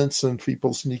informants and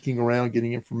people sneaking around,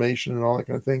 getting information and all that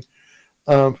kind of thing.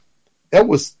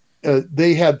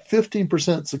 They had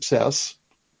 15% success,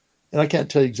 and I can't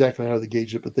tell you exactly how they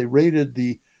gauged it, but they rated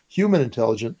the human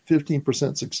intelligence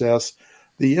 15% success.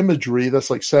 The imagery, that's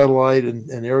like satellite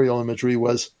and aerial imagery,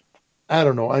 was, I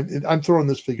don't know, I'm throwing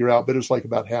this figure out, but it was like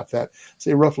about half that,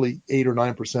 say roughly 8 or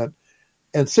 9%.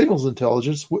 And signals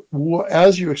intelligence,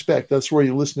 as you expect, that's where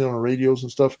you listen in on radios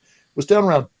and stuff, was down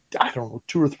around, 2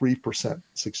 or 3%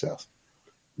 success.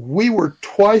 We were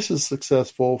twice as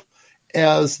successful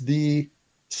as the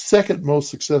second most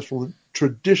successful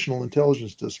traditional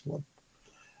intelligence discipline.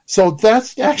 So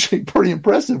that's actually pretty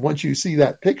impressive once you see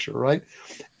that picture, right?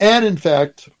 And in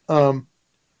fact,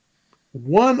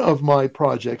 one of my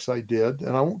projects I did,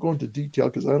 and I won't go into detail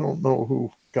because I don't know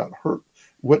who got hurt,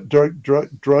 what drug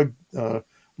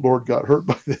lord got hurt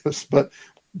by this, but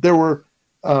there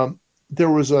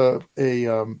was a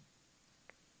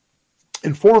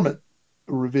informant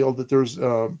revealed that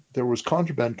there was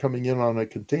contraband coming in on a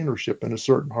container ship in a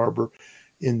certain harbor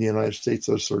in the United States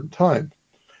at a certain time.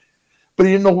 But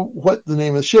he didn't know what the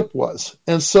name of the ship was.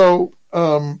 And so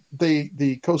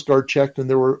the Coast Guard checked, and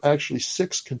there were actually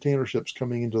 6 container ships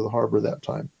coming into the harbor that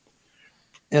time.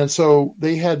 And so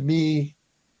they had me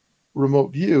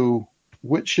remote view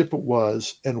which ship it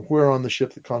was and where on the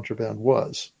ship the contraband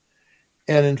was.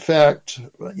 And in fact,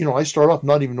 I started off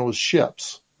not even those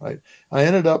ships, right? I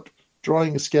ended up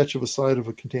drawing a sketch of a side of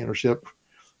a container ship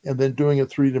and then doing a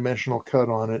 3-dimensional cut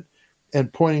on it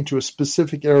and pointing to a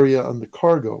specific area on the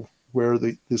cargo where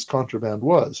this contraband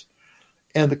was.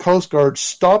 And the Coast Guard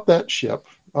stopped that ship.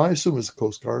 I assume it was the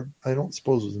Coast Guard. I don't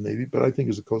suppose it was the Navy, but I think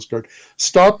it was the Coast Guard.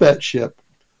 Stopped that ship,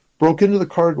 broke into the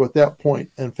cargo at that point,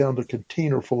 and found a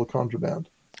container full of contraband.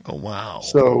 Oh, wow.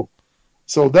 So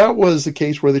that was the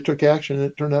case where they took action, and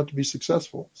it turned out to be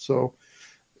successful. So,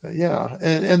 yeah.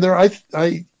 And there, I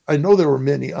know there were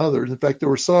many others. In fact, there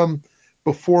were some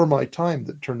before my time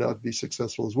that turned out to be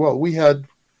successful as well. We had,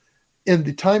 in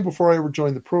the time before I ever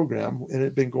joined the program, and it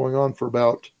had been going on for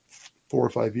about 4 or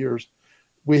 5 years,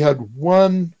 we had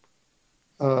one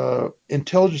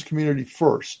intelligence community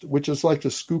first, which is like the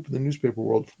scoop in the newspaper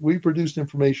world. We produced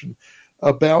information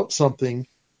about something.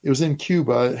 It was in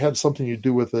Cuba. It had something to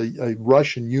do with a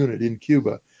Russian unit in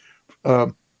Cuba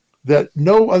that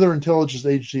no other intelligence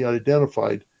agency had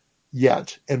identified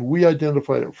yet, and we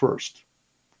identified it first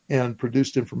and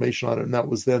produced information on it, and that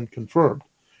was then confirmed.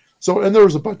 So, and there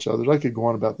was a bunch of others. I could go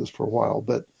on about this for a while,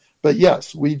 but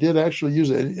yes, we did actually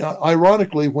use it. And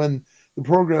ironically, when the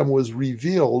program was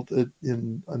revealed on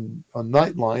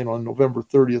Nightline on November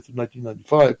 30th of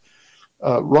 1995,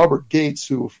 Robert Gates,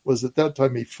 who was at that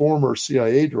time a former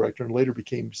CIA director and later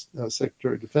became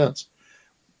Secretary of Defense,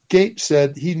 Gates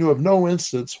said he knew of no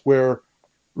instance where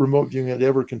remote viewing had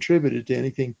ever contributed to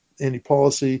anything, any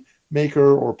policy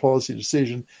maker or policy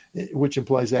decision, which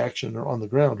implies action or on the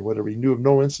ground or whatever. He knew of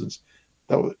no instance.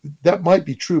 That might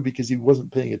be true because he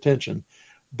wasn't paying attention,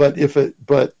 but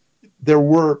there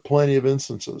were plenty of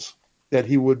instances that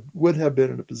he would have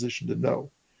been in a position to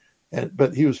know.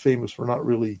 But he was famous for not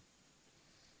really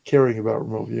caring about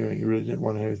remote viewing. He really didn't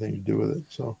want to have anything to do with it.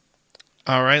 So,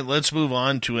 all right, let's move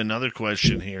on to another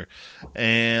question here,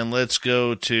 and let's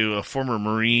go to a former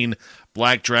Marine,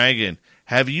 Black Dragon.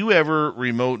 Have you ever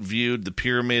remote viewed the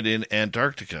pyramid in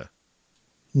Antarctica?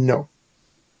 No.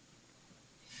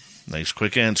 Nice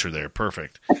quick answer there.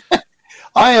 Perfect.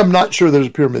 I am not sure there's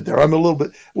a pyramid there. I'm a little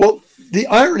bit, well, the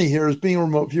irony here is being a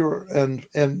remote viewer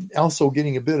and also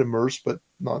getting a bit immersed, but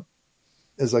not,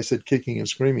 as I said, kicking and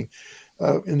screaming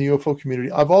in the UFO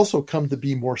community. I've also come to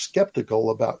be more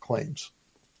skeptical about claims.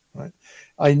 Right?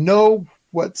 I know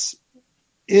what's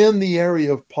in the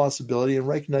area of possibility and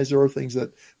recognize there are things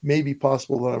that may be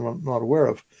possible that I'm not aware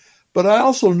of. But I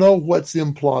also know what's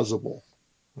implausible,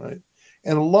 right?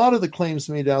 And a lot of the claims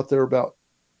made out there about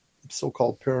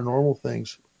so-called paranormal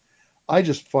things, I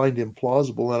just find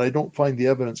implausible, and I don't find the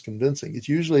evidence convincing. It's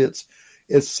usually it's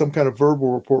some kind of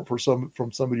verbal report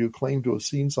from somebody who claimed to have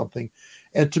seen something,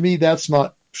 and to me that's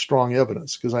not strong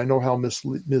evidence because I know how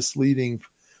misleading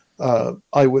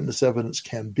eyewitness evidence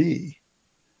can be.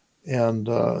 And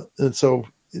so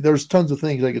there's tons of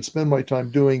things I could spend my time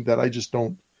doing that I just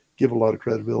don't give a lot of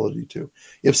credibility to.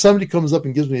 If somebody comes up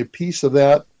and gives me a piece of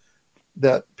that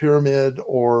pyramid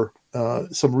or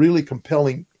some really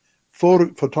compelling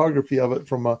photography of it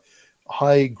from a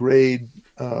high-grade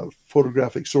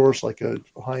photographic source like a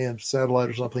high-end satellite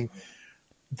or something,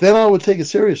 then I would take it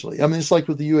seriously. I mean, it's like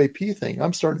with the UAP thing.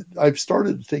 I've started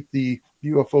to take the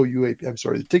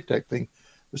the Tic Tac thing.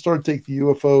 I started to take the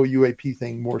UFO UAP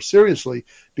thing more seriously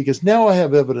because now I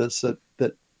have evidence that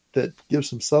gives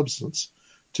some substance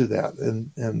to that.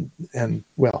 And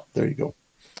well, there you go.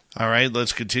 All right,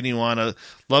 let's continue on. I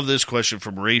love this question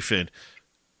from Rayfin.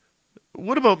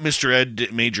 What about Major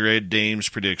Ed Dame's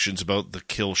predictions about the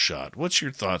kill shot? What's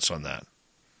your thoughts on that?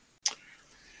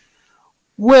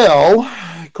 Well,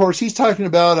 of course, he's talking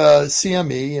about a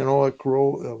CME,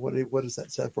 what does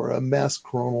that stand for? A mass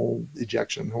coronal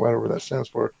ejection, whatever that stands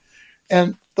for.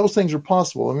 And those things are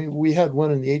possible. I mean, we had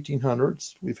one in the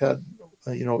 1800s. We've had,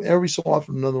 every so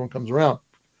often another one comes around.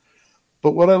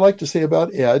 But what I like to say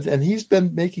about Ed, and he's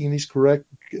been making these correct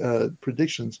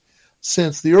predictions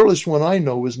since the earliest one I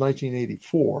know was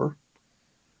 1984.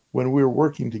 When we were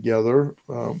working together,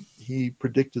 he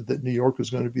predicted that New York was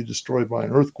going to be destroyed by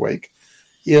an earthquake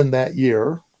in that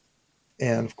year.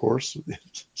 And, of course,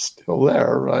 it's still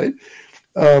there, right?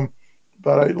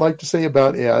 But I'd like to say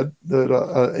about Ed that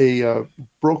a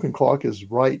broken clock is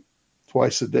right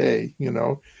twice a day,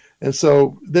 And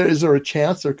so is there a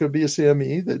chance there could be a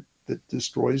CME that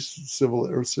destroys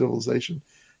civilization?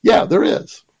 Yeah, there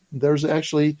is. There's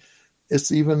actually,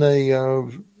 it's even a,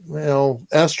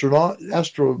 astronomically,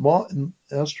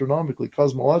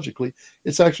 cosmologically,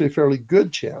 it's actually a fairly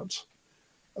good chance.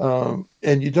 And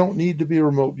you don't need to be a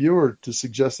remote viewer to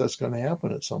suggest that's going to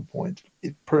happen at some point,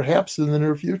 perhaps in the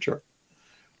near future.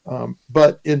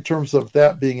 But in terms of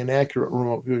that being an accurate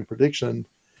remote viewing prediction,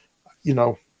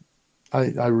 I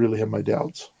really have my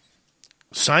doubts.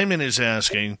 Simon is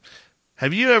asking,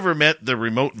 have you ever met the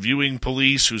remote viewing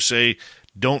police who say,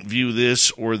 don't view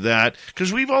this or that?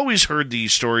 Because we've always heard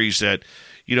these stories that,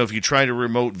 if you try to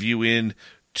remote view in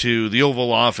to the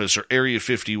Oval Office or Area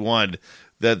 51,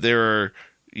 that there are,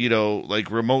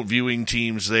 like remote viewing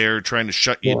teams there trying to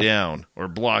shut you down or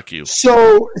block you.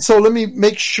 So let me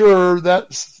make sure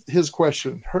that's his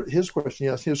question. His question.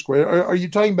 Are you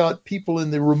talking about people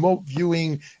in the remote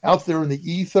viewing out there in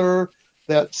the ether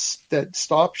that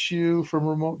stops you from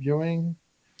remote viewing?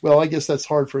 Well, I guess that's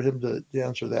hard for him to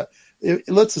answer that.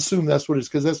 Let's assume that's what it is,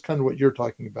 because that's kind of what you're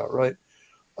talking about, right?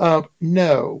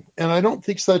 No, and I don't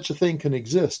think such a thing can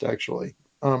exist, actually.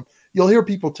 You'll hear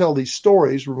people tell these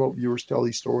stories, remote viewers tell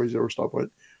these stories or stuff like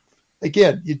that.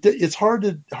 Again, it's hard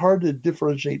to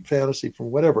differentiate fantasy from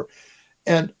whatever.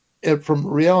 And from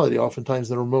reality, oftentimes,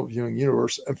 in the remote viewing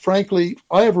universe. And frankly,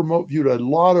 I have remote viewed a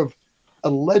lot of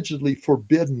allegedly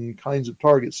forbidden kinds of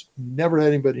targets. Never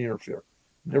had anybody interfere.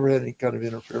 Never had any kind of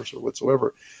interference or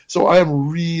whatsoever. So I am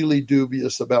really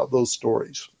dubious about those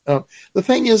stories. The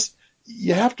thing is,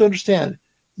 you have to understand,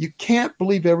 you can't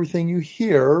believe everything you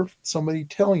hear somebody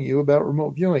telling you about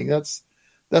remote viewing. That's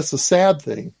the sad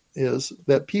thing, is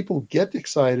that people get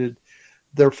excited,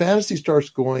 their fantasy starts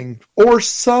going, or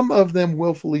some of them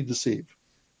willfully deceive.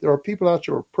 There are people out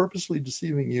there who are purposely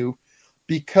deceiving you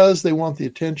because they want the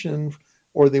attention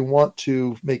or they want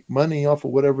to make money off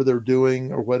of whatever they're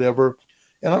doing or whatever.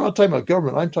 And I'm not talking about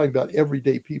government. I'm talking about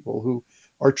everyday people who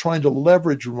are trying to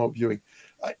leverage remote viewing.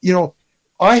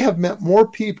 I have met more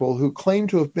people who claim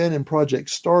to have been in Project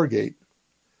Stargate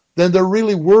than there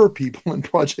really were people in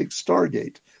Project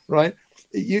Stargate, right?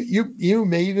 You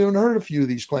may have even heard a few of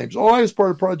these claims. Oh, I was part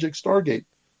of Project Stargate.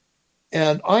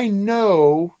 And I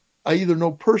either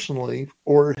know personally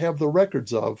or have the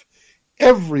records of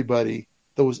everybody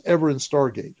that was ever in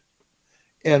Stargate.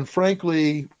 And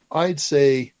frankly, I'd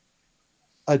say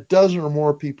a dozen or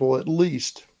more people at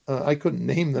least, I couldn't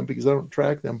name them because I don't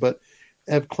track them, but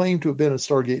have claimed to have been at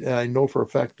Stargate, and I know for a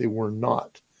fact they were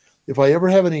not. If I ever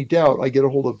have any doubt, I get a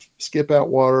hold of Skip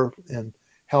Atwater and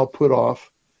Hal Putoff,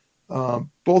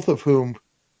 both of whom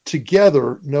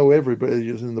together know everybody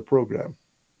is in the program,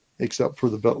 except for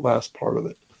the last part of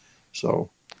it. So,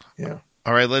 yeah.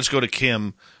 All right, let's go to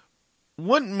Kim.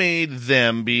 What made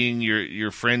them, being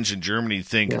your friends in Germany,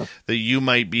 think that you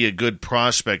might be a good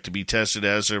prospect to be tested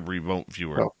as a remote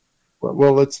viewer?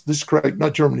 Well, this is correct.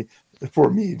 Not Germany.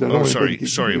 For me.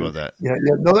 Sorry about that. Yeah.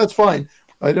 No, that's fine.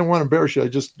 I didn't want to embarrass you. I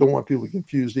just don't want people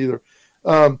confused either.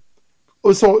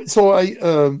 So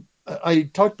I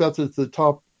talked about this at the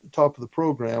top of the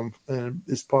program, and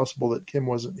it's possible that Kim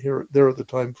wasn't there at the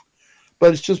time,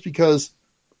 but it's just because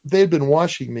they'd been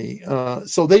watching me.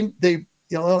 So they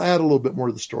I'll add a little bit more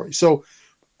to the story. So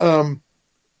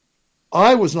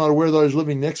I was not aware that I was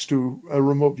living next to a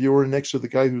remote viewer and next to the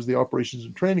guy who's the operations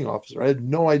and training officer. I had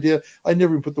no idea. I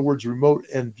never even put the words remote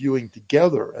and viewing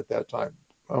together at that time.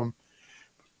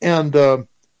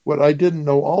 What I didn't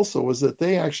know also was that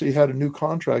they actually had a new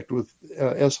contract with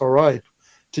SRI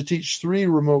to teach three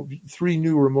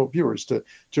new remote viewers to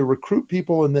recruit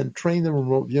people and then train them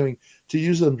remote viewing to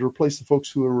use them to replace the folks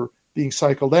who were being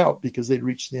cycled out because they'd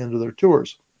reached the end of their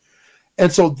tours.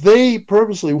 And so they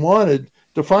purposely wanted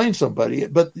to find somebody,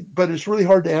 but it's really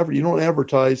hard to advertise. You don't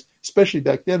advertise, especially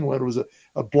back then when it was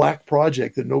a black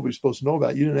project that nobody's supposed to know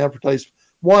about. You didn't advertise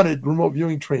wanted remote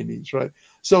viewing trainees, right?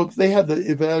 So they had to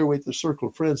evaluate the circle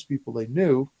of friends, people they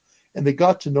knew, and they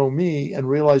got to know me and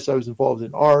realized I was involved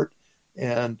in art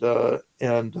and all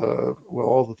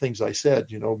the things I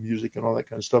said, music and all that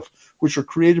kind of stuff, which are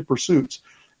creative pursuits.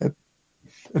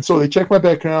 And so they checked my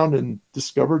background and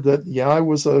discovered that, I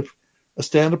was a a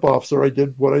stand-up officer. I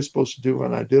did what I was supposed to do,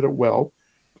 and I did it well.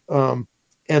 And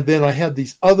then I had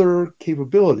these other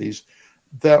capabilities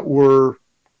that were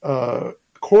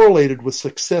correlated with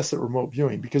success at remote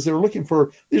viewing, because they were looking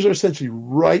for, these are essentially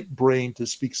right brain, to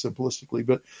speak simplistically,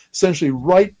 but essentially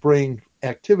right brain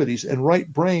activities, and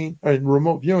right brain and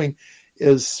remote viewing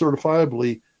is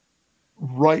certifiably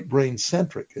right brain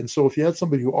centric. And so if you had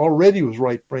somebody who already was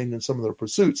right brain in some of their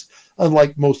pursuits,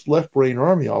 unlike most left brain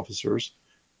Army officers,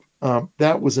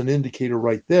 that was an indicator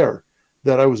right there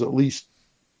that I was at least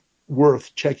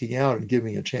worth checking out and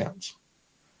giving a chance.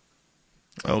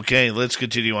 Okay, let's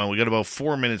continue on. We got about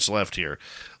 4 minutes left here.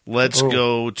 Let's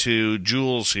go to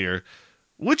Jules here.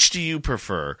 Which do you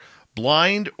prefer,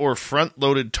 blind or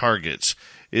front-loaded targets?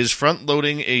 Is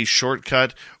front-loading a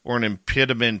shortcut or an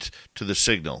impediment to the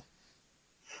signal?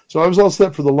 So I was all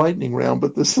set for the lightning round,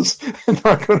 but this is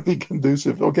not going to be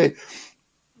conducive. Okay,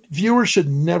 viewers should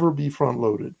never be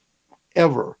front-loaded,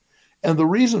 ever. And the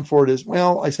reason for it is,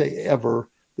 well, I say ever.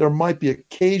 There might be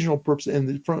occasional purpose, and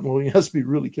the front-loading has to be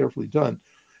really carefully done.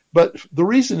 But the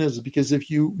reason is because if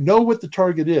you know what the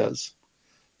target is,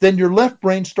 then your left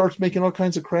brain starts making all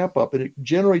kinds of crap up, and it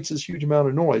generates this huge amount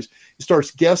of noise. It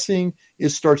starts guessing. It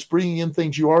starts bringing in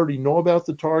things you already know about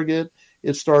the target.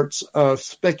 It starts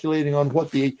speculating on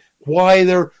why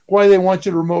they want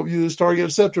you to remote view this target,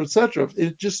 et cetera, et cetera.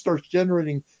 It just starts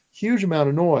generating huge amount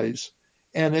of noise.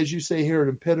 And as you say here, an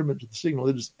impediment to the signal.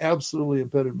 It is absolutely an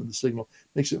impediment to the signal.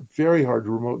 It makes it very hard to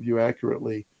remote view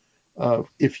accurately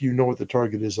if you know what the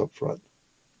target is up front.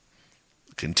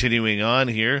 Continuing on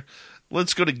here,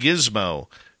 let's go to Gizmo.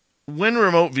 When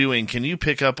remote viewing, can you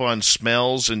pick up on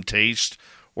smells and taste,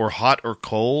 or hot or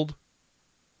cold?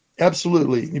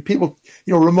 Absolutely. People,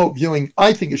 remote viewing,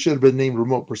 I think it should have been named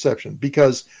remote perception,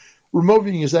 because remote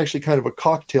viewing is actually kind of a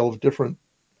cocktail of different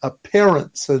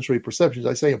apparent sensory perceptions.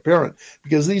 I say apparent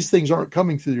because these things aren't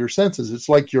coming through your senses. It's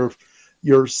like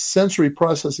your sensory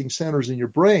processing centers in your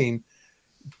brain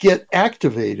get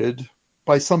activated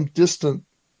by some distant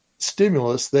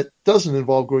stimulus that doesn't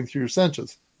involve going through your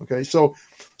senses. Okay, so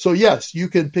yes, you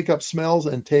can pick up smells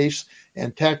and tastes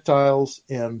and tactiles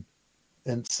and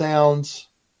sounds.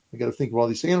 I got to think of all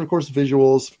these things, and of course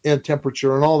visuals and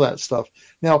temperature and all that stuff.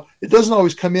 Now, it doesn't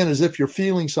always come in as if you're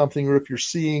feeling something or if you're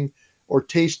seeing or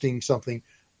tasting something.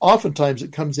 Oftentimes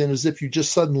it comes in as if you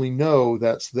just suddenly know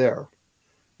that's there,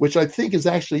 which I think is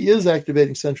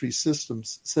activating sensory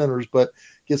systems centers, but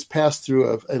gets passed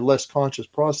through a less conscious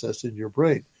process in your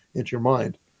brain, into your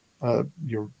mind,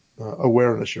 your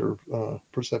awareness, your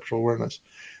perceptual awareness.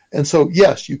 And so,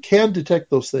 yes, you can detect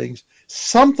those things.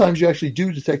 Sometimes you actually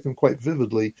do detect them quite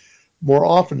vividly. More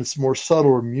often it's more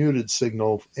subtle or muted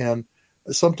signal, and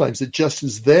sometimes it just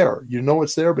is there. You know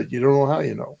it's there, but you don't know how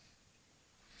you know.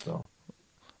 So,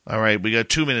 all right, we got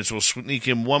 2 minutes. We'll sneak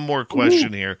in one more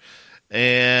question here.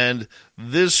 And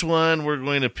this one, we're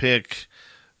going to pick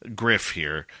Griff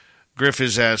here. Griff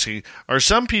is asking, are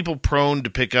some people prone to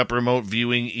pick up remote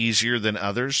viewing easier than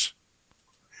others?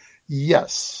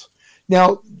 Yes.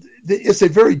 Now, it's a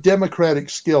very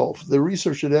democratic skill. The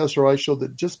research at SRI showed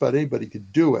that just about anybody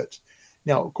could do it.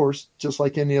 Now, of course, just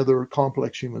like any other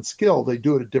complex human skill, they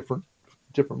do it at different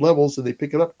levels, and they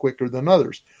pick it up quicker than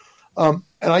others. And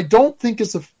I don't think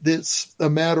it's a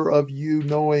matter of you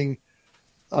knowing.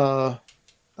 I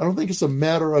don't think it's a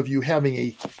matter of you having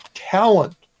a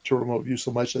talent to remote view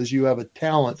so much as you have a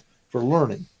talent for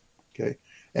learning. Okay,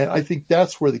 and I think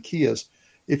that's where the key is.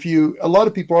 A lot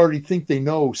of people already think they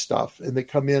know stuff, and they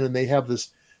come in and they have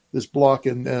this block.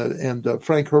 And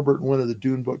Frank Herbert in one of the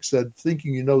Dune books said,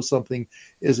 "Thinking you know something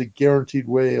is a guaranteed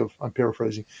way of." I'm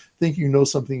paraphrasing. Thinking you know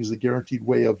something is a guaranteed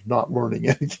way of not learning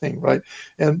anything, right?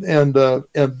 And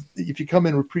if you come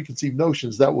in with preconceived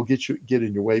notions, that will get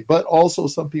in your way. But also,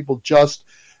 some people just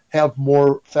have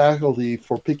more faculty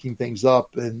for picking things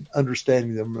up and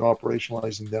understanding them and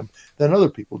operationalizing them than other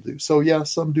people do. So yeah,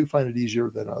 some do find it easier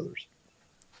than others.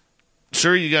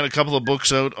 Sir, you got a couple of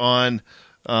books out on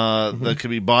that can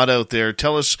be bought out there.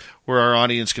 Tell us where our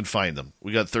audience can find them.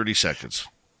 We got 30 seconds.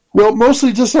 Well,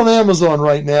 mostly just on Amazon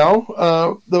right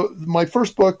now. My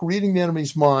first book, Reading the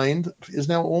Enemy's Mind, is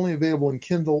now only available in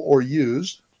Kindle or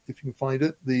used, if you can find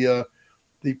it. The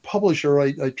publisher,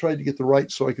 I tried to get the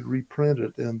rights so I could reprint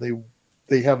it, and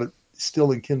they have it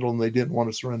still in Kindle, and they didn't want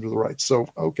to surrender the rights. So,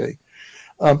 okay.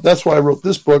 That's why I wrote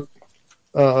this book.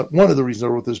 One of the reasons I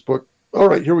wrote this book. All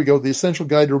right, here we go. The Essential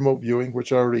Guide to Remote Viewing,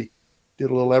 which I already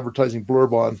did a little advertising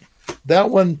blurb on. That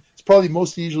one is probably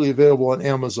most easily available on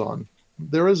Amazon.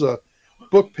 There is a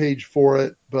book page for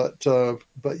it, but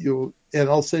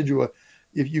I'll send you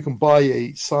if you can buy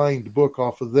a signed book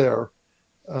off of there.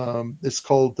 It's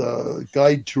called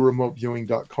guide to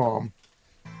remoteviewing.com.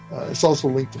 It's also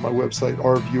linked to my website,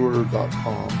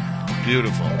 rviewer.com.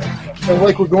 Beautiful. Sounds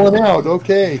like we're going out.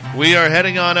 Okay. We are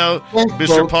heading on out. Thanks, Mr.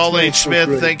 folks. Paul H. Thanks,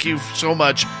 Smith, thank you so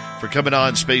much for coming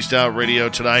on Spaced Out Radio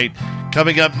tonight.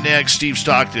 Coming up next, Steve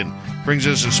Stockton brings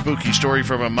us a spooky story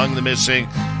from Among the Missing.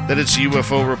 Then it's the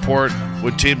UFO Report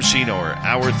with Tim Senor.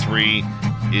 Hour 3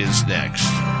 is next.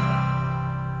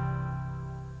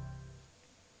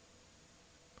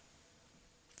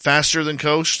 Faster than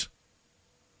Coast?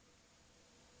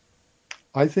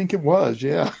 I think it was,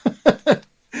 yeah.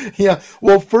 Yeah.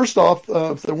 Well, first off,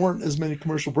 there weren't as many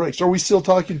commercial breaks. Are we still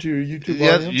talking to your YouTube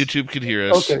audience? Yeah, YouTube can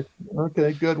hear us.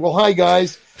 Okay, good. Well, hi,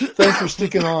 guys. Thanks for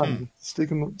sticking on,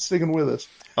 sticking with us.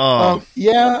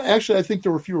 Yeah, actually, I think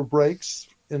there were fewer breaks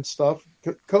and stuff.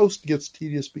 Coast gets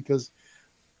tedious because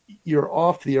you're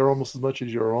off the air almost as much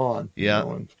as you're on.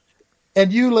 Yeah.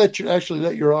 And you let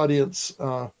your audience,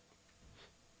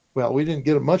 well, we didn't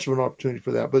get much of an opportunity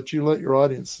for that, but you let your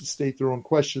audience state their own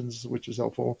questions, which is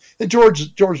helpful. And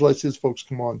George lets his folks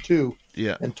come on too,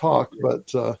 and talk.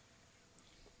 But I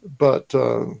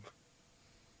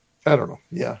don't know.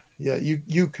 Yeah.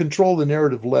 You control the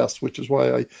narrative less, which is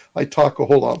why I talk a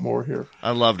whole lot more here.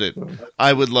 I loved it.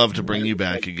 I would love to bring you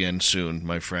back again soon,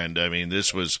 my friend. I mean,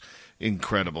 this was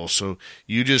incredible. So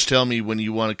you just tell me when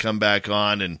you want to come back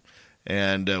on,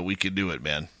 and we can do it,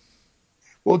 man.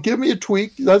 Well, give me a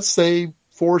tweak. Let's say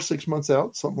 4 or 6 months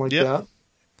out, something like that.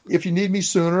 If you need me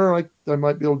sooner, I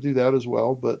might be able to do that as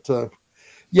well. But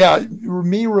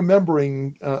me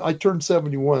remembering, I turned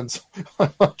 71, so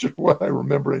I'm not sure what I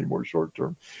remember anymore short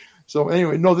term. So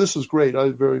anyway, no, this was great. I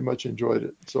very much enjoyed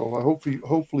it. So I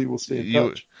hopefully we'll stay in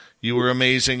touch. You were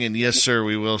amazing, and yes, sir,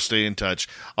 we will stay in touch.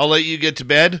 I'll let you get to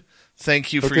bed.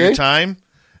 Thank you for your time,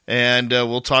 and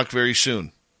we'll talk very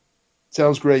soon.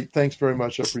 Sounds great. Thanks very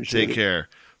much. I appreciate it. Take care.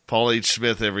 Paul H.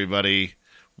 Smith, everybody.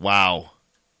 Wow.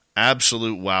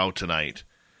 Absolute wow tonight.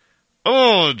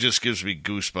 Oh, it just gives me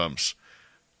goosebumps.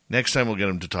 Next time we'll get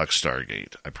him to talk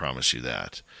Stargate. I promise you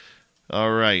that.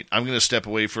 All right. I'm going to step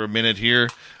away for a minute here.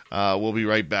 We'll be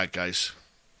right back, guys.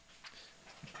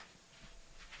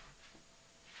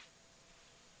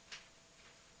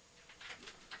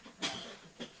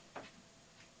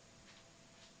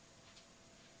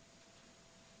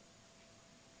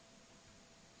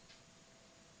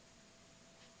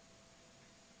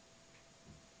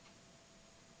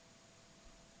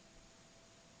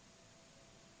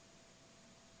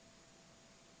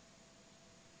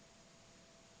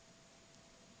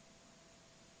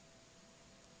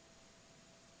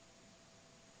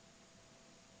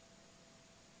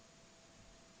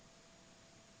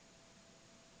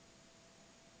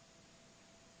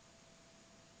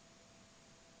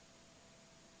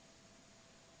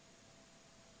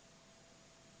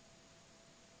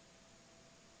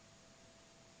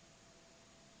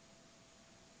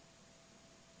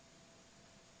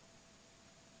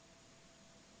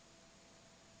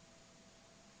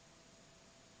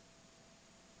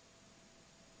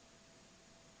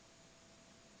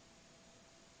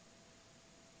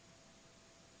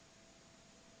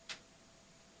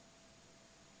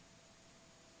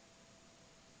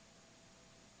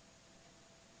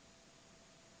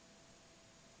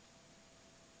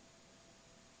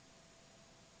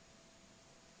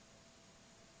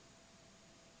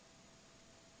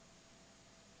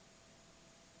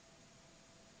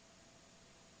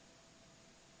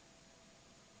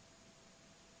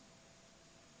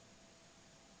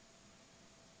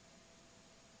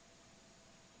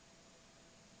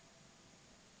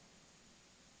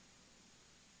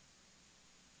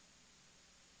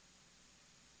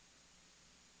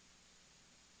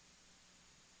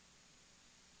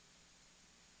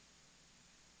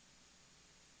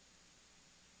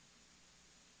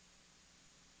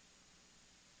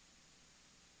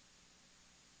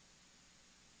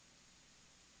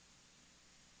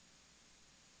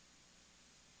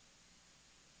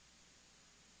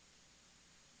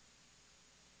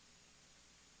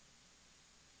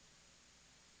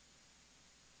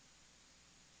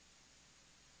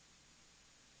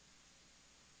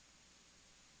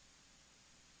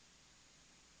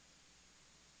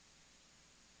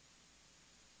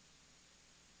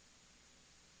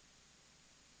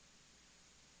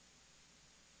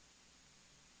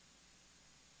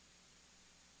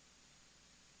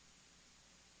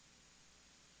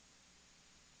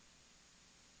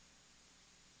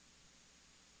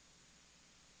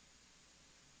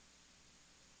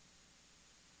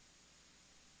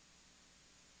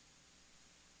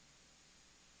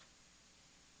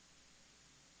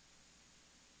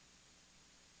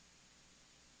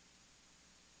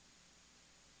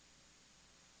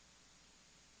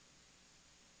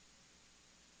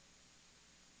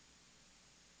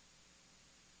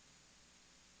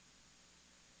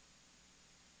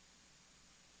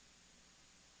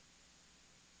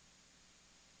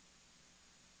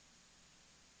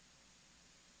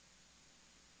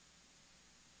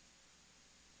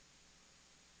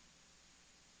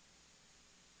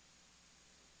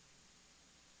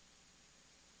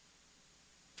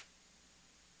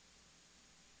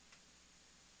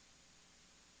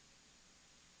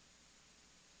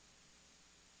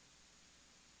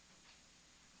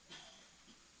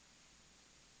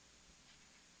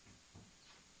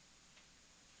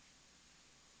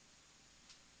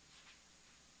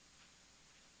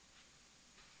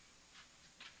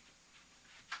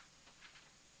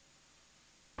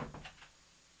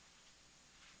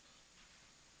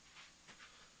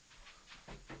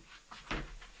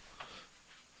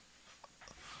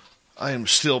 I am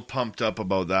still pumped up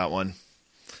about that one.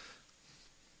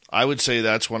 I would say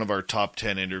that's one of our top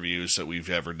 10 interviews that we've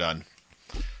ever done.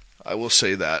 I will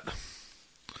say that.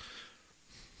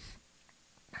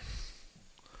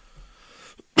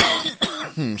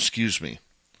 Excuse me.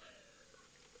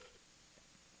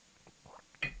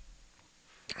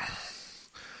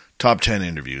 Top 10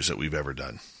 interviews that we've ever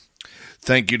done.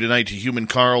 Thank you tonight to Human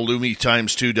Carl, Lumi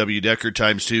 ×2, W. Decker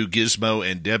 ×2, Gizmo,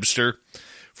 and Debster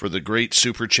for the great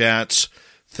super chats.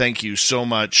 Thank you so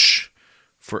much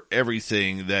for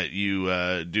everything that you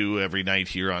do every night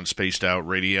here on Spaced Out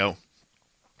Radio.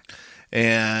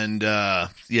 And,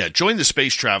 join the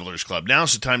Space Travelers Club.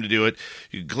 Now's the time to do it.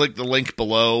 You can click the link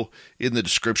below in the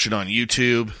description on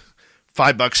YouTube.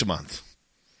 $5 a month.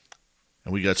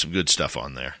 And we got some good stuff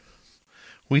on there.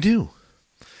 We do.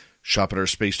 Shop at our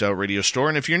Spaced Out Radio store.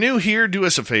 And if you're new here, do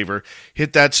us a favor.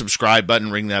 Hit that subscribe button,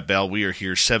 ring that bell. We are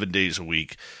here 7 days a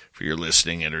week for your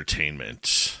listening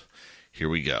entertainment. Here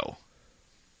we go.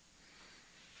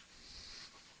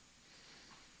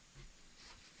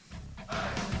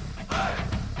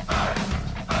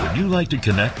 Would you like to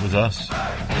connect with us?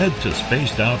 Head to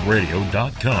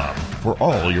spacedoutradio.com for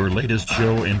all your latest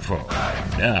show info.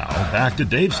 Now, back to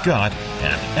Dave Scott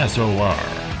and SOR.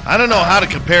 I don't know how to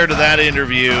compare to that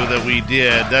interview that we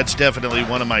did. That's definitely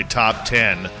one of my top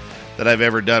 10 that I've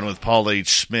ever done with Paul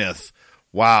H. Smith.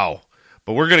 Wow.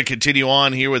 But we're going to continue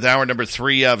on here with hour number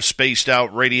 3 of Spaced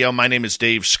Out Radio. My name is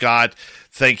Dave Scott.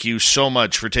 Thank you so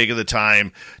much for taking the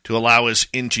time to allow us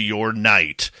into your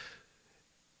night.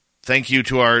 Thank you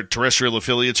to our terrestrial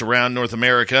affiliates around North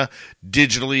America,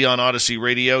 digitally on Odyssey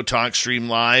Radio, TalkStream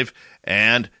Live,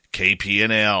 and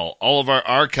KPNL. All of our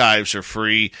archives are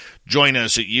free. Join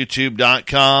us at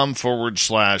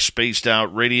youtube.com/Spaced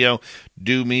Out Radio.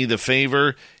 Do me the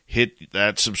favor, hit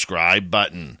that subscribe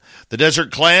button. The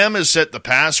Desert Clam has set the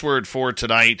password for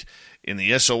tonight in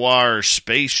the SOR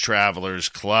Space Travelers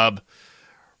Club.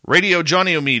 Radio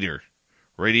Johnny-O-Meter.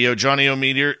 Radio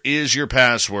Johnny-O-Meter is your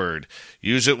password.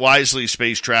 Use it wisely,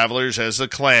 Space Travelers, as the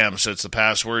Clam sets the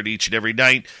password each and every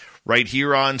night right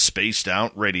here on Spaced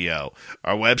Out Radio.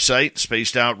 Our website,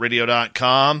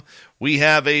 spacedoutradio.com. We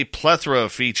have a plethora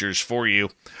of features for you.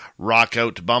 Rock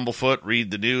out to Bumblefoot,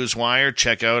 read the news wire,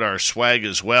 check out our swag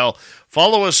as well.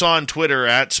 Follow us on Twitter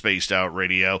at Spaced Out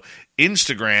Radio,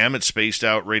 Instagram at Spaced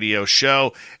Out Radio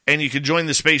Show, and you can join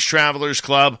the Space Travelers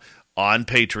Club on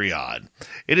Patreon.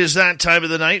 It is that time of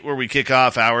the night where we kick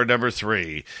off hour number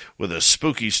 3 with a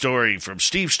spooky story from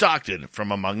Steve Stockton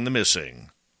from Among the Missing.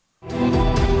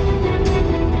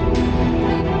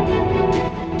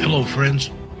 Hello,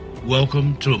 friends.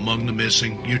 Welcome to Among the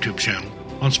Missing YouTube channel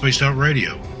on Spaced Out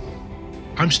Radio.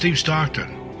 I'm Steve Stockton,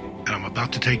 and I'm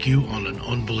about to take you on an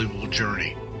unbelievable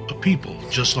journey of people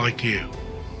just like you.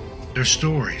 Their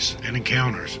stories and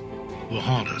encounters will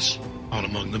haunt us on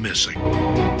Among the Missing.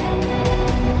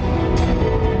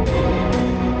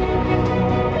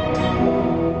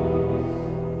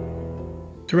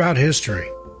 Throughout history,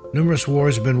 numerous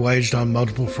wars have been waged on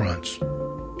multiple fronts.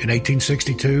 In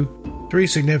 1862, 3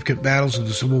 significant battles of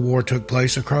the Civil War took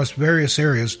place across various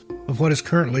areas of what is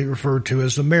currently referred to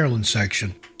as the Maryland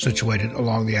section, situated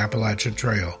along the Appalachian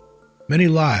Trail. Many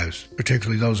lives,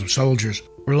 particularly those of soldiers,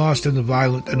 were lost in the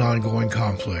violent and ongoing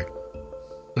conflict.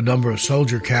 The number of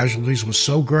soldier casualties was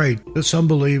so great that some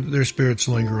believe their spirits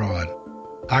linger on.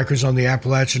 Hikers on the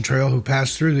Appalachian Trail who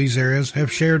passed through these areas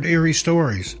have shared eerie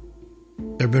stories.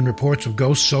 There have been reports of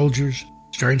ghost soldiers,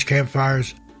 strange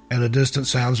campfires, and the distant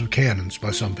sounds of cannons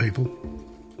by some people.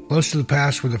 Close to the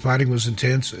pass where the fighting was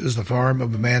intense is the farm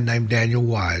of a man named Daniel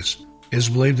Wise. It is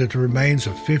believed that the remains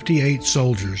of 58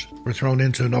 soldiers were thrown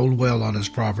into an old well on his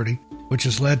property, which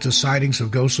has led to sightings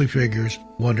of ghostly figures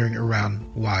wandering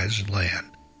around Wise land.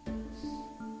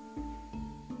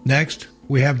 Next,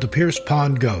 we have the Pierce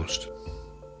Pond Ghost.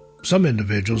 Some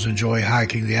individuals enjoy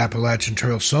hiking the Appalachian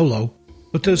Trail solo,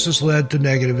 but this has led to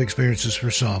negative experiences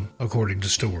for some, according to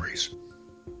stories.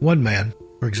 One man,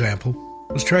 for example,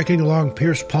 was trekking along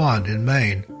Pierce Pond in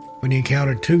Maine when he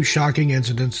encountered 2 shocking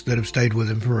incidents that have stayed with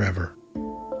him forever.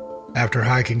 After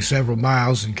hiking several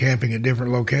miles and camping at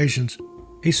different locations,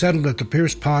 he settled at the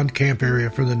Pierce Pond camp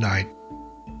area for the night.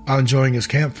 While enjoying his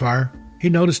campfire, he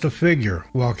noticed a figure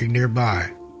walking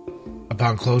nearby.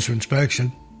 Upon closer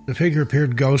inspection, the figure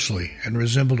appeared ghostly and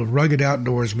resembled a rugged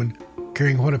outdoorsman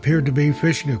carrying what appeared to be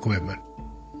fishing equipment.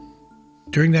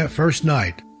 During that first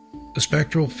night, the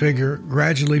spectral figure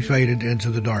gradually faded into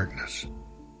the darkness.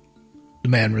 The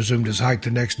man resumed his hike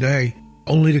the next day,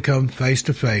 only to come face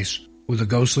to face with the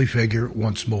ghostly figure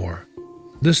once more.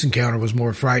 This encounter was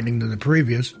more frightening than the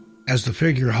previous, as the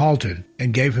figure halted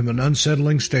and gave him an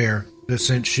unsettling stare that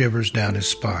sent shivers down his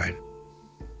spine.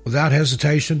 Without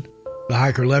hesitation, the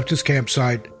hiker left his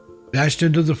campsite, dashed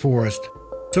into the forest,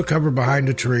 took cover behind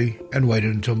a tree, and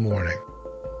waited until morning.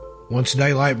 Once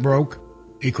daylight broke,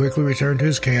 he quickly returned to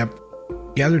his camp,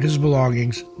 gathered his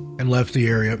belongings, and left the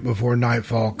area before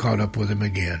nightfall caught up with him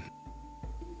again.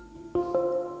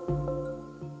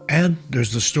 And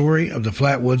there's the story of the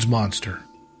Flatwoods Monster.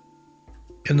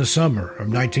 In the summer of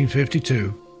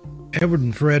 1952, Edward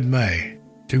and Fred May,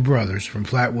 two brothers from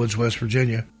Flatwoods, West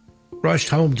Virginia, rushed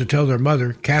home to tell their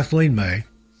mother, Kathleen May,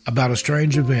 about a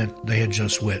strange event they had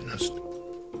just witnessed.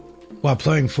 While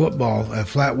playing football at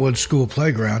Flatwoods School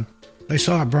playground, they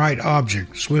saw a bright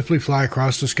object swiftly fly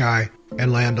across the sky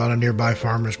and land on a nearby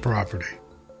farmer's property.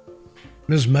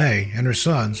 Ms. May and her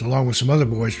sons, along with some other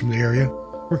boys from the area,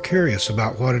 were curious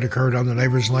about what had occurred on the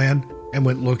neighbor's land and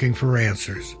went looking for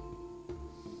answers.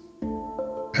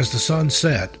 As the sun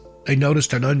set, they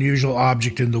noticed an unusual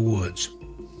object in the woods.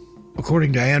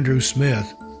 According to Andrew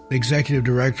Smith, the executive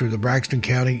director of the Braxton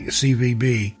County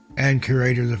CVB and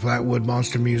curator of the Flatwood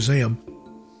Monster Museum,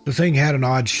 the thing had an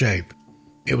odd shape.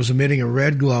 It was emitting a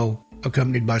red glow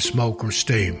accompanied by smoke or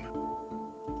steam.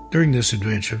 During this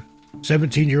adventure,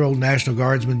 17-year-old National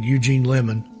Guardsman Eugene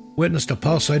Lemon witnessed a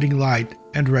pulsating light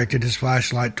and directed his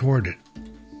flashlight toward it.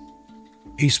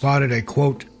 He spotted a,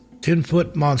 quote,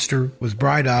 10-foot monster with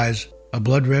bright eyes, a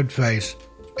blood-red face,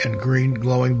 and green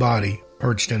glowing body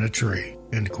perched in a tree,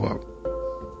 end quote.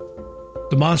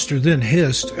 The monster then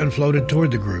hissed and floated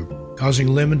toward the group, causing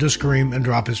Lemon to scream and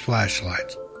drop his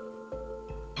flashlights.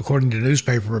 According to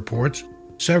newspaper reports,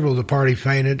 several of the party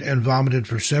fainted and vomited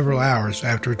for several hours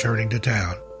after returning to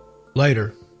town.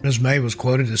 Later, Ms. May was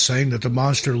quoted as saying that the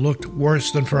monster looked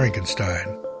worse than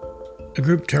Frankenstein. The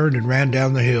group turned and ran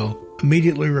down the hill,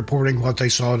 immediately reporting what they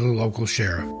saw to the local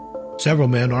sheriff. Several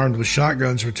men armed with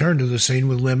shotguns returned to the scene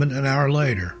with Lemon an hour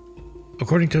later.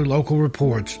 According to local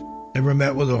reports, they were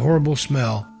met with a horrible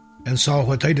smell and saw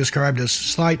what they described as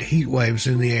slight heat waves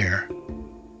in the air.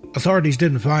 Authorities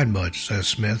didn't find much, says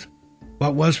Smith.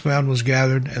 What was found was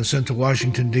gathered and sent to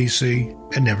Washington, D.C.,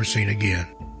 and never seen again.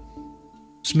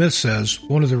 Smith says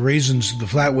one of the reasons the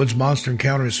Flatwoods monster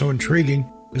encounter is so intriguing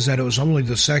is that it was only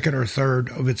the second or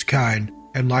third of its kind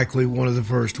and likely one of the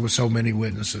first with so many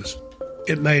witnesses.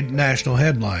 It made national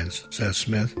headlines, says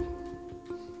Smith.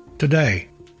 Today,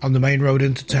 on the main road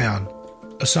into town,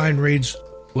 a sign reads,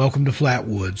 "Welcome to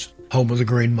Flatwoods, home of the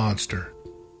Green Monster."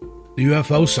 The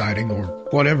UFO sighting, or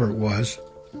whatever it was,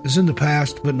 is in the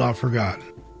past but not forgotten.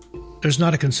 There's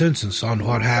not a consensus on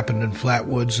what happened in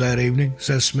Flatwoods that evening,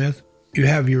 says Smith. You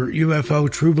have your UFO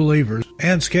true believers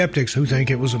and skeptics who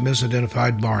think it was a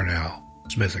misidentified barn owl,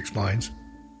 Smith explains.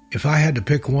 If I had to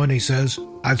pick one, he says,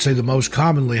 I'd say the most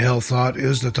commonly held thought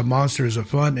is that the monster is a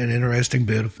fun and interesting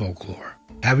bit of folklore.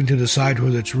 Having to decide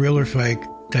whether it's real or fake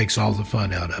takes all the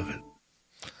fun out of it.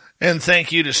 And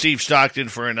thank you to Steve Stockton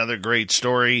for another great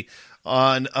story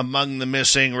on Among the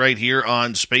Missing right here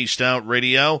on Spaced Out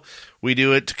Radio. We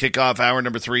do it to kick off hour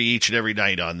number 3 each and every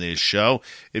night on this show.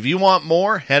 If you want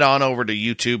more, head on over to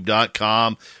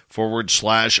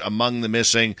youtube.com/Among the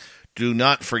Missing. Do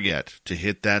not forget to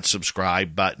hit that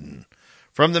subscribe button.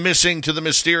 From the missing to the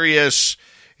mysterious,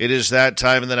 it is that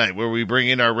time of the night where we bring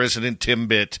in our resident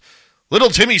Timbit,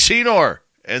 Little Timmy Senor,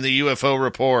 and the UFO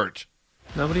Report.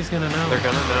 Nobody's going to know. They're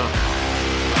going to know.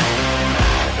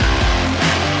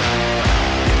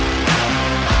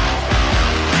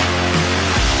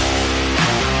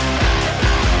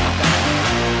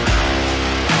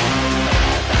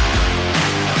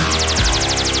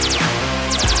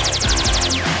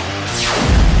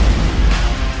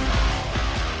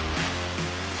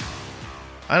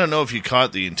 I don't know if you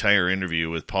caught the entire interview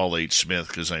with Paul H. Smith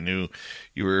because I knew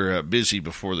you were busy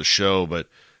before the show, but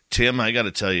Tim, I got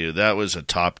to tell you, that was a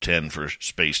top 10 for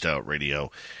Spaced Out Radio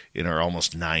in our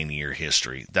almost 9-year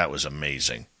history. That was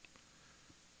amazing.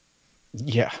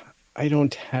 Yeah, I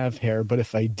don't have hair, but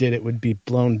if I did, it would be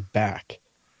blown back.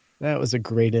 That was a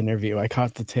great interview. I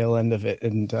caught the tail end of it,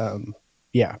 and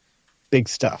yeah, big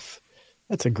stuff.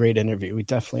 That's a great interview. We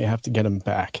definitely have to get him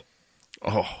back.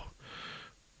 Oh,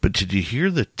 but did you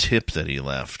hear the tip that he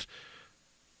left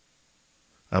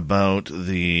about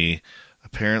the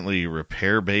apparently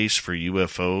repair base for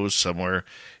UFOs somewhere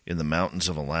in the mountains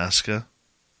of Alaska?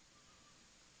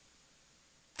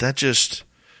 That just,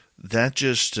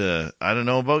 I don't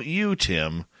know about you,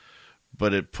 Tim,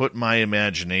 but it put my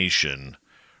imagination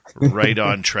right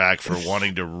on track for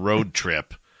wanting to road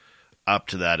trip up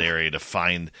to that area to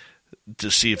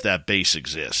see if that base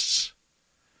exists.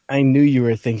 I knew you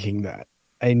were thinking that.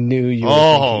 I knew you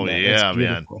were thinking that. Yeah,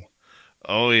 man.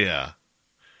 Oh, yeah.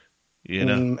 You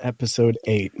know, episode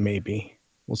 8, maybe.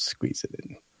 We'll squeeze it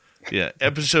in. Yeah,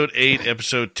 episode 8,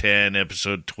 episode 10,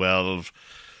 episode 12.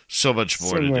 So much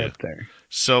more Somewhere to up do. there.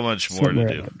 So much more Somewhere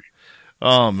to do. up there.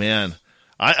 Oh, man.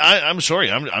 I'm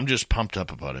sorry. I'm just pumped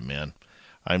up about it, man.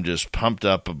 I'm just pumped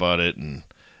up about it.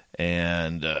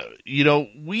 And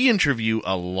we interview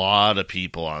a lot of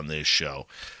people on this show,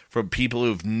 from people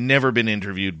who've never been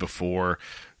interviewed before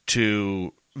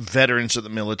to veterans of the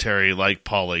military like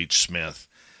Paul H. Smith.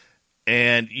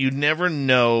 And you never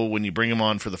know when you bring them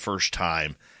on for the first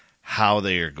time how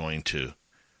they are going to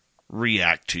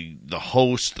react to the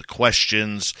host, the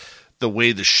questions, the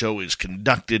way the show is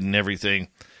conducted and everything.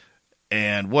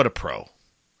 And what a pro.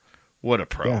 What a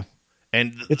pro. Yeah.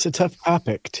 And it's a tough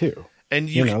topic too. And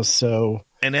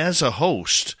and as a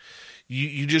host,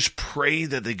 you just pray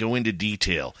that they go into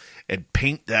detail and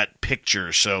paint that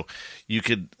picture so you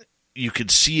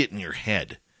could see it in your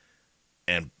head.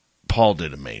 And Paul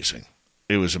did amazing.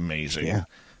 It was amazing.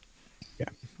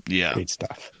 Yeah. Great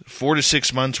stuff. 4 to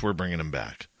 6 months, we're bringing him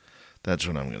back. That's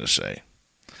what I'm going to say.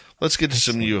 Let's get to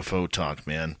some UFO talk,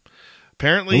 man.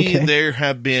 Apparently, there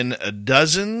have been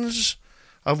dozens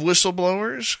of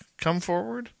whistleblowers come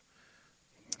forward.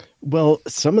 Well,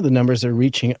 some of the numbers are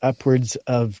reaching upwards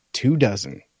of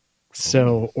 24,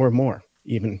 or more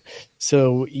even.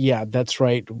 So, yeah, that's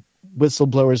right.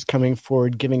 Whistleblowers coming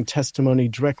forward, giving testimony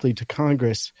directly to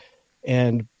Congress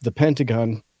and the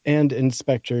Pentagon and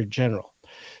Inspector General.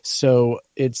 So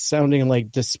it's sounding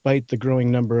like, despite the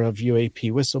growing number of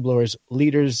UAP whistleblowers,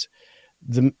 leaders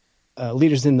in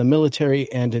the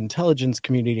military and intelligence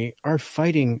community are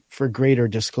fighting for greater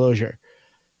disclosure.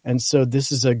 And so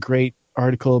this is a great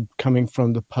article coming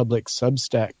from the public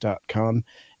substack.com.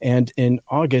 And in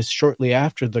August, shortly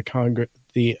after the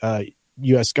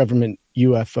U.S. government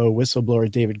UFO whistleblower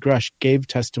David Grush gave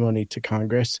testimony to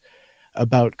Congress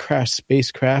about crashed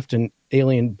spacecraft and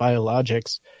alien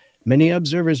biologics, many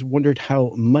observers wondered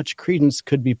how much credence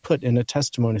could be put in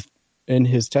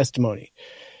his testimony.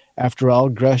 After all,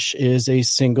 Grush is a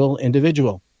single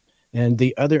individual, and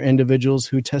the other individuals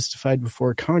who testified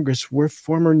before Congress were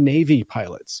former Navy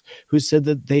pilots who said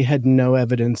that they had no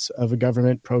evidence of a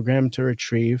government program to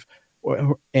retrieve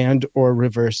or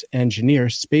reverse engineer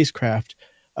spacecraft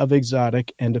of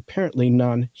exotic and apparently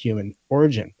non-human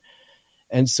origin.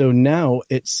 And so now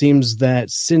it seems that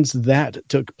since that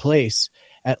took place,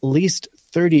 at least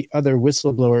 30 other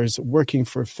whistleblowers working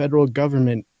for federal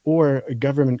government or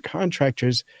government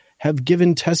contractors have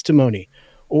given testimony,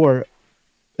 or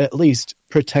at least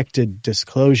protected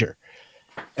disclosure.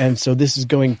 And so this is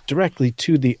going directly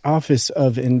to the Office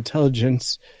of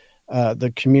Intelligence,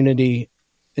 the Community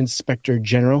Inspector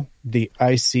General, the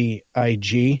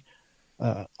ICIG,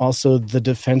 also the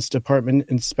Defense Department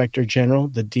Inspector General,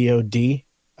 the DOD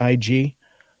IG,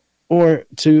 or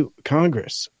to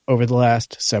Congress over the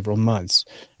last several months.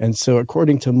 And so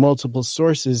according to multiple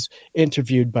sources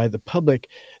interviewed by the public,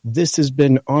 this has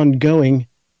been ongoing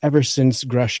ever since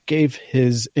Grush gave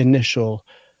his initial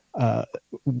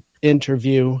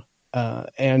interview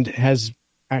and has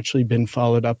actually been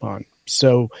followed up on.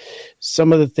 So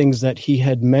some of the things that he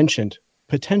had mentioned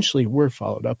potentially were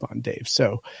followed up on, Dave.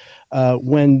 So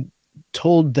when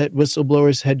told that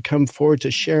whistleblowers had come forward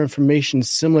to share information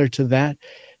similar to that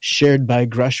shared by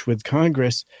Grush with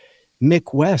Congress,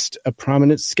 Mick West, a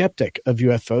prominent skeptic of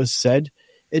UFOs, said,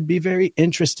 "It'd be very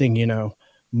interesting,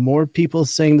 more people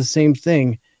saying the same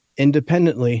thing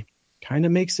independently kind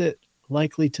of makes it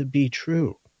likely to be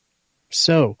true."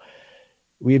 So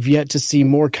we have yet to see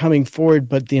more coming forward,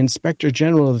 but the Inspector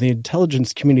General of the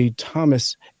Intelligence Community,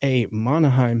 Thomas A.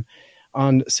 Monaheim,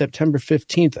 on September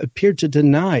 15th appeared to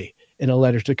deny in a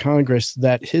letter to Congress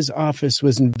that his office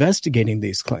was investigating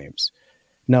these claims.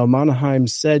 Now, Monaheim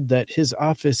said that his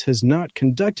office has not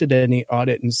conducted any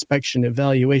audit, inspection,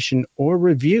 evaluation, or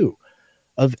review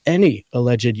of any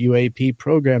alleged UAP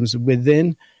programs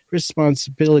within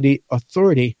responsibility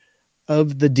authority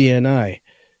of the DNI,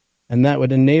 and that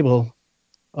would enable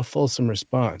a fulsome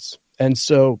response. And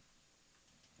so,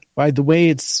 by the way,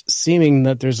 it's seeming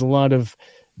that there's a lot of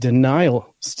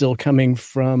denial still coming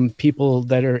from people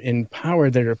that are in power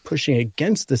that are pushing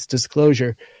against this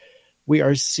disclosure. We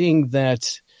are seeing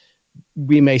that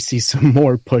we may see some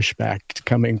more pushback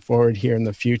coming forward here in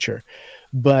the future.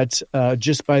 But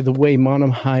just by the way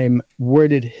Monaheim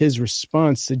worded his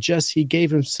response suggests he gave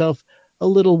himself a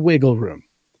little wiggle room.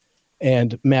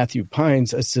 And Matthew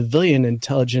Pines, a civilian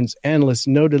intelligence analyst,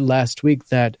 noted last week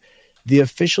that the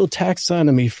official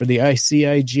taxonomy for the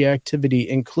ICIG activity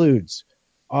includes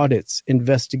audits,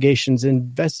 investigations,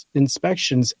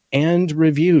 inspections, and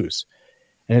reviews.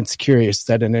 And it's curious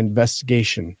that an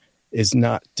investigation is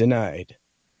not denied.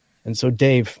 And so,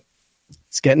 Dave,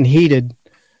 it's getting heated.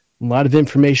 A lot of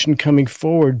information coming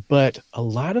forward, but a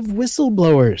lot of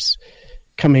whistleblowers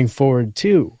coming forward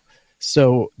too.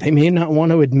 So they may not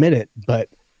want to admit it, but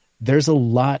there's a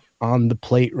lot on the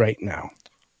plate right now.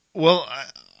 Well,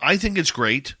 I think it's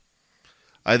great.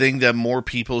 I think that more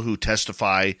people who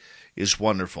testify is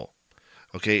wonderful.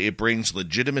 Okay, it brings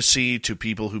legitimacy to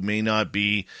people who may not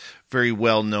be very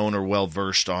well known or well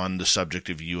versed on the subject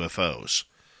of UFOs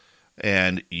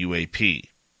and UAP.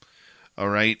 All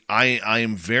right, I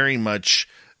am very much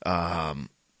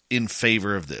in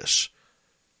favor of this.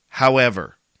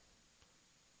 However,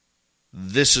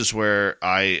 this is where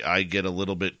I get a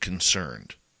little bit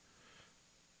concerned.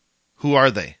 Who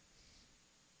are they?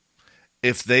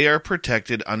 If they are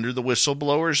protected under the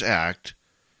Whistleblowers Act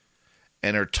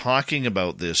and are talking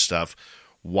about this stuff,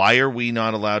 why are we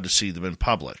not allowed to see them in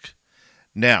public?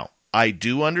 Now, I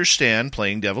do understand,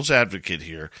 playing devil's advocate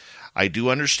here, I do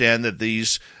understand that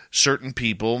these certain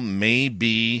people may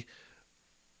be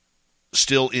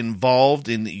still involved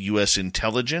in the U.S.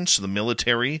 intelligence, the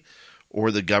military, or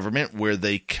the government, where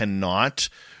they cannot,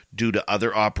 due to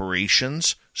other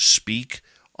operations, speak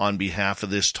on behalf of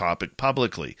this topic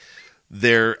publicly.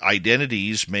 Their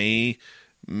identities may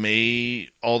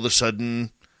all of a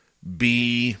sudden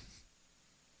be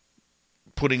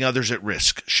putting others at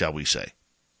risk, shall we say.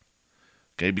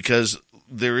 Okay, because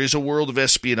there is a world of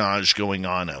espionage going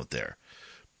on out there.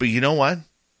 But you know what?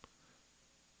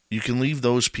 You can leave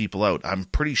those people out. I'm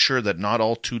pretty sure that not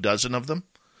all 24 of them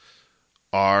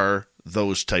are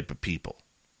those type of people.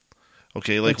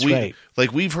 Okay,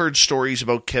 like we've heard stories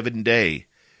about Kevin Day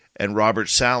and Robert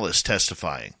Salas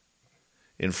testifying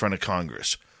in front of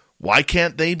Congress. Why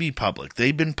can't they be public?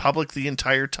 They've been public the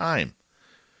entire time.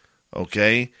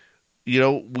 Okay? You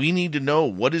know, we need to know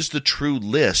what is the true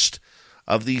list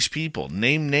of these people.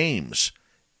 Name names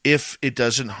if it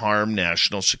doesn't harm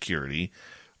national security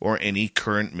or any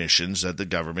current missions that the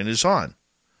government is on.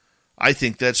 I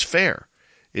think that's fair.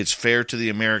 It's fair to the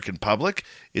American public.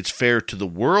 It's fair to the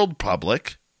world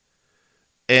public.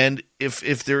 And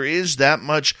if there is that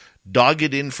much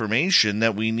dogged information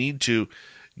that we need to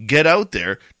get out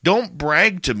there, don't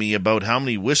brag to me about how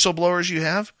many whistleblowers you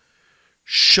have.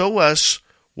 Show us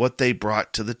what they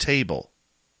brought to the table.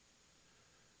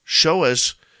 Show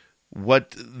us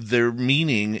what their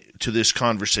meaning to this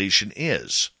conversation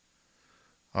is.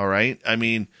 All right? I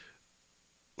mean,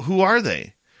 who are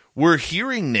they? We're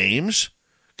hearing names.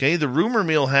 Okay, the rumor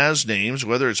mill has names,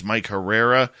 whether it's Mike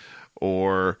Herrera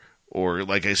or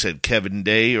like I said, Kevin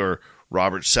Day or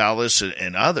Robert Salas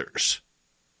and others.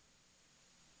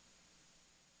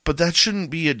 But that shouldn't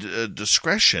be a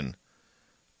discretion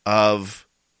of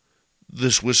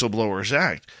this Whistleblowers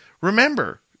Act.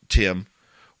 Remember, Tim,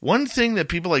 one thing that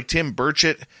people like Tim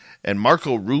Burchett and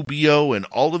Marco Rubio and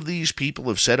all of these people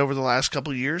have said over the last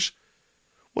couple of years,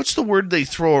 what's the word they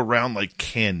throw around like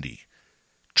candy?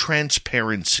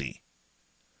 Transparency.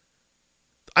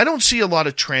 I don't see a lot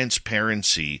of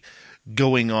transparency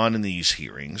going on in these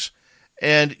hearings.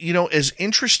 And, you know, as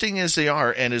interesting as they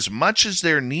are and as much as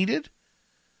they're needed,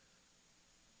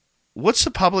 what's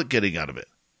the public getting out of it?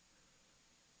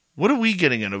 What are we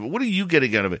getting out of it? What are you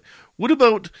getting out of it? What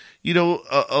about, you know,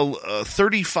 a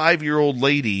 35-year-old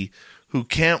lady who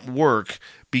can't work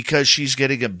because she's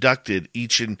getting abducted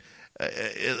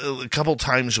a couple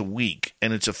times a week,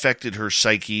 and it's affected her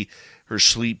psyche, her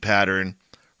sleep pattern,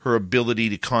 her ability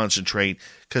to concentrate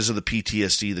because of the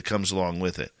PTSD that comes along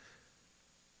with it?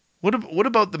 What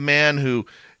about the man who,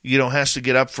 you know, has to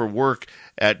get up for work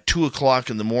at 2:00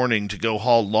 in the morning to go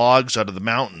haul logs out of the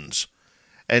mountains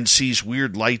and sees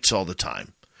weird lights all the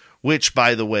time? Which,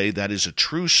 by the way, that is a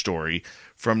true story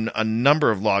from a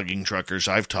number of logging truckers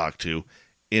I've talked to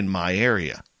in my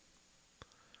area.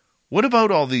 What about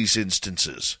all these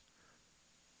instances?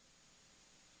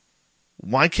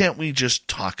 Why can't we just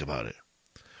talk about it?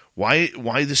 Why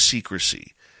the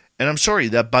secrecy? And I'm sorry,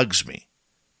 that bugs me.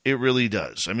 It really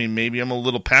does. I mean, maybe I'm a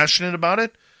little passionate about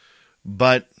it,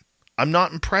 but I'm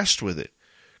not impressed with it.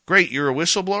 Great, you're a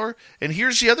whistleblower. And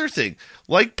here's the other thing.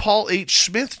 Like Paul H.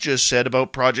 Smith just said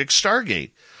about Project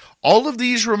Stargate, all of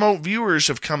these remote viewers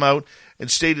have come out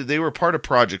and stated they were part of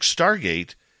Project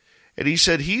Stargate, and he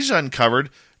said he's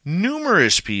uncovered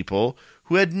numerous people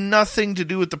who had nothing to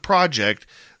do with the project.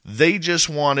 They just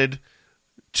wanted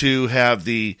to have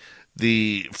the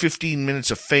 15 minutes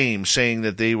of fame saying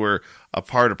that they were a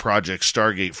part of Project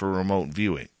Stargate for remote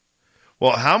viewing.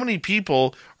 Well, how many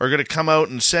people are going to come out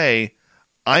and say,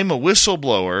 I'm a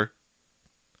whistleblower,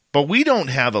 but we don't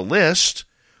have a list.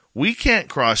 We can't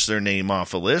cross their name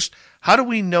off a list. How do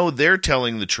we know they're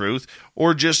telling the truth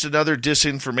or just another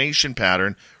disinformation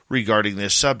pattern regarding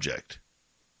this subject?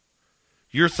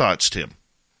 Your thoughts, Tim?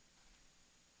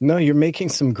 No, you're making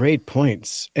some great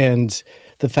points. And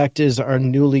the fact is, our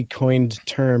newly coined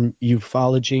term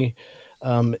ufology,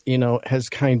 has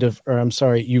kind of,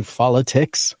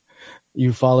 ufolitics.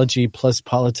 Ufology plus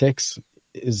politics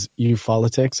is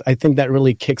ufolitics. I think that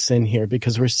really kicks in here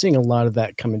because we're seeing a lot of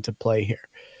that come into play here.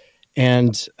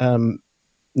 And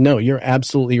no, you're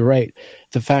absolutely right.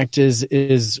 The fact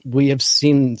is we have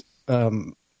seen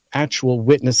actual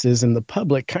witnesses in the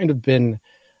public kind of been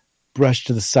brushed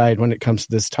to the side when it comes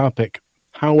to this topic.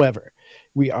 However,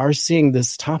 we are seeing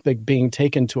this topic being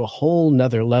taken to a whole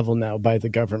nother level now by the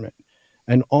government.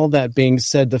 And all that being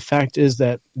said, the fact is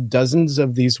that dozens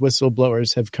of these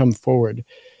whistleblowers have come forward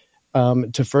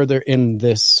to further in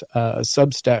this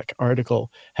Substack article,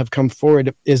 have come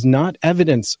forward is not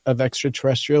evidence of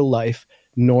extraterrestrial life,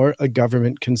 nor a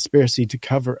government conspiracy to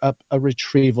cover up a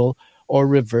retrieval or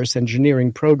reverse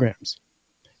engineering programs.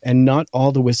 And not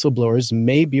all the whistleblowers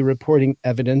may be reporting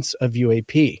evidence of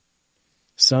UAP.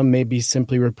 Some may be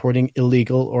simply reporting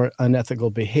illegal or unethical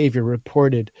behavior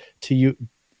reported to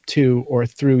or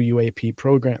through UAP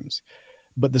programs.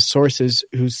 But the sources,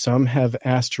 who some have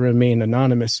asked to remain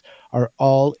anonymous, are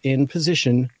all in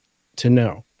position to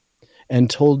know, and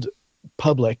told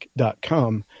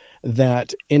public.com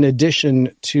that in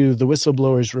addition to the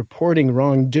whistleblowers reporting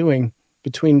wrongdoing,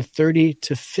 between 30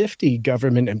 to 50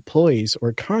 government employees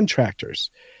or contractors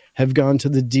have gone to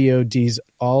the DoD's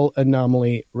All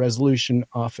Anomaly Resolution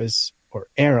Office, or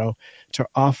ARROW, to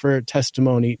offer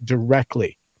testimony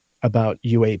directly about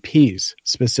UAPs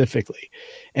specifically.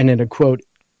 And in a quote,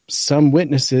 some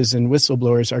witnesses and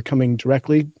whistleblowers are coming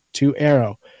directly to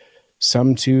ARROW,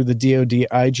 some to the DoD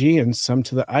IG and some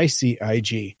to the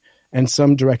ICIG, and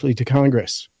some directly to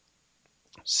Congress.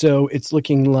 So it's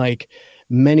looking like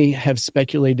many have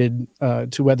speculated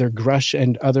to whether Grush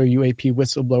and other UAP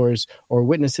whistleblowers or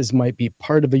witnesses might be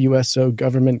part of a USO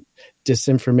government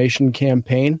disinformation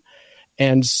campaign.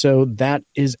 And so that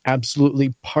is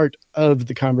absolutely part of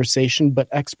the conversation, but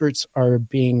experts are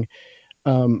being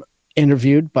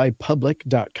interviewed by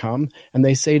public.com, and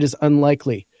they say it is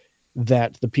unlikely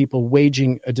that the people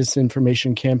waging a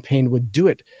disinformation campaign would do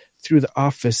it through the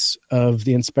office of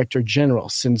the Inspector General,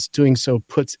 since doing so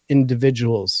puts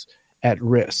individuals at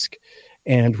risk.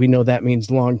 And we know that means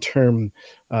long-term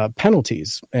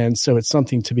penalties. And so it's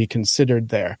something to be considered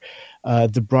there.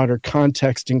 The broader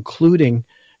context, including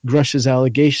Grush's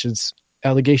allegations,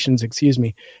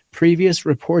 previous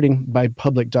reporting by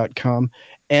public.com,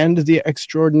 and the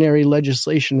extraordinary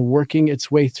legislation working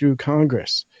its way through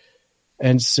Congress.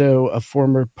 And so a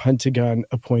former Pentagon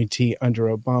appointee under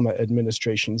Obama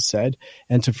administration said,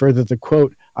 and to further the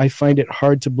quote, "I find it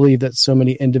hard to believe that so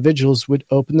many individuals would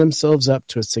open themselves up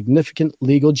to a significant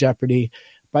legal jeopardy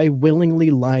by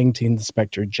willingly lying to the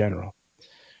Inspector General."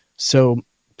 So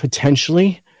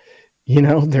potentially,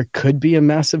 there could be a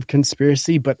massive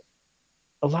conspiracy, but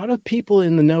a lot of people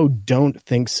in the know don't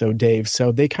think so, Dave.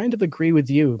 So they kind of agree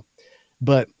with you.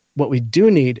 But what we do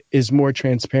need is more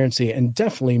transparency, and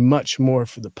definitely much more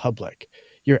for the public.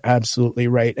 You're absolutely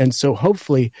right. And so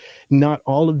hopefully not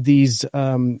all of these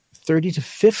 30 to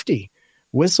 50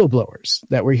 whistleblowers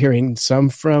that we're hearing, some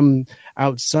from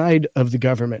outside of the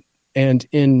government and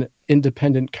in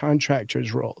independent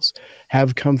contractors' roles,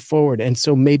 have come forward. And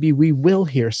so maybe we will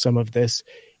hear some of this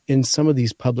in some of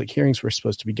these public hearings we're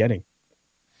supposed to be getting.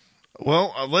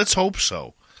 Well, let's hope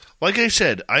so. Like I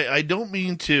said, I don't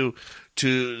mean to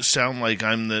sound like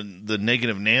I'm the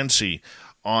negative Nancy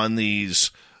on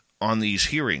these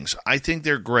hearings. I think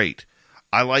they're great.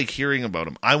 I like hearing about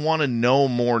them. I want to know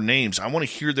more names. I want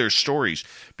to hear their stories,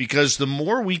 because the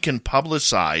more we can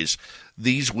publicize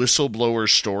these whistleblower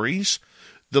stories,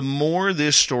 the more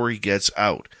this story gets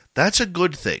out. That's a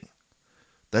good thing.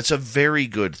 That's a very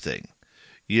good thing.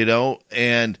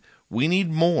 And we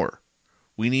need more.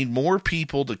 We need more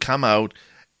people to come out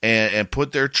and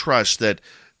put their trust that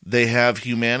they have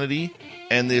humanity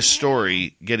and this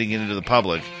story getting into the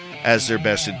public as their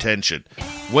best intention.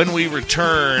 When we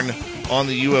return on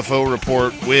the UFO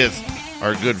Report with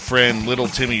our good friend Little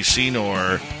Timmy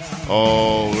Senor,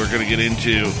 we're going to get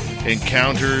into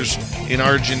encounters in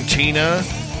Argentina.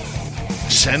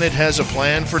 Senate has a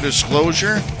plan for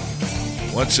disclosure.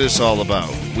 What's this all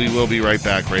about? We will be right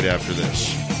back right after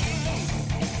this.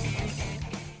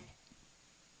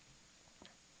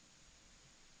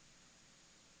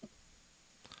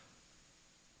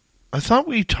 I thought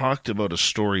we talked about a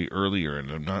story earlier,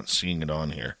 and I'm not seeing it on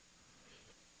here.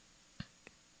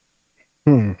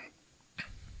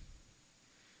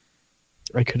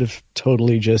 I could have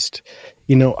totally just,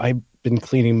 I've been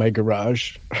cleaning my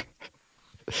garage.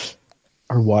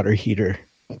 Our water heater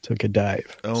took a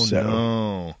dive. Oh,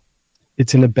 no.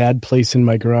 it's in a bad place in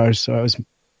my garage, so I was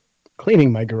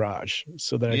cleaning my garage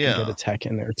so that I could get a tech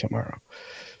in there tomorrow.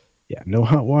 Yeah, no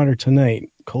hot water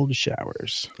tonight. Cold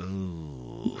showers.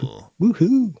 Ooh.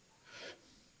 Woohoo.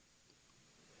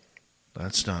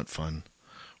 That's not fun.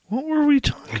 What were we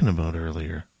talking about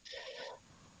earlier?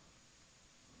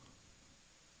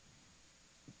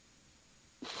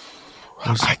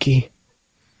 Hockey.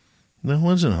 That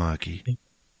wasn't hockey.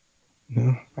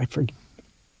 No, I forget.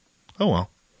 Oh, well.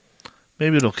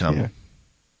 Maybe it'll come. Yeah.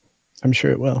 I'm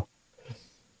sure it will.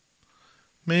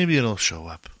 Maybe it'll show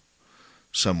up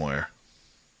somewhere.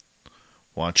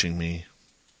 Watching me.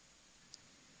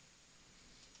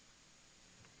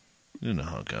 You know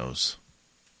how it goes.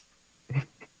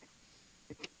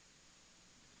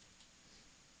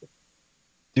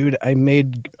 Dude, I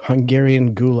made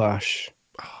Hungarian goulash.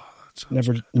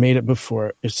 Never good. made it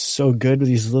before. It's so good with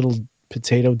these little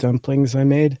potato dumplings I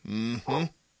made. Mm-hmm.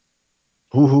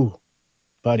 Ooh,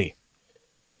 buddy.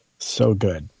 So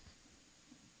good.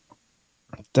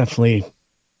 Definitely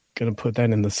going to put that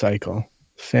in the cycle.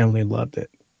 Family loved it.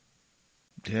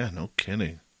 Yeah, no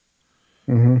kidding.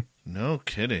 Mm-hmm. No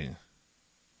kidding.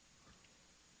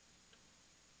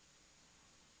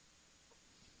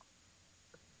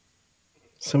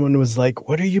 Someone was like,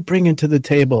 "What are you bringing to the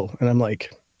table?" And I'm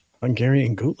like,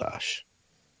 "Hungarian goulash."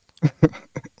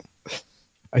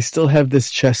 I still have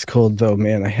this chest cold, though,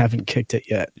 man. I haven't kicked it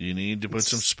yet. You need to put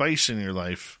some spice in your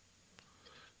life.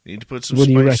 You need to put some What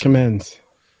spice do you recommend?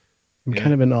 I'm Yeah.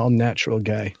 kind of an all-natural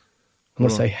guy.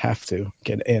 Unless I have to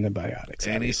get antibiotics.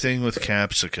 Anything with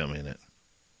capsicum in it.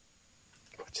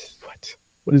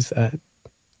 What is that?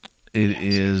 It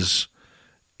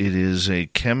is a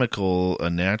chemical, a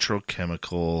natural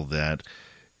chemical that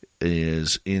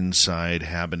is inside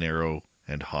habanero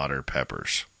and hotter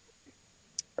peppers.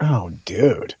 Oh,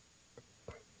 dude.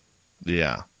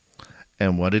 Yeah.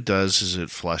 And what it does is it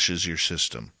flushes your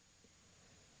system.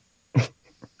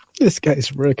 This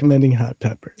guy's recommending hot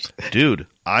peppers. Dude,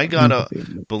 I got a,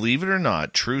 believe it or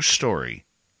not, true story.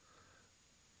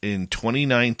 In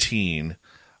 2019,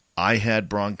 I had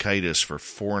bronchitis for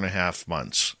 4.5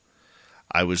 months.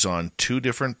 I was on 2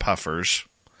 different puffers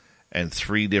and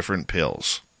 3 different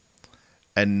pills,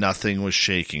 and nothing was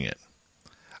shaking it.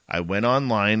 I went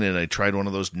online and I tried one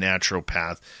of those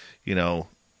naturopath,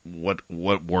 what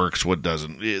works, what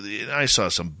doesn't. I saw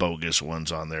some bogus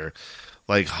ones on there,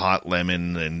 like hot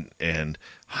lemon and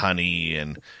honey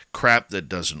and crap that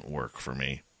doesn't work for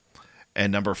me.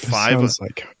 And number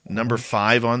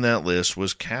 5 on that list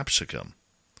was capsicum.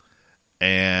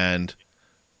 And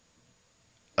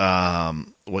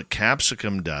what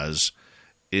capsicum does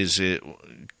is it,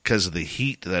 because of the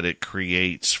heat that it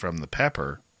creates from the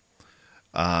pepper,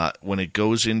 when it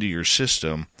goes into your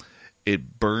system,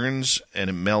 it burns and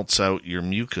it melts out your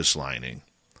mucus lining.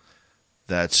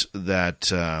 That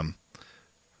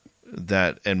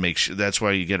makes you, that's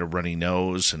why you get a runny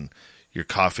nose and you're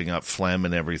coughing up phlegm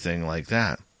and everything like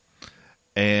that.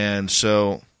 And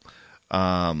so,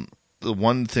 the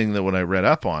one thing that when I read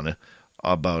up on it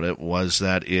about it was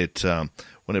that it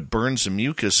when it burns the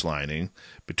mucus lining,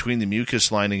 between the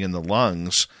mucus lining and the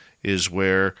lungs is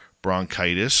where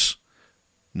bronchitis,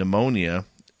 pneumonia,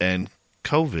 and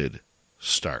COVID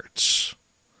starts.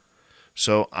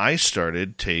 So I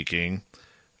started taking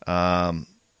a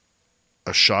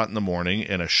shot in the morning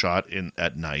and a shot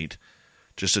at night,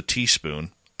 just a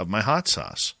teaspoon of my hot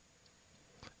sauce.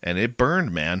 And it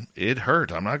burned, man. It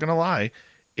hurt. I'm not going to lie.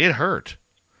 It hurt.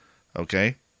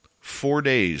 Okay? 4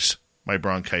 days, my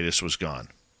bronchitis was gone.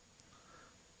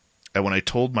 And when I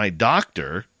told my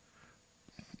doctor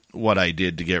what I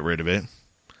did to get rid of it,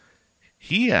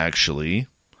 he actually,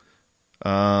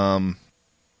 no,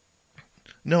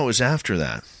 it was after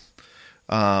that.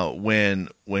 When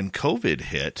COVID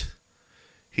hit,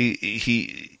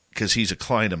 he, because he's a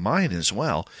client of mine as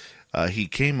well, he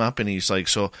came up and he's like,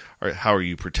 "So, how are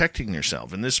you protecting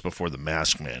yourself?" And this is before the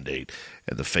mask mandate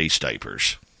and the face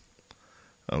diapers.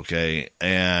 Okay,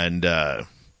 and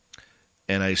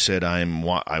I said, I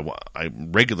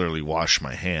regularly wash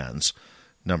my hands.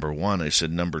 Number 1, I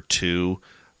said. Number 2,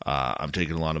 I'm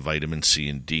taking a lot of vitamin C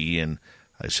and D, and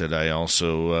I said I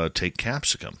also take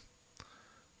capsicum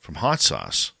from hot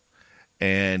sauce.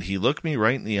 And he looked me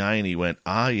right in the eye and he went,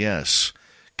 "Ah, yes,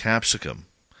 capsicum."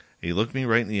 He looked me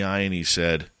right in the eye and he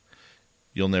said,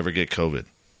 "You'll never get COVID."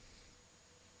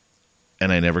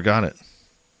 And I never got it.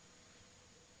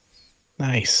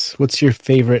 Nice. What's your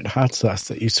favorite hot sauce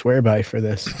that you swear by for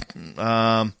this?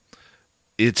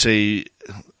 It's a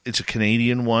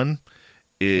Canadian one.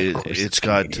 It's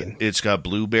got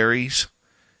blueberries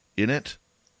in it.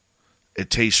 It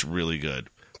tastes really good.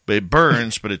 But it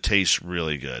burns, but it tastes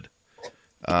really good.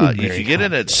 You can get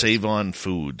it at Save On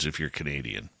Foods if you're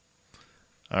Canadian.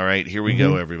 All right, here we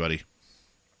go, everybody.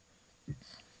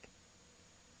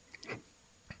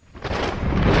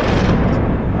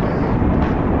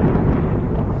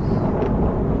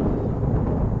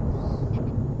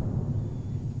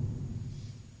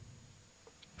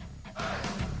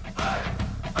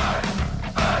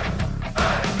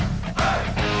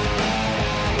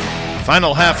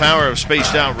 Final half hour of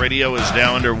Spaced Out Radio is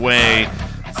now underway.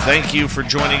 Thank you for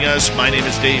joining us. My name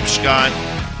is Dave Scott.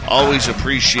 Always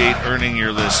appreciate earning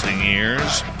your listening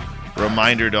ears.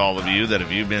 Reminder to all of you that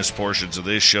if you missed portions of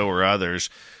this show or others,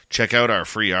 check out our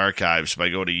free archives by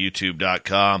going to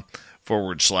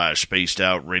youtube.com/Spaced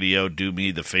Out Radio. Do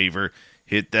me the favor.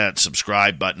 Hit that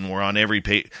subscribe button. We're on every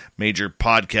major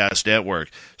podcast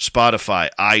network: Spotify,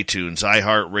 iTunes,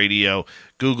 iHeartRadio,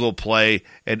 Google Play,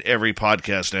 and every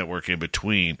podcast network in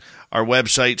between. Our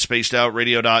website,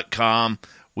 spacedoutradio.com.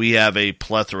 We have a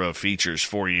plethora of features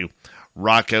for you.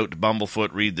 Rock out to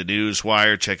Bumblefoot, read the news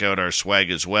wire, check out our swag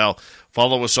as well.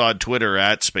 Follow us on Twitter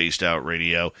at Spaced Out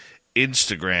Radio,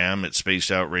 Instagram at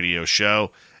Spaced Out Radio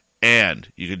Show,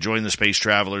 and you can join the Space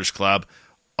Travelers Club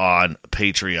on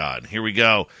Patreon. Here we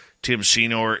go. Tim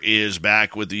Senor is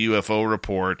back with the UFO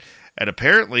report, and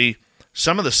apparently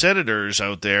some of the senators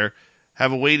out there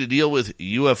have a way to deal with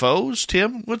UFOs.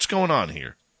 Tim, what's going on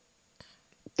here?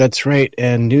 That's right,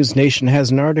 and News Nation has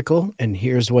an article, and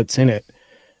here's what's in it.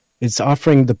 It's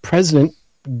offering the president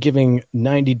giving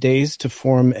 90 days to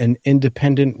form an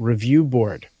independent review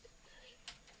board.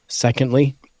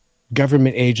 Secondly,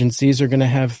 government agencies are going to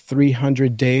have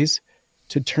 300 days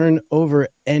to turn over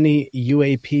any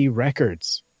UAP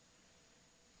records.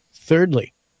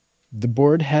 Thirdly, the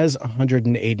board has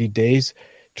 180 days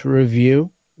to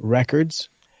review records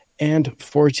and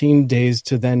 14 days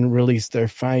to then release their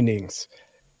findings.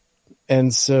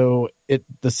 And so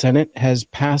the Senate has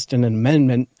passed an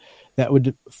amendment that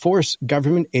would force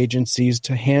government agencies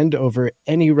to hand over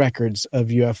any records of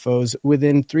UFOs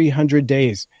within 300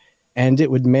 days, and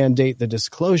it would mandate the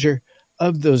disclosure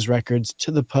of those records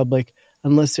to the public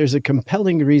unless there's a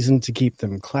compelling reason to keep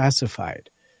them classified.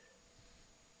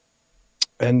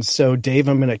 And so, Dave,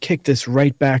 I'm going to kick this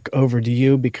right back over to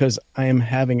you because I am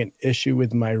having an issue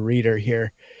with my reader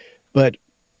here. But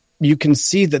you can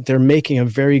see that they're making a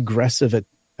very aggressive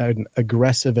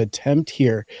attempt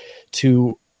here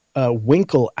to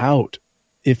winkle out,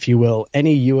 if you will,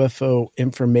 any UFO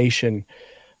information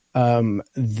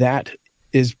that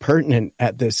is pertinent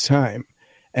at this time.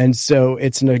 And so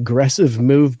it's an aggressive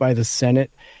move by the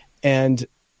Senate. And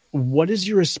what is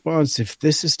your response if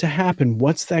this is to happen?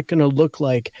 What's that going to look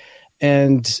like?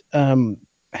 And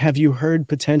have you heard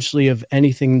potentially of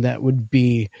anything that would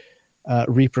be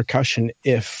repercussion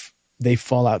if they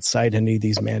fall outside any of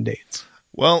these mandates?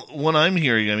 Well, what I'm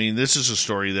hearing, I mean, this is a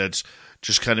story that's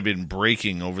just kind of been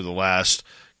breaking over the last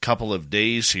couple of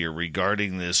days here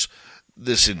regarding this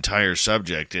entire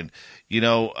subject. And, you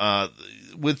know,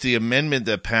 with the amendment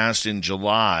that passed in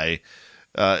July,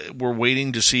 we're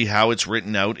waiting to see how it's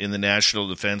written out in the National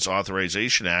Defense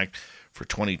Authorization Act for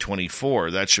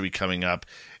 2024. That should be coming up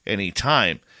any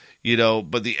time. You know,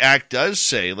 but the Act does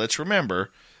say, let's remember,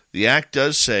 the Act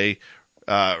does say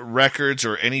records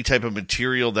or any type of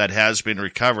material that has been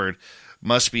recovered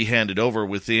must be handed over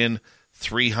within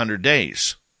 300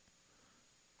 days.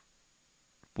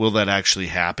 Will that actually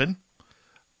happen?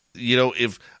 You know,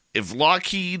 if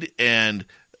Lockheed and,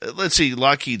 let's say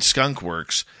Lockheed Skunk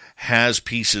Works has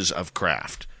pieces of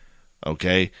craft,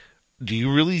 okay, do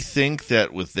you really think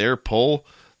that with their pull,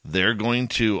 they're going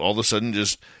to all of a sudden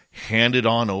just hand it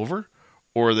on over?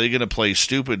 Or are they going to play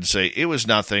stupid and say, it was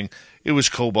nothing, it was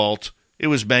cobalt, it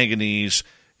was manganese,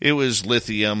 it was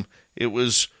lithium, it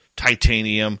was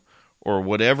titanium, or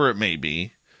whatever it may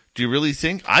be? Do you really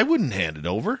think? I wouldn't hand it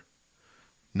over.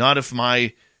 Not if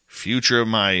my future of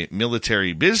my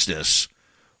military business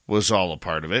was all a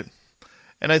part of it.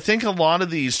 And I think a lot of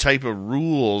these type of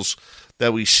rules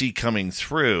that we see coming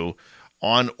through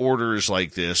on orders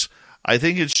like this, I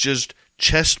think it's just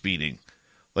chest beating,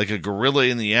 like a gorilla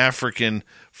in the African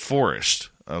forest,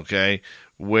 okay,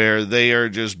 where they are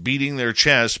just beating their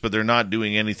chest, but they're not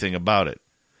doing anything about it.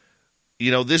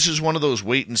 You know, this is one of those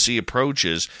wait-and-see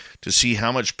approaches to see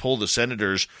how much pull the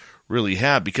senators really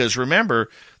have. Because remember,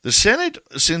 the Senate,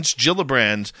 since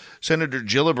Senator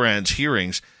Gillibrand's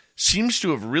hearings, seems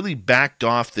to have really backed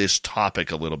off this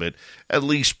topic a little bit, at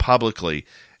least publicly.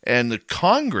 And the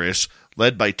Congress,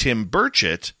 led by Tim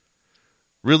Burchett,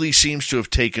 really seems to have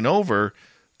taken over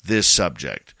this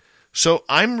subject. So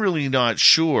I'm really not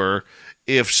sure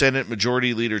if Senate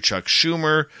Majority Leader Chuck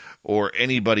Schumer or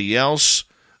anybody else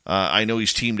I know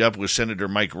he's teamed up with Senator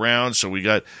Mike Rounds, so we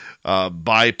got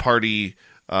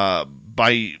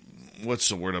what's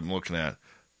the word I'm looking at?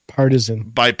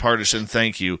 Bipartisan,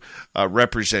 thank you,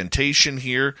 representation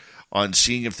here on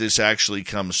seeing if this actually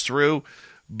comes through.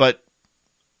 But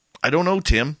I don't know,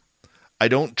 Tim. I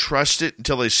don't trust it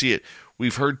until I see it.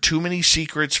 We've heard too many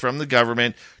secrets from the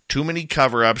government, too many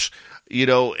cover-ups,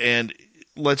 and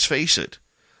let's face it,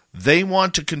 they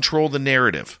want to control the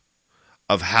narrative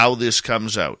of how this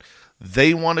comes out.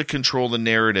 They want to control the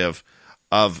narrative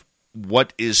of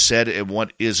what is said and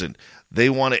what isn't. They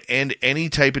want to end any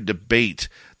type of debate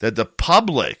that the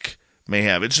public may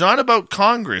have. It's not about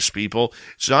Congress, people.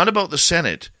 It's not about the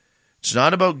Senate. It's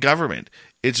not about government.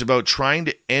 It's about trying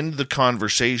to end the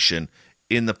conversation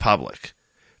in the public.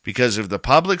 Because if the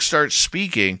public starts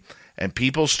speaking and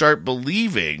people start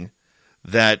believing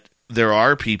that there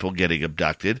are people getting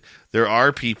abducted, there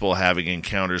are people having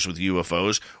encounters with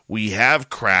UFOs, we have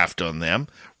craft on them,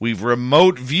 we've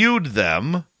remote viewed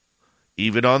them,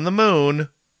 even on the moon,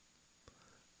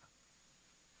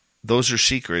 those are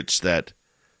secrets that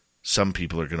some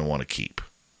people are going to want to keep.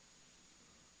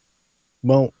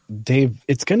 Well, Dave,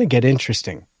 it's going to get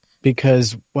interesting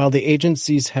because while the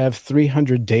agencies have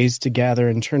 300 days to gather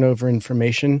and turn over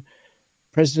information,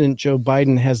 President Joe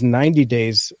Biden has 90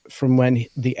 days from when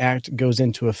the act goes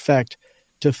into effect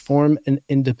to form an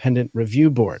independent review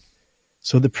board.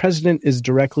 So the president is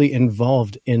directly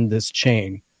involved in this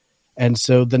chain. And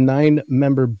so the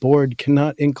 9-member board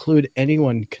cannot include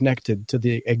anyone connected to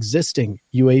the existing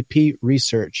UAP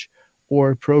research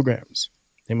or programs.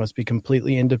 They must be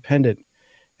completely independent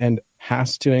and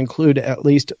has to include at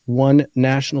least one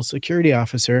national security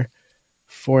officer,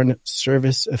 foreign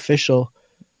service official,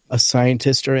 a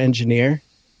scientist or engineer,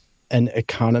 an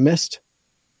economist,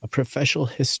 a professional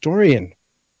historian,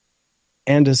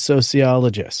 and a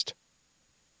sociologist.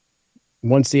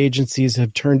 Once the agencies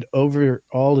have turned over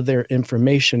all of their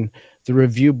information, the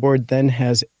review board then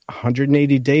has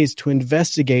 180 days to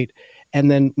investigate and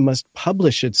then must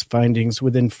publish its findings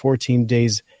within 14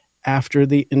 days after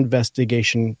the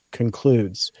investigation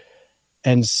concludes.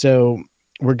 And so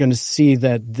we're going to see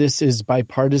that this is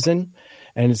bipartisan,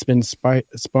 and it's been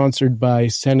sponsored by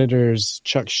Senators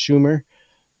Chuck Schumer,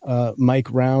 Mike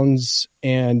Rounds,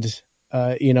 and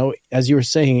as you were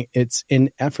saying, it's an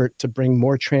effort to bring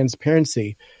more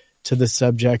transparency to the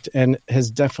subject and has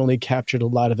definitely captured a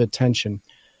lot of attention.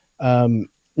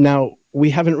 Now, we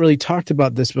haven't really talked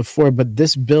about this before, but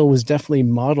this bill was definitely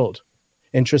modeled,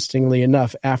 interestingly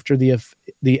enough, after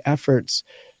the efforts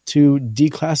to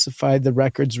declassify the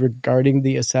records regarding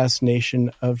the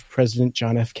assassination of President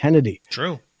John F. Kennedy.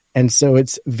 True. And so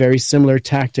it's very similar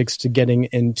tactics to getting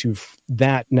into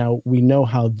that. Now, we know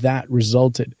how that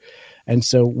resulted. And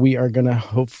so we are going to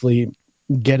hopefully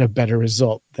get a better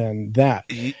result than that.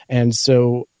 And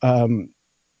so go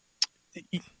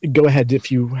ahead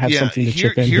if you have something to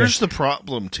chip in. Here's the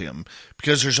problem, Tim,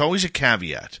 because there's always a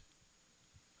caveat.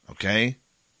 Okay?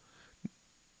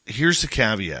 Here's the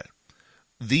caveat.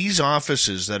 These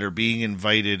offices that are being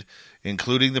invited,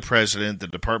 including the President, the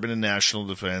Department of National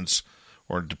Defense,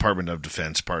 or Department of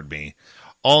Defense, pardon me,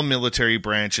 all military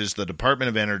branches, the Department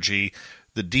of Energy,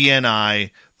 the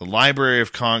DNI, the Library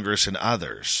of Congress, and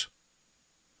others,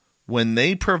 when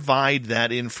they provide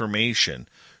that information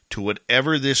to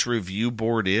whatever this review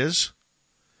board is,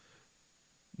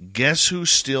 guess who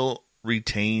still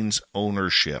retains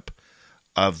ownership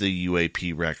of the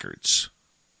UAP records?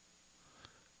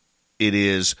 It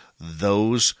is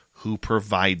those who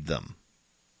provide them.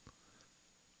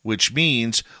 Which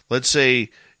means, let's say,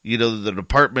 the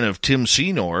Department of Tim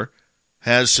Senor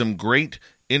has some great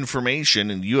information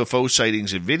and UFO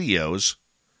sightings and videos.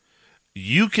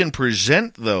 You can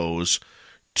present those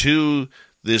to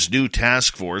this new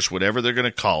task force, whatever they're going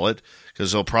to call it,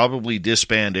 because they'll probably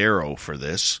disband Arrow for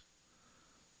this.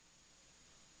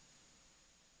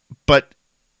 But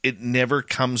it never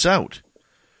comes out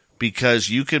because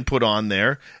you can put on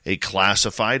there a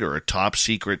classified or a top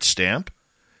secret stamp,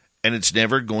 and it's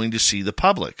never going to see the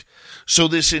public. So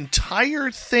this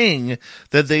entire thing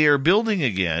that they are building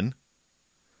again,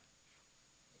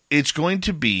 it's going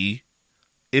to be,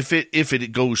 if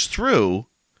it goes through,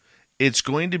 it's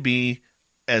going to be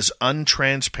as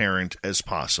untransparent as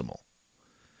possible,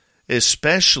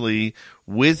 especially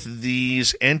with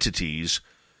these entities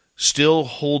still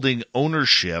holding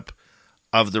ownership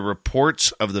of the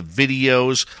reports, of the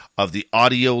videos, of the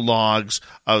audio logs,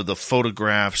 of the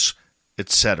photographs,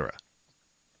 etc.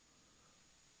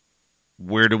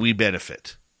 Where do we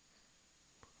benefit?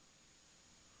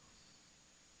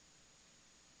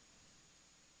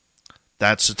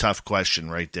 That's a tough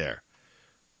question right there.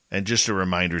 And just a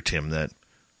reminder, Tim, that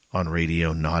on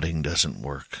radio, nodding doesn't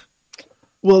work.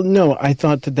 Well, no, I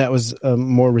thought that was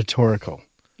more rhetorical,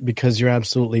 because you're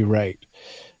absolutely right.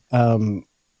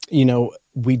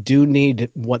 We do need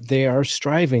what they are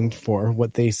striving for,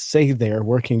 what they say they are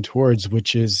working towards,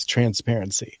 which is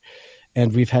transparency.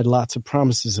 And we've had lots of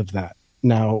promises of that.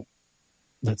 Now,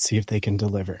 let's see if they can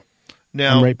deliver.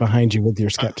 Now, I'm right behind you with your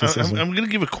skepticism. I'm going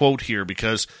to give a quote here,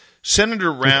 because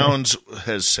Senator Rounds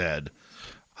has said,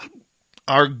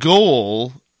 our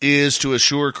goal is to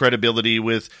assure credibility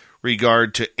with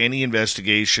regard to any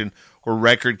investigation or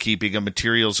record keeping of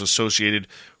materials associated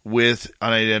with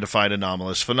unidentified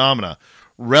anomalous phenomena.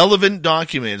 Relevant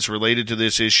documents related to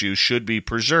this issue should be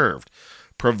preserved.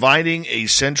 Providing a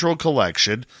central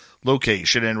collection,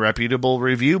 location, and reputable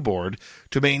review board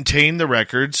to maintain the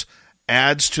records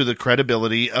adds to the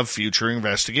credibility of future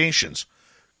investigations.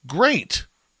 Great.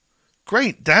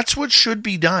 That's what should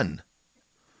be done.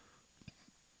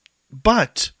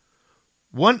 But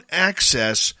what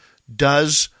access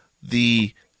does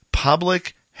the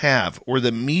public have, or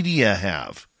the media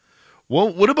have?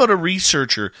 Well, what about a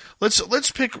researcher?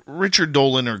 Let's pick Richard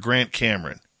Dolan or Grant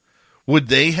Cameron. Would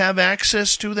they have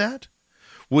access to that?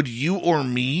 Would you or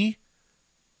me,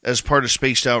 as part of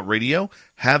Spaced Out Radio,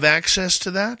 have access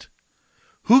to that?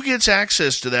 Who gets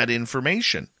access to that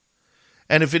information?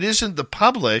 And if it isn't the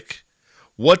public,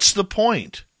 what's the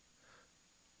point?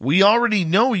 We already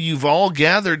know you've all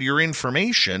gathered your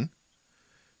information.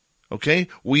 Okay?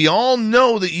 We all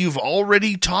know that you've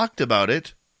already talked about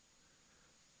it.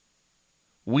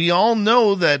 We all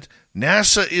know that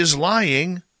NASA is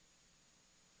lying.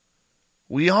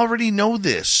 We already know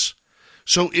this.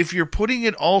 So if you're putting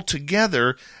it all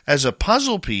together as a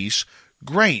puzzle piece,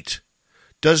 great.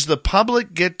 Does the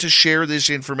public get to share this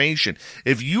information?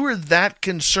 If you are that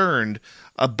concerned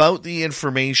about the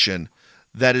information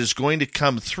that is going to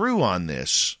come through on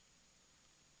this,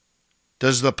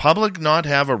 does the public not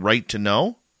have a right to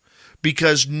know?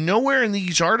 Because nowhere in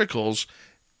these articles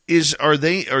are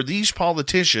these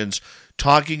politicians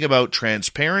talking about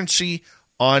transparency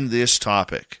on this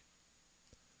topic.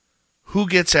 Who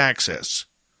gets access?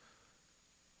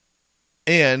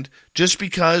 And just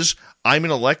because I'm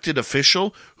an elected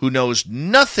official who knows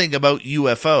nothing about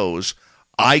UFOs,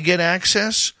 I get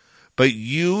access, but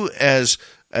you as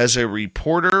a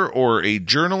reporter or a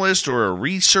journalist or a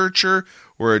researcher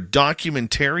or a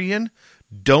documentarian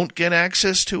don't get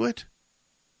access to it?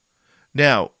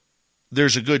 Now,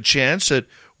 there's a good chance that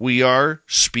we are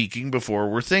speaking before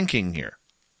we're thinking here.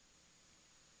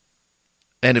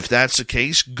 And if that's the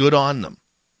case, good on them.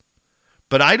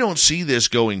 But I don't see this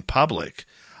going public.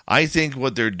 I think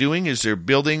what they're doing is they're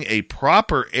building a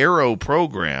proper Arrow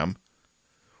program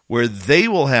where they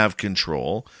will have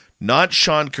control, not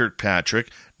Sean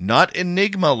Kirkpatrick, not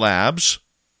Enigma Labs.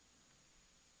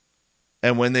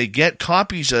 And when they get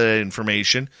copies of that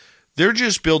information, they're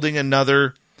just building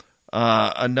another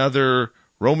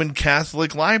Roman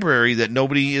Catholic library that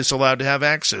nobody is allowed to have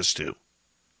access to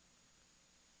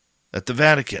at the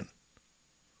Vatican.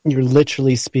 You're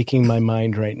literally speaking my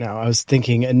mind right now. I was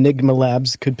thinking Enigma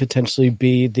Labs could potentially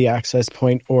be the access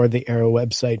point or the Arrow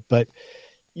website, but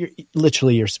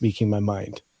you're speaking my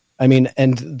mind. I mean,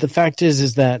 and the fact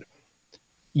is that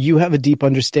you have a deep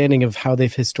understanding of how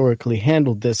they've historically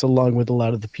handled this, along with a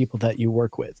lot of the people that you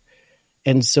work with.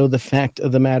 And so the fact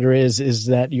of the matter is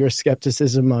that your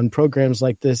skepticism on programs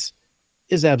like this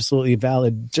is absolutely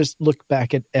valid. Just look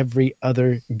back at every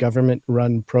other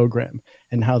government-run program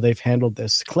and how they've handled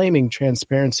this, claiming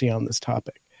transparency on this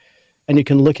topic. And you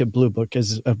can look at Blue Book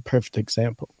as a perfect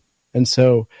example. And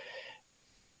so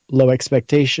low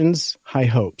expectations, high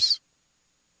hopes.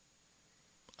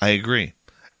 I agree.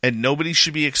 And nobody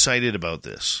should be excited about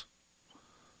this.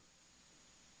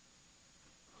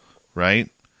 Right?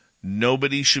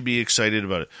 Nobody should be excited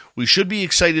about it. We should be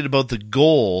excited about the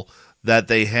goal that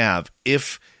they have,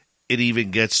 if it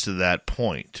even gets to that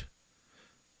point.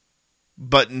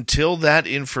 But until that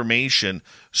information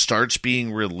starts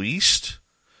being released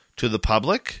to the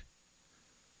public,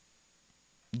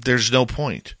 there's no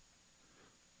point.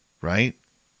 Right?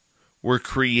 We're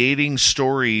creating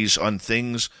stories on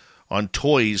things, on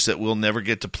toys that we'll never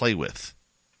get to play with.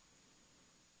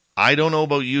 I don't know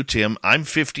about you, Tim. I'm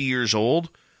 50 years old.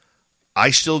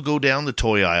 I still go down the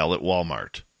toy aisle at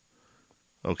Walmart.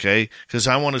 Okay? Because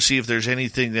I want to see if there's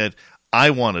anything that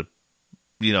I want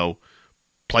to,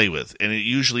 play with. And it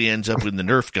usually ends up in the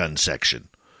Nerf gun section.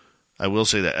 I will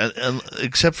say that. And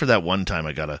except for that one time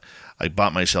I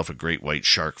bought myself a great white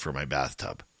shark for my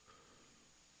bathtub.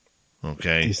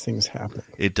 Okay? These things happen.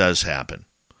 It does happen.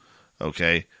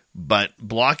 Okay? But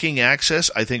blocking access,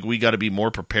 I think we got to be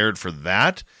more prepared for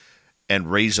that. and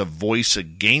raise a voice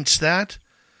against that,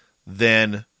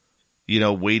 then,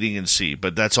 waiting and see.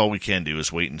 But that's all we can do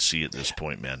is wait and see at this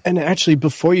point, man. And actually,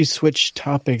 before you switch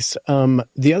topics,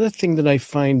 the other thing that I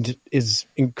find is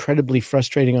incredibly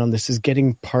frustrating on this is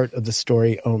getting part of the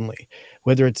story only.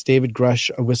 Whether it's David Grush,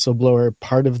 a whistleblower,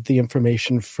 part of the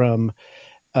information from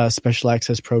special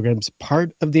access programs,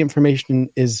 part of the information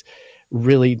is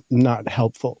really not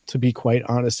helpful, to be quite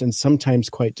honest, and sometimes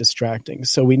quite distracting.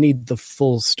 So we need the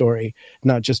full story,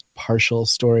 not just partial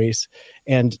stories,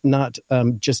 and not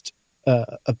just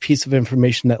a piece of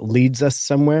information that leads us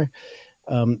somewhere.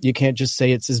 You can't just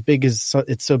say it's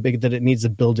so big that it needs a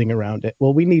building around it.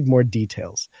 Well, we need more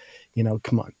details.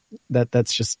 Come on.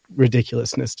 That's just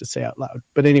ridiculousness to say out loud.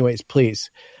 But anyways,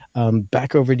 please,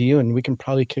 back over to you, and we can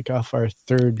probably kick off our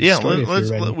third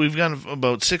story. We've got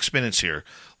about 6 minutes here.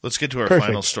 Let's get to our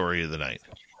final story of the night.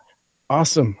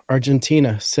 Awesome.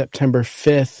 Argentina, September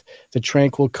 5th, the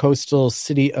tranquil coastal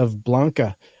city of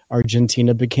Blanca,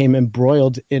 Argentina, became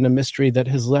embroiled in a mystery that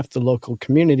has left the local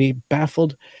community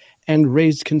baffled and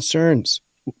raised concerns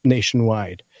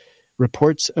nationwide.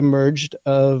 Reports emerged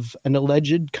of an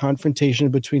alleged confrontation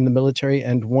between the military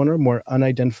and one or more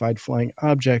unidentified flying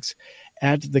objects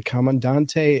at the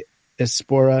Comandante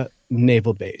Espora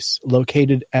naval base,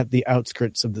 located at the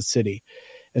outskirts of the city.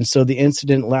 And so the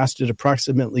incident lasted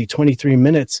approximately 23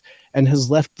 minutes and has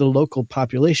left the local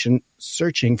population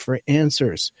searching for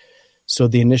answers. So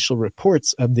the initial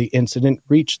reports of the incident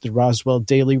reached the Roswell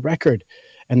Daily Record,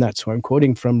 and that's who I'm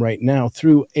quoting from right now,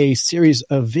 through a series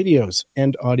of videos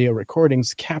and audio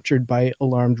recordings captured by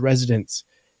alarmed residents.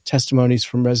 Testimonies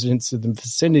from residents of the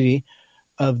vicinity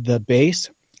of the base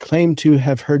claim to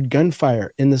have heard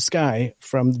gunfire in the sky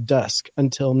from dusk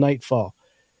until nightfall.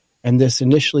 And this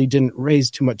initially didn't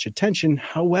raise too much attention.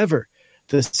 However,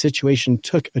 the situation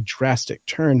took a drastic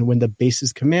turn when the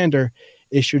base's commander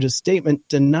issued a statement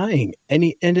denying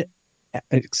any incident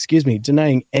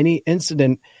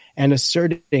and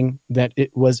asserting that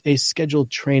it was a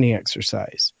scheduled training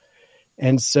exercise.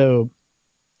 And so,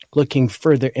 looking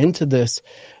further into this,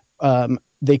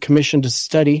 they commissioned a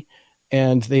study,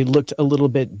 and they looked a little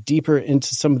bit deeper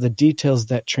into some of the details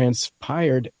that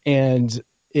transpired, and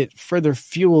it further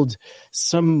fueled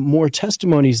some more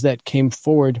testimonies that came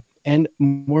forward and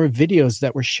more videos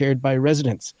that were shared by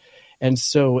residents. And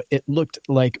so it looked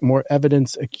like more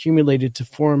evidence accumulated to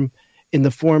form in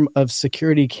the form of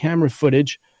security camera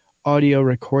footage, audio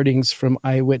recordings from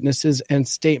eyewitnesses, and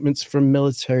statements from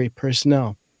military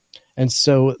personnel. And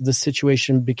so the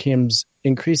situation becomes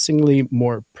increasingly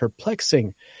more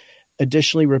perplexing.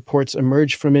 Additionally, reports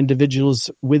emerged from individuals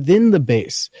within the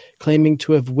base claiming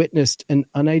to have witnessed an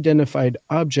unidentified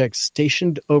object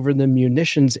stationed over the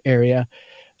munitions area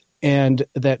and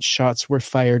that shots were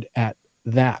fired at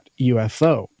that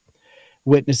UFO.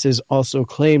 Witnesses also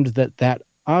claimed that that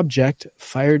object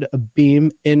fired a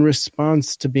beam in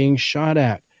response to being shot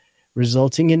at,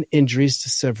 resulting in injuries to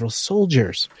several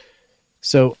soldiers.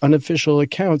 So unofficial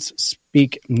accounts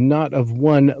speak not of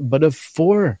one, but of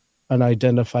 4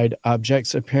 unidentified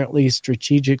objects apparently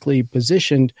strategically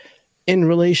positioned in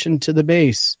relation to the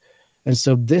base. And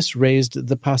so this raised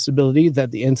the possibility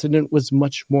that the incident was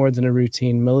much more than a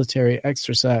routine military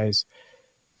exercise.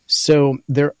 So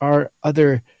there are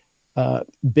other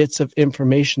bits of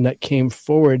information that came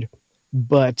forward,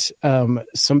 but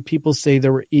some people say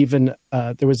there was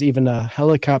even a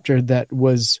helicopter that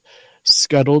was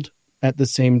scuttled at the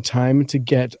same time to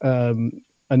get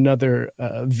another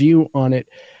view on it.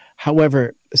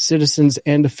 However, citizens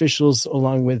and officials,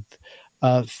 along with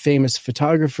famous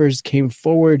photographers, came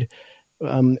forward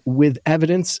with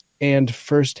evidence and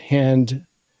firsthand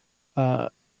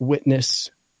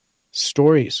witness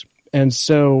stories. And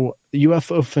so the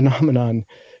UFO phenomenon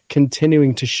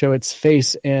continuing to show its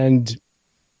face. And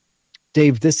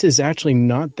Dave, this is actually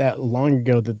not that long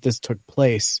ago that this took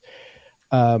place.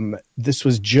 This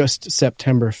was just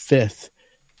September 5th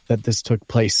that this took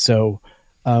place. So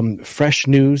fresh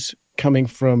news coming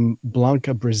from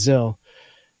Blanca, Brazil,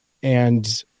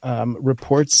 and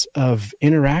reports of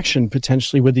interaction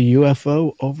potentially with a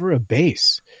UFO over a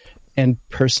base and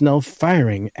personnel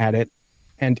firing at it,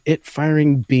 and it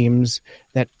firing beams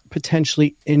that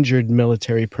potentially injured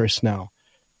military personnel.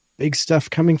 Big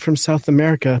stuff coming from South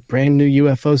America, brand new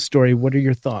UFO story. What are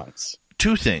your thoughts?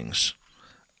 2 things.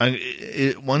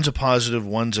 One's a positive,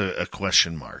 one's a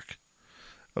question mark.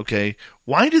 Okay,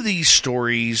 why do these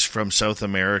stories from South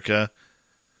America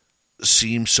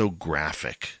seem so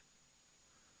graphic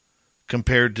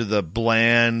compared to the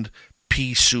bland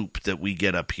pea soup that we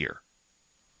get up here?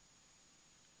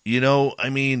 I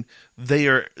mean, they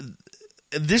are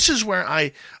this is where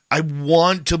I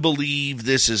want to believe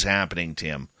this is happening,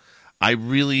 Tim. I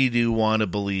really do want to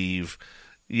believe,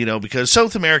 because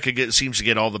South America seems to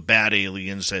get all the bad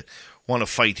aliens that want to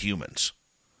fight humans.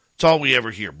 It's all we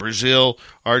ever hear. Brazil,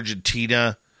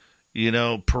 Argentina,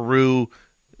 Peru,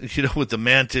 with the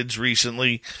mantids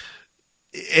recently.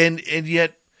 And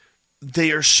yet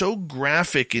they are so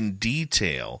graphic in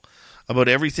detail about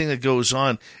everything that goes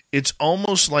on. It's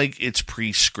almost like it's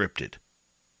pre-scripted.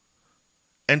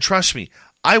 And trust me,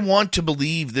 I want to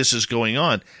believe this is going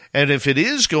on. And if it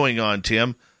is going on,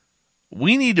 Tim,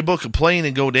 we need to book a plane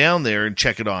and go down there and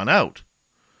check it on out.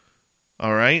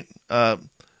 All right?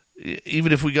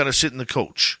 Even if we got to sit in the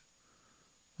coach.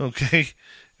 Okay?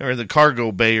 Or the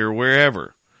cargo bay or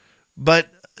wherever. But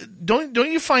don't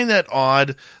you find that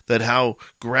odd that how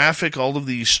graphic all of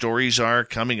these stories are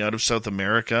coming out of South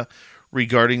America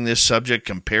regarding this subject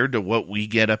compared to what we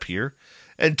get up here?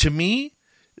 And to me,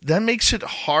 that makes it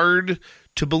hard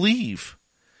to believe.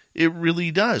 It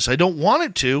really does. I don't want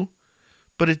it to,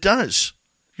 but it does.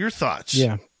 Your thoughts?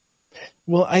 Yeah.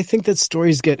 Well, I think that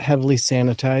stories get heavily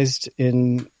sanitized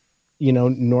in,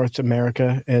 North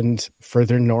America and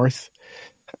further north.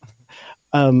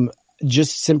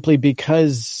 Just simply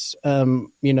because,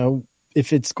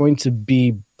 if it's going to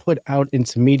be put out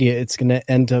into media, it's going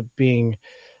to end up being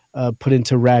put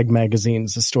into rag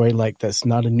magazines, a story like this,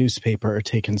 not a newspaper, or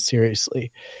taken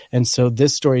seriously. And so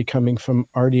this story coming from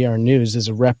RDR News is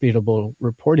a reputable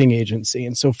reporting agency.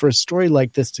 And so for a story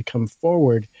like this to come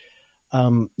forward,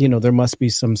 there must be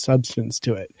some substance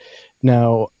to it.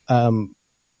 Now,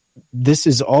 this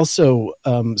is also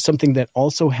something that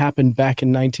also happened back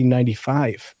in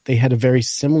 1995. They had a very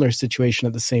similar situation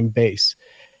at the same base.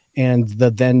 And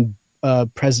the then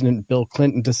President Bill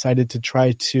Clinton decided to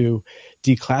try to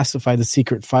declassify the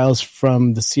secret files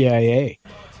from the CIA.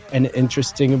 And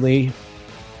interestingly,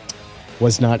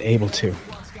 was not able to.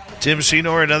 Tim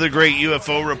Senor, another great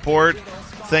UFO report.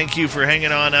 Thank you for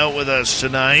hanging on out with us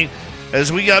tonight.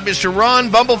 As we got Mr. Ron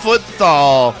Bumblefoot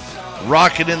Thal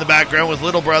rocking in the background with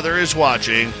Little Brother is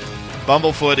Watching.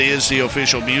 Bumblefoot is the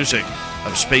official music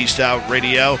of Spaced Out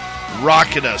Radio,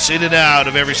 rocking us in and out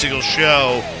of every single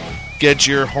show. Get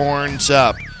your horns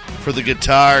up for the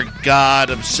guitar god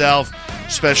himself.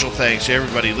 Special thanks to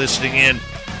everybody listening in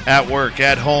at work,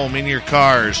 at home, in your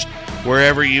cars,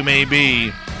 wherever you may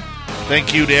be.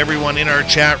 Thank you to everyone in our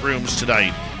chat rooms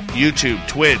tonight. YouTube,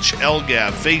 Twitch,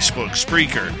 LGAB, Facebook,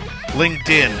 Spreaker,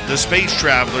 LinkedIn, the Space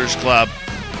Travelers Club,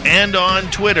 and on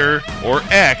Twitter or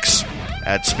X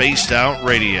at Spaced Out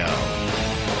Radio.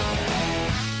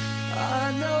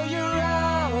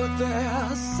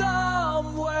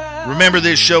 Remember,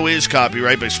 this show is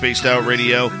copyright by Spaced Out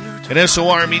Radio and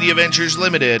SOR Media Ventures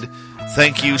Limited.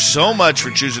 Thank you so much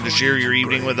for choosing to share your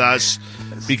evening with us,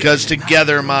 because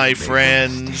together, my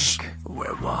friends,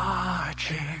 we're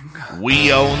watching.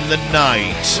 We own the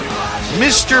night.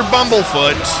 Mr.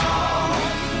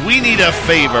 Bumblefoot, we need a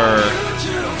favor.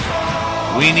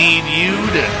 We need you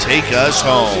to take us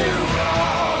home.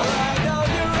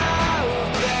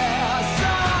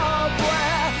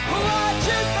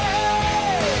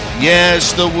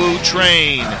 Yes, the Woo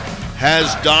train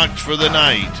has docked for the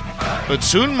night. But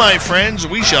soon, my friends,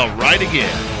 we shall ride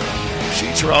again.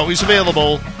 Seats are always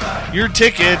available. Your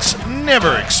tickets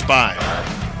never expire.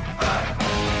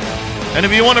 And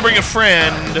if you want to bring a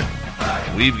friend,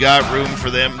 we've got room for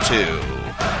them too.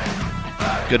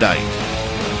 Good night.